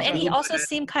 and he also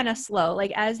seemed kind of slow.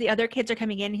 Like as the other kids are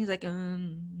coming in, he's like,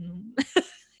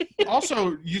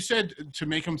 Also, you said to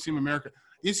make him seem American.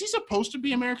 Is he supposed to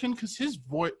be American? Because his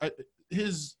voice,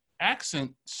 his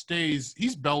accent stays.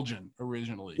 He's Belgian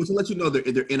originally. Well, to let you know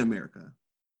they're in America.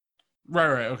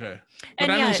 Right. Okay. But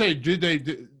I don't say.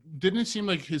 Didn't it seem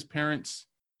like his parents?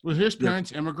 Was his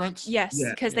parents immigrants? Yes,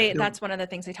 because that's one of the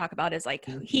things they talk about is like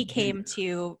he came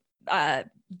to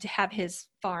have his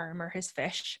farm or his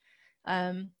fish,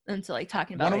 and so like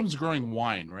talking about one of them's growing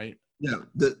wine, right?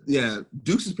 Yeah,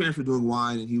 Dukes' parents were doing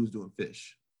wine and he was doing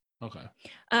fish. Okay.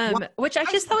 Which I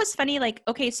just thought was funny. Like,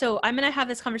 okay, so I'm gonna have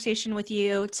this conversation with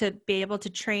you to be able to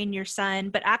train your son,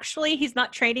 but actually he's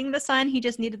not training the son. He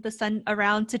just needed the son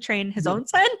around to train his own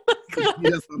son.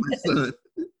 Yes, my son.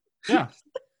 Yeah.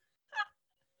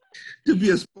 To be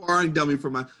a sparring dummy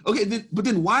for my but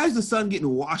then why is the son getting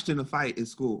washed in a fight in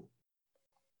school?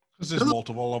 Because there's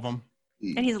multiple of them,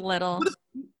 and he's little.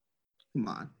 Come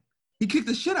on, He kicked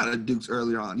the shit out of Dukes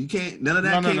earlier on. You can't. None of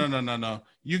that. No.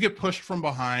 You get pushed from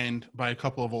behind by a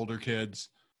couple of older kids.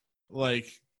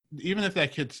 Like, even if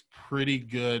that kid's pretty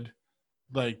good,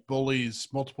 like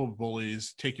multiple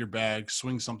bullies, take your bag,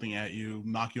 swing something at you,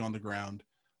 knock you on the ground.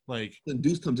 Like, then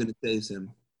Dukes comes in and saves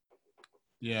him.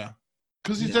 Yeah,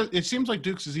 because it seems like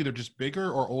Dukes is either just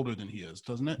bigger or older than he is,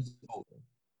 doesn't it? He's older.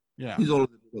 Yeah, he's older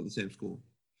than people at the same school.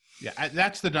 Yeah,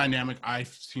 that's the dynamic I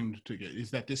seemed to get, is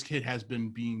that this kid has been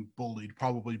being bullied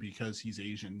probably because he's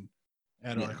Asian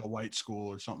at like a white school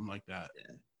or something like that.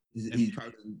 Yeah, he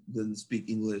probably doesn't speak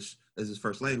English as his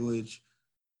first language.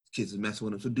 Kids are messing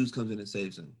with him, so Deuce comes in and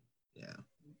saves him. Yeah,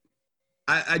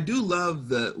 I do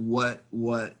love what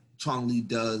Chong Li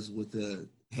does with the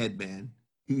headband.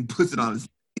 He puts it on his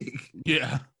neck.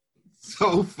 Yeah,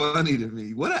 so funny to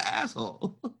me. What an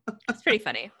asshole! It's pretty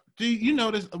funny. Do you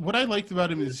notice what I liked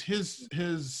about him is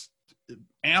his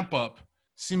amp up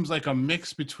seems like a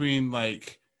mix between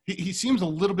like he seems a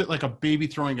little bit like a baby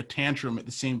throwing a tantrum at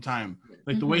the same time.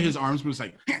 Like the way his arms move,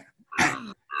 like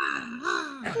oh,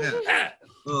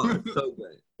 so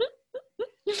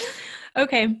good.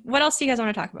 Okay, what else do you guys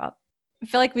want to talk about? I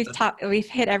feel like we've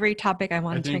hit every topic I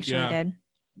wanted to make sure we did.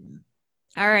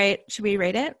 All right, should we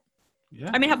rate it?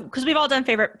 Yeah. I mean, because we've all done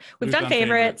we've done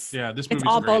favorites. Yeah, this it's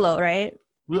all great. Bolo, right?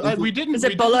 We didn't. Is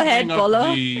it Bolo head?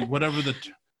 Bolo?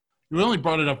 We only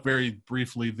brought it up very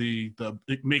briefly. The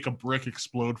make a brick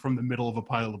explode from the middle of a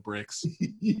pile of bricks.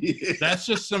 Yeah. That's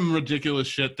just some ridiculous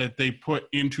shit that they put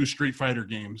into Street Fighter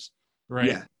games, right?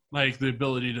 Yeah. Like the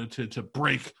ability to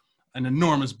break an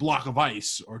enormous block of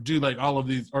ice, or do like all of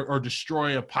these, or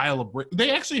destroy a pile of bricks.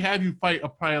 They actually have you fight a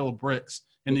pile of bricks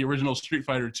in the original Street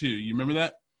Fighter 2. You remember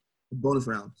that? Bonus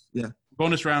rounds, yeah.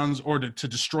 Bonus rounds, or to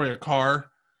destroy a car.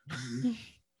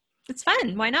 It's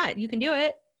fun. Why not? You can do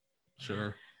it.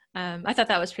 Sure. I thought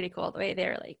that was pretty cool. The way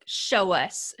they're like, show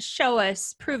us,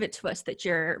 prove it to us that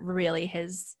you're really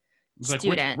his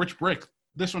student. Like, which brick?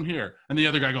 This one here. And the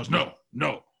other guy goes, no.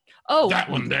 Oh, that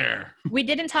one there. We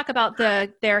didn't talk about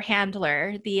their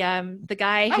handler, the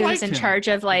guy who was in charge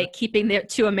of like keeping the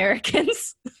two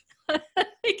Americans.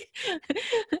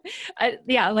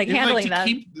 Handling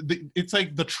them. It's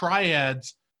like the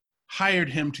triads hired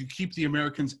him to keep the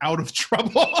Americans out of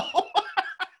trouble.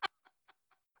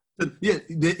 Yeah,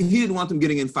 he didn't want them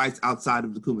getting in fights outside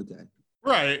of the Kumite.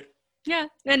 Right. Yeah,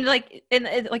 and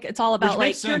it's all about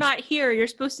like, you're not here, you're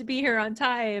supposed to be here on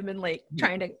time, and like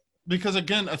trying to. Because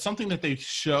again, it's something that they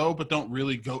show but don't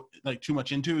really go like too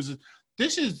much into. Is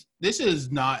this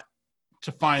is not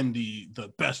to find the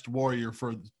best warrior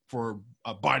for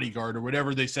a bodyguard or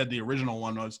whatever they said the original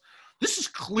one was. This is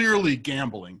clearly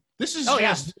gambling. This is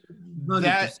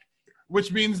that,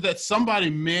 which means that somebody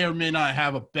may or may not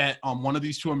have a bet on one of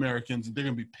these two Americans, and they're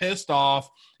going to be pissed off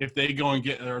if they go and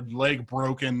get their leg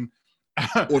broken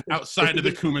outside of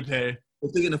the Kumite.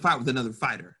 If they're going to fight with another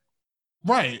fighter.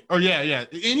 Right. Or yeah.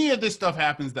 Any of this stuff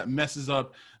happens that messes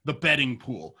up the betting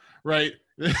pool, right?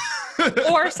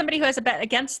 Or somebody who has a bet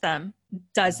against them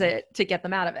does it to get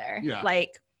them out of there. Yeah.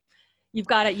 Like, you've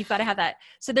got to have that.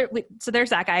 So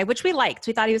there's that guy, which we liked.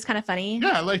 We thought he was kind of funny.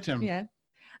 Yeah, I liked him. Yeah.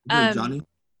 Johnny.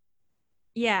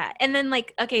 Yeah, and then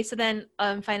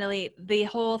finally the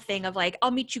whole thing of like, I'll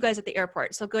meet you guys at the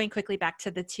airport. So going quickly back to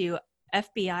the two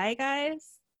FBI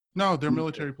guys. No, they're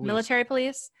military police. Military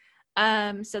police.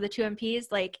 So the two MPs,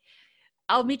 like,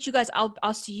 I'll meet you guys.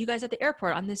 I'll see you guys at the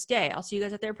airport on this day. I'll see you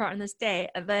guys at the airport on this day.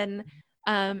 And then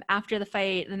after the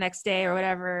fight the next day or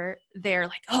whatever, they're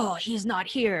like, oh, he's not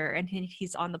here, and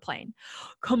he's on the plane.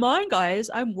 Come on, guys,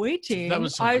 I'm waiting. That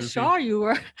was so I goofy. saw you.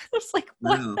 I was like,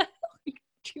 what the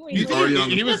hell are you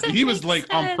doing? He was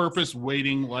like on purpose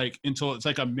waiting like until it's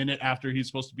like a minute after he's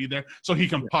supposed to be there so he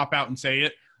can pop out and say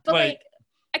it. But like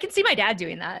I can see my dad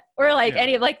doing that, or like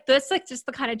any of like that's like just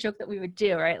the kind of joke that we would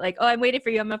do, right? Like, oh, I'm waiting for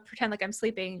you. I'm gonna pretend like I'm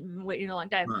sleeping, I'm waiting a long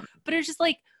time. Right. But it's just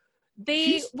like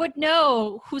they would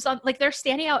know who's on. Like they're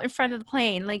standing out in front of the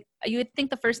plane. Like you would think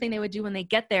the first thing they would do when they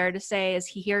get there to say, "Is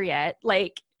he here yet?"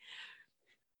 Like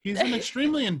he's an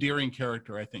extremely endearing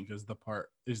character. I think is the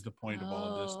point of all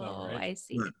of this, though, right? I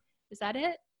see. Is that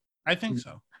it? I think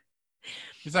so.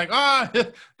 He's like,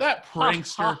 that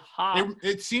prankster.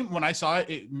 It seemed when I saw it,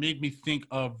 it made me think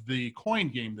of the coin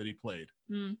game that he played.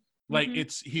 Mm. Like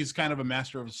he's kind of a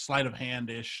master of sleight of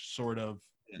hand-ish sort of.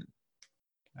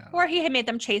 Or he had made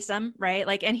them chase him, right?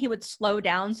 Like, and he would slow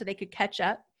down so they could catch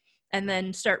up and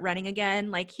then start running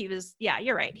again. Like he was, yeah,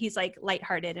 you're right. He's like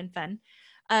lighthearted and fun.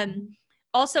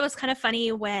 Also, it's kind of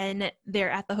funny when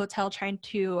they're at the hotel trying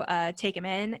to take him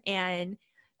in, and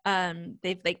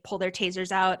they've like pulled their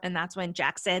tasers out, and that's when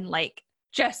Jackson like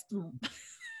just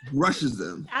rushes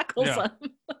them, tackles them.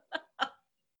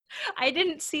 I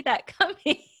didn't see that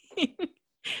coming.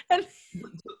 And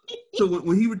So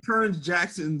when he returns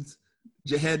Jackson's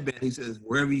headband, he says,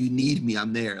 "Wherever you need me,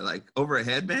 I'm there." Like over a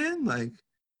headband, like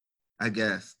I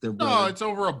guess they're No, it's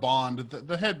over a bond.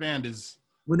 The headband is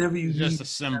whenever you just need a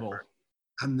symbol.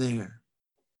 I'm there.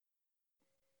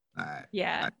 All right.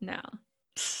 yeah, no.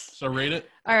 So rate it.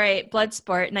 All right,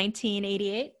 Bloodsport,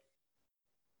 1988.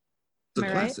 It's a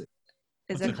Am I right? classic.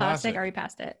 Is It's it a a classic? classic. Are we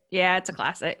past it? Yeah, it's a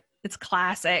classic. It's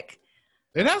classic.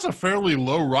 It has a fairly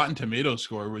low Rotten Tomato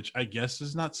score, which I guess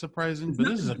is not surprising, It's but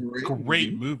not this is a a great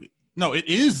great movie. No, it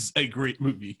is a great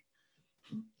movie.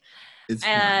 It's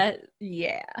fun.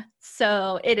 Yeah.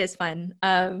 So it is fun.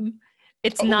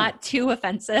 It's Oh. not too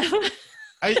offensive.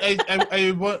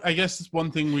 I guess one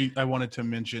thing I wanted to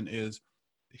mention is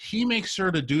he makes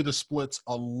sure to do the splits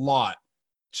a lot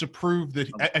to prove that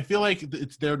I feel like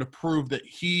it's there to prove that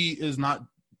he is not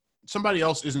somebody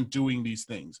else isn't doing these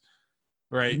things,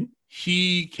 right? Mm-hmm.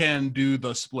 He can do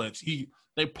the splits.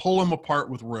 They pull him apart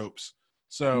with ropes.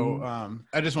 So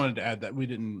I just wanted to add that we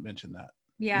didn't mention that.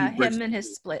 Yeah, He breaks him and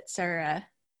his splits are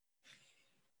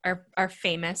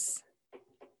famous.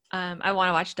 I want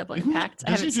to watch Double Impact.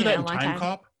 I Does haven't he do seen that it in in a long Time time.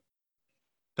 Cop?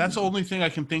 That's the No. only thing I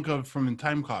can think of from in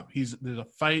Time Cop. There's a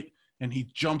fight and he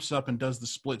jumps up and does the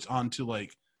splits onto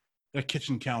like a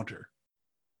kitchen counter.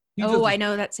 He does Oh, this I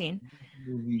know that scene.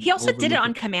 movie He also did it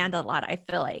on overlooking- command a lot. I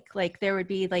feel like there would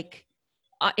be like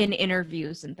in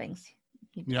interviews and things.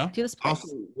 He'd Yeah. do the splits.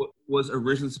 Also, what was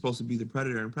originally supposed to be the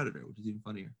Predator and Predator, which is even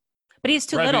funnier. But he's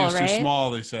too Right, little, he's right? too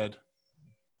small, they said.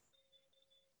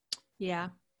 Yeah,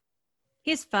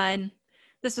 he's fun.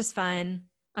 This was fun.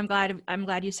 I'm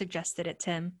glad you suggested it,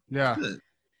 Tim. Yeah. Good.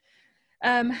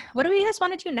 What do we guys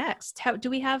want to do next? Do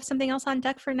we have something else on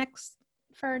deck for next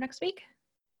week?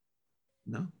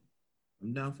 No,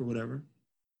 I'm down for whatever.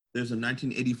 There's a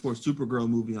 1984 Supergirl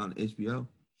movie on HBO.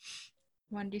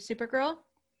 Want to do Supergirl?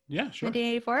 Yeah, sure.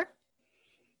 1984.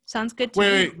 Sounds good to me.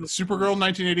 Wait, Supergirl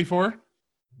 1984?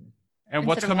 And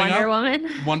what's Instead of coming Wonder up?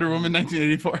 Woman. Wonder Woman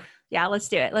 1984. Yeah, let's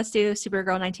do it. Let's do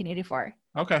Supergirl 1984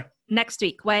 Okay. next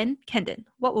week. When Kendon,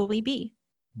 what will we be?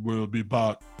 We'll be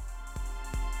back.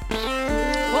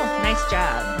 Cool. Nice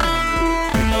job.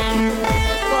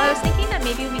 Well, I was thinking that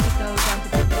maybe we could go down to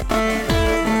the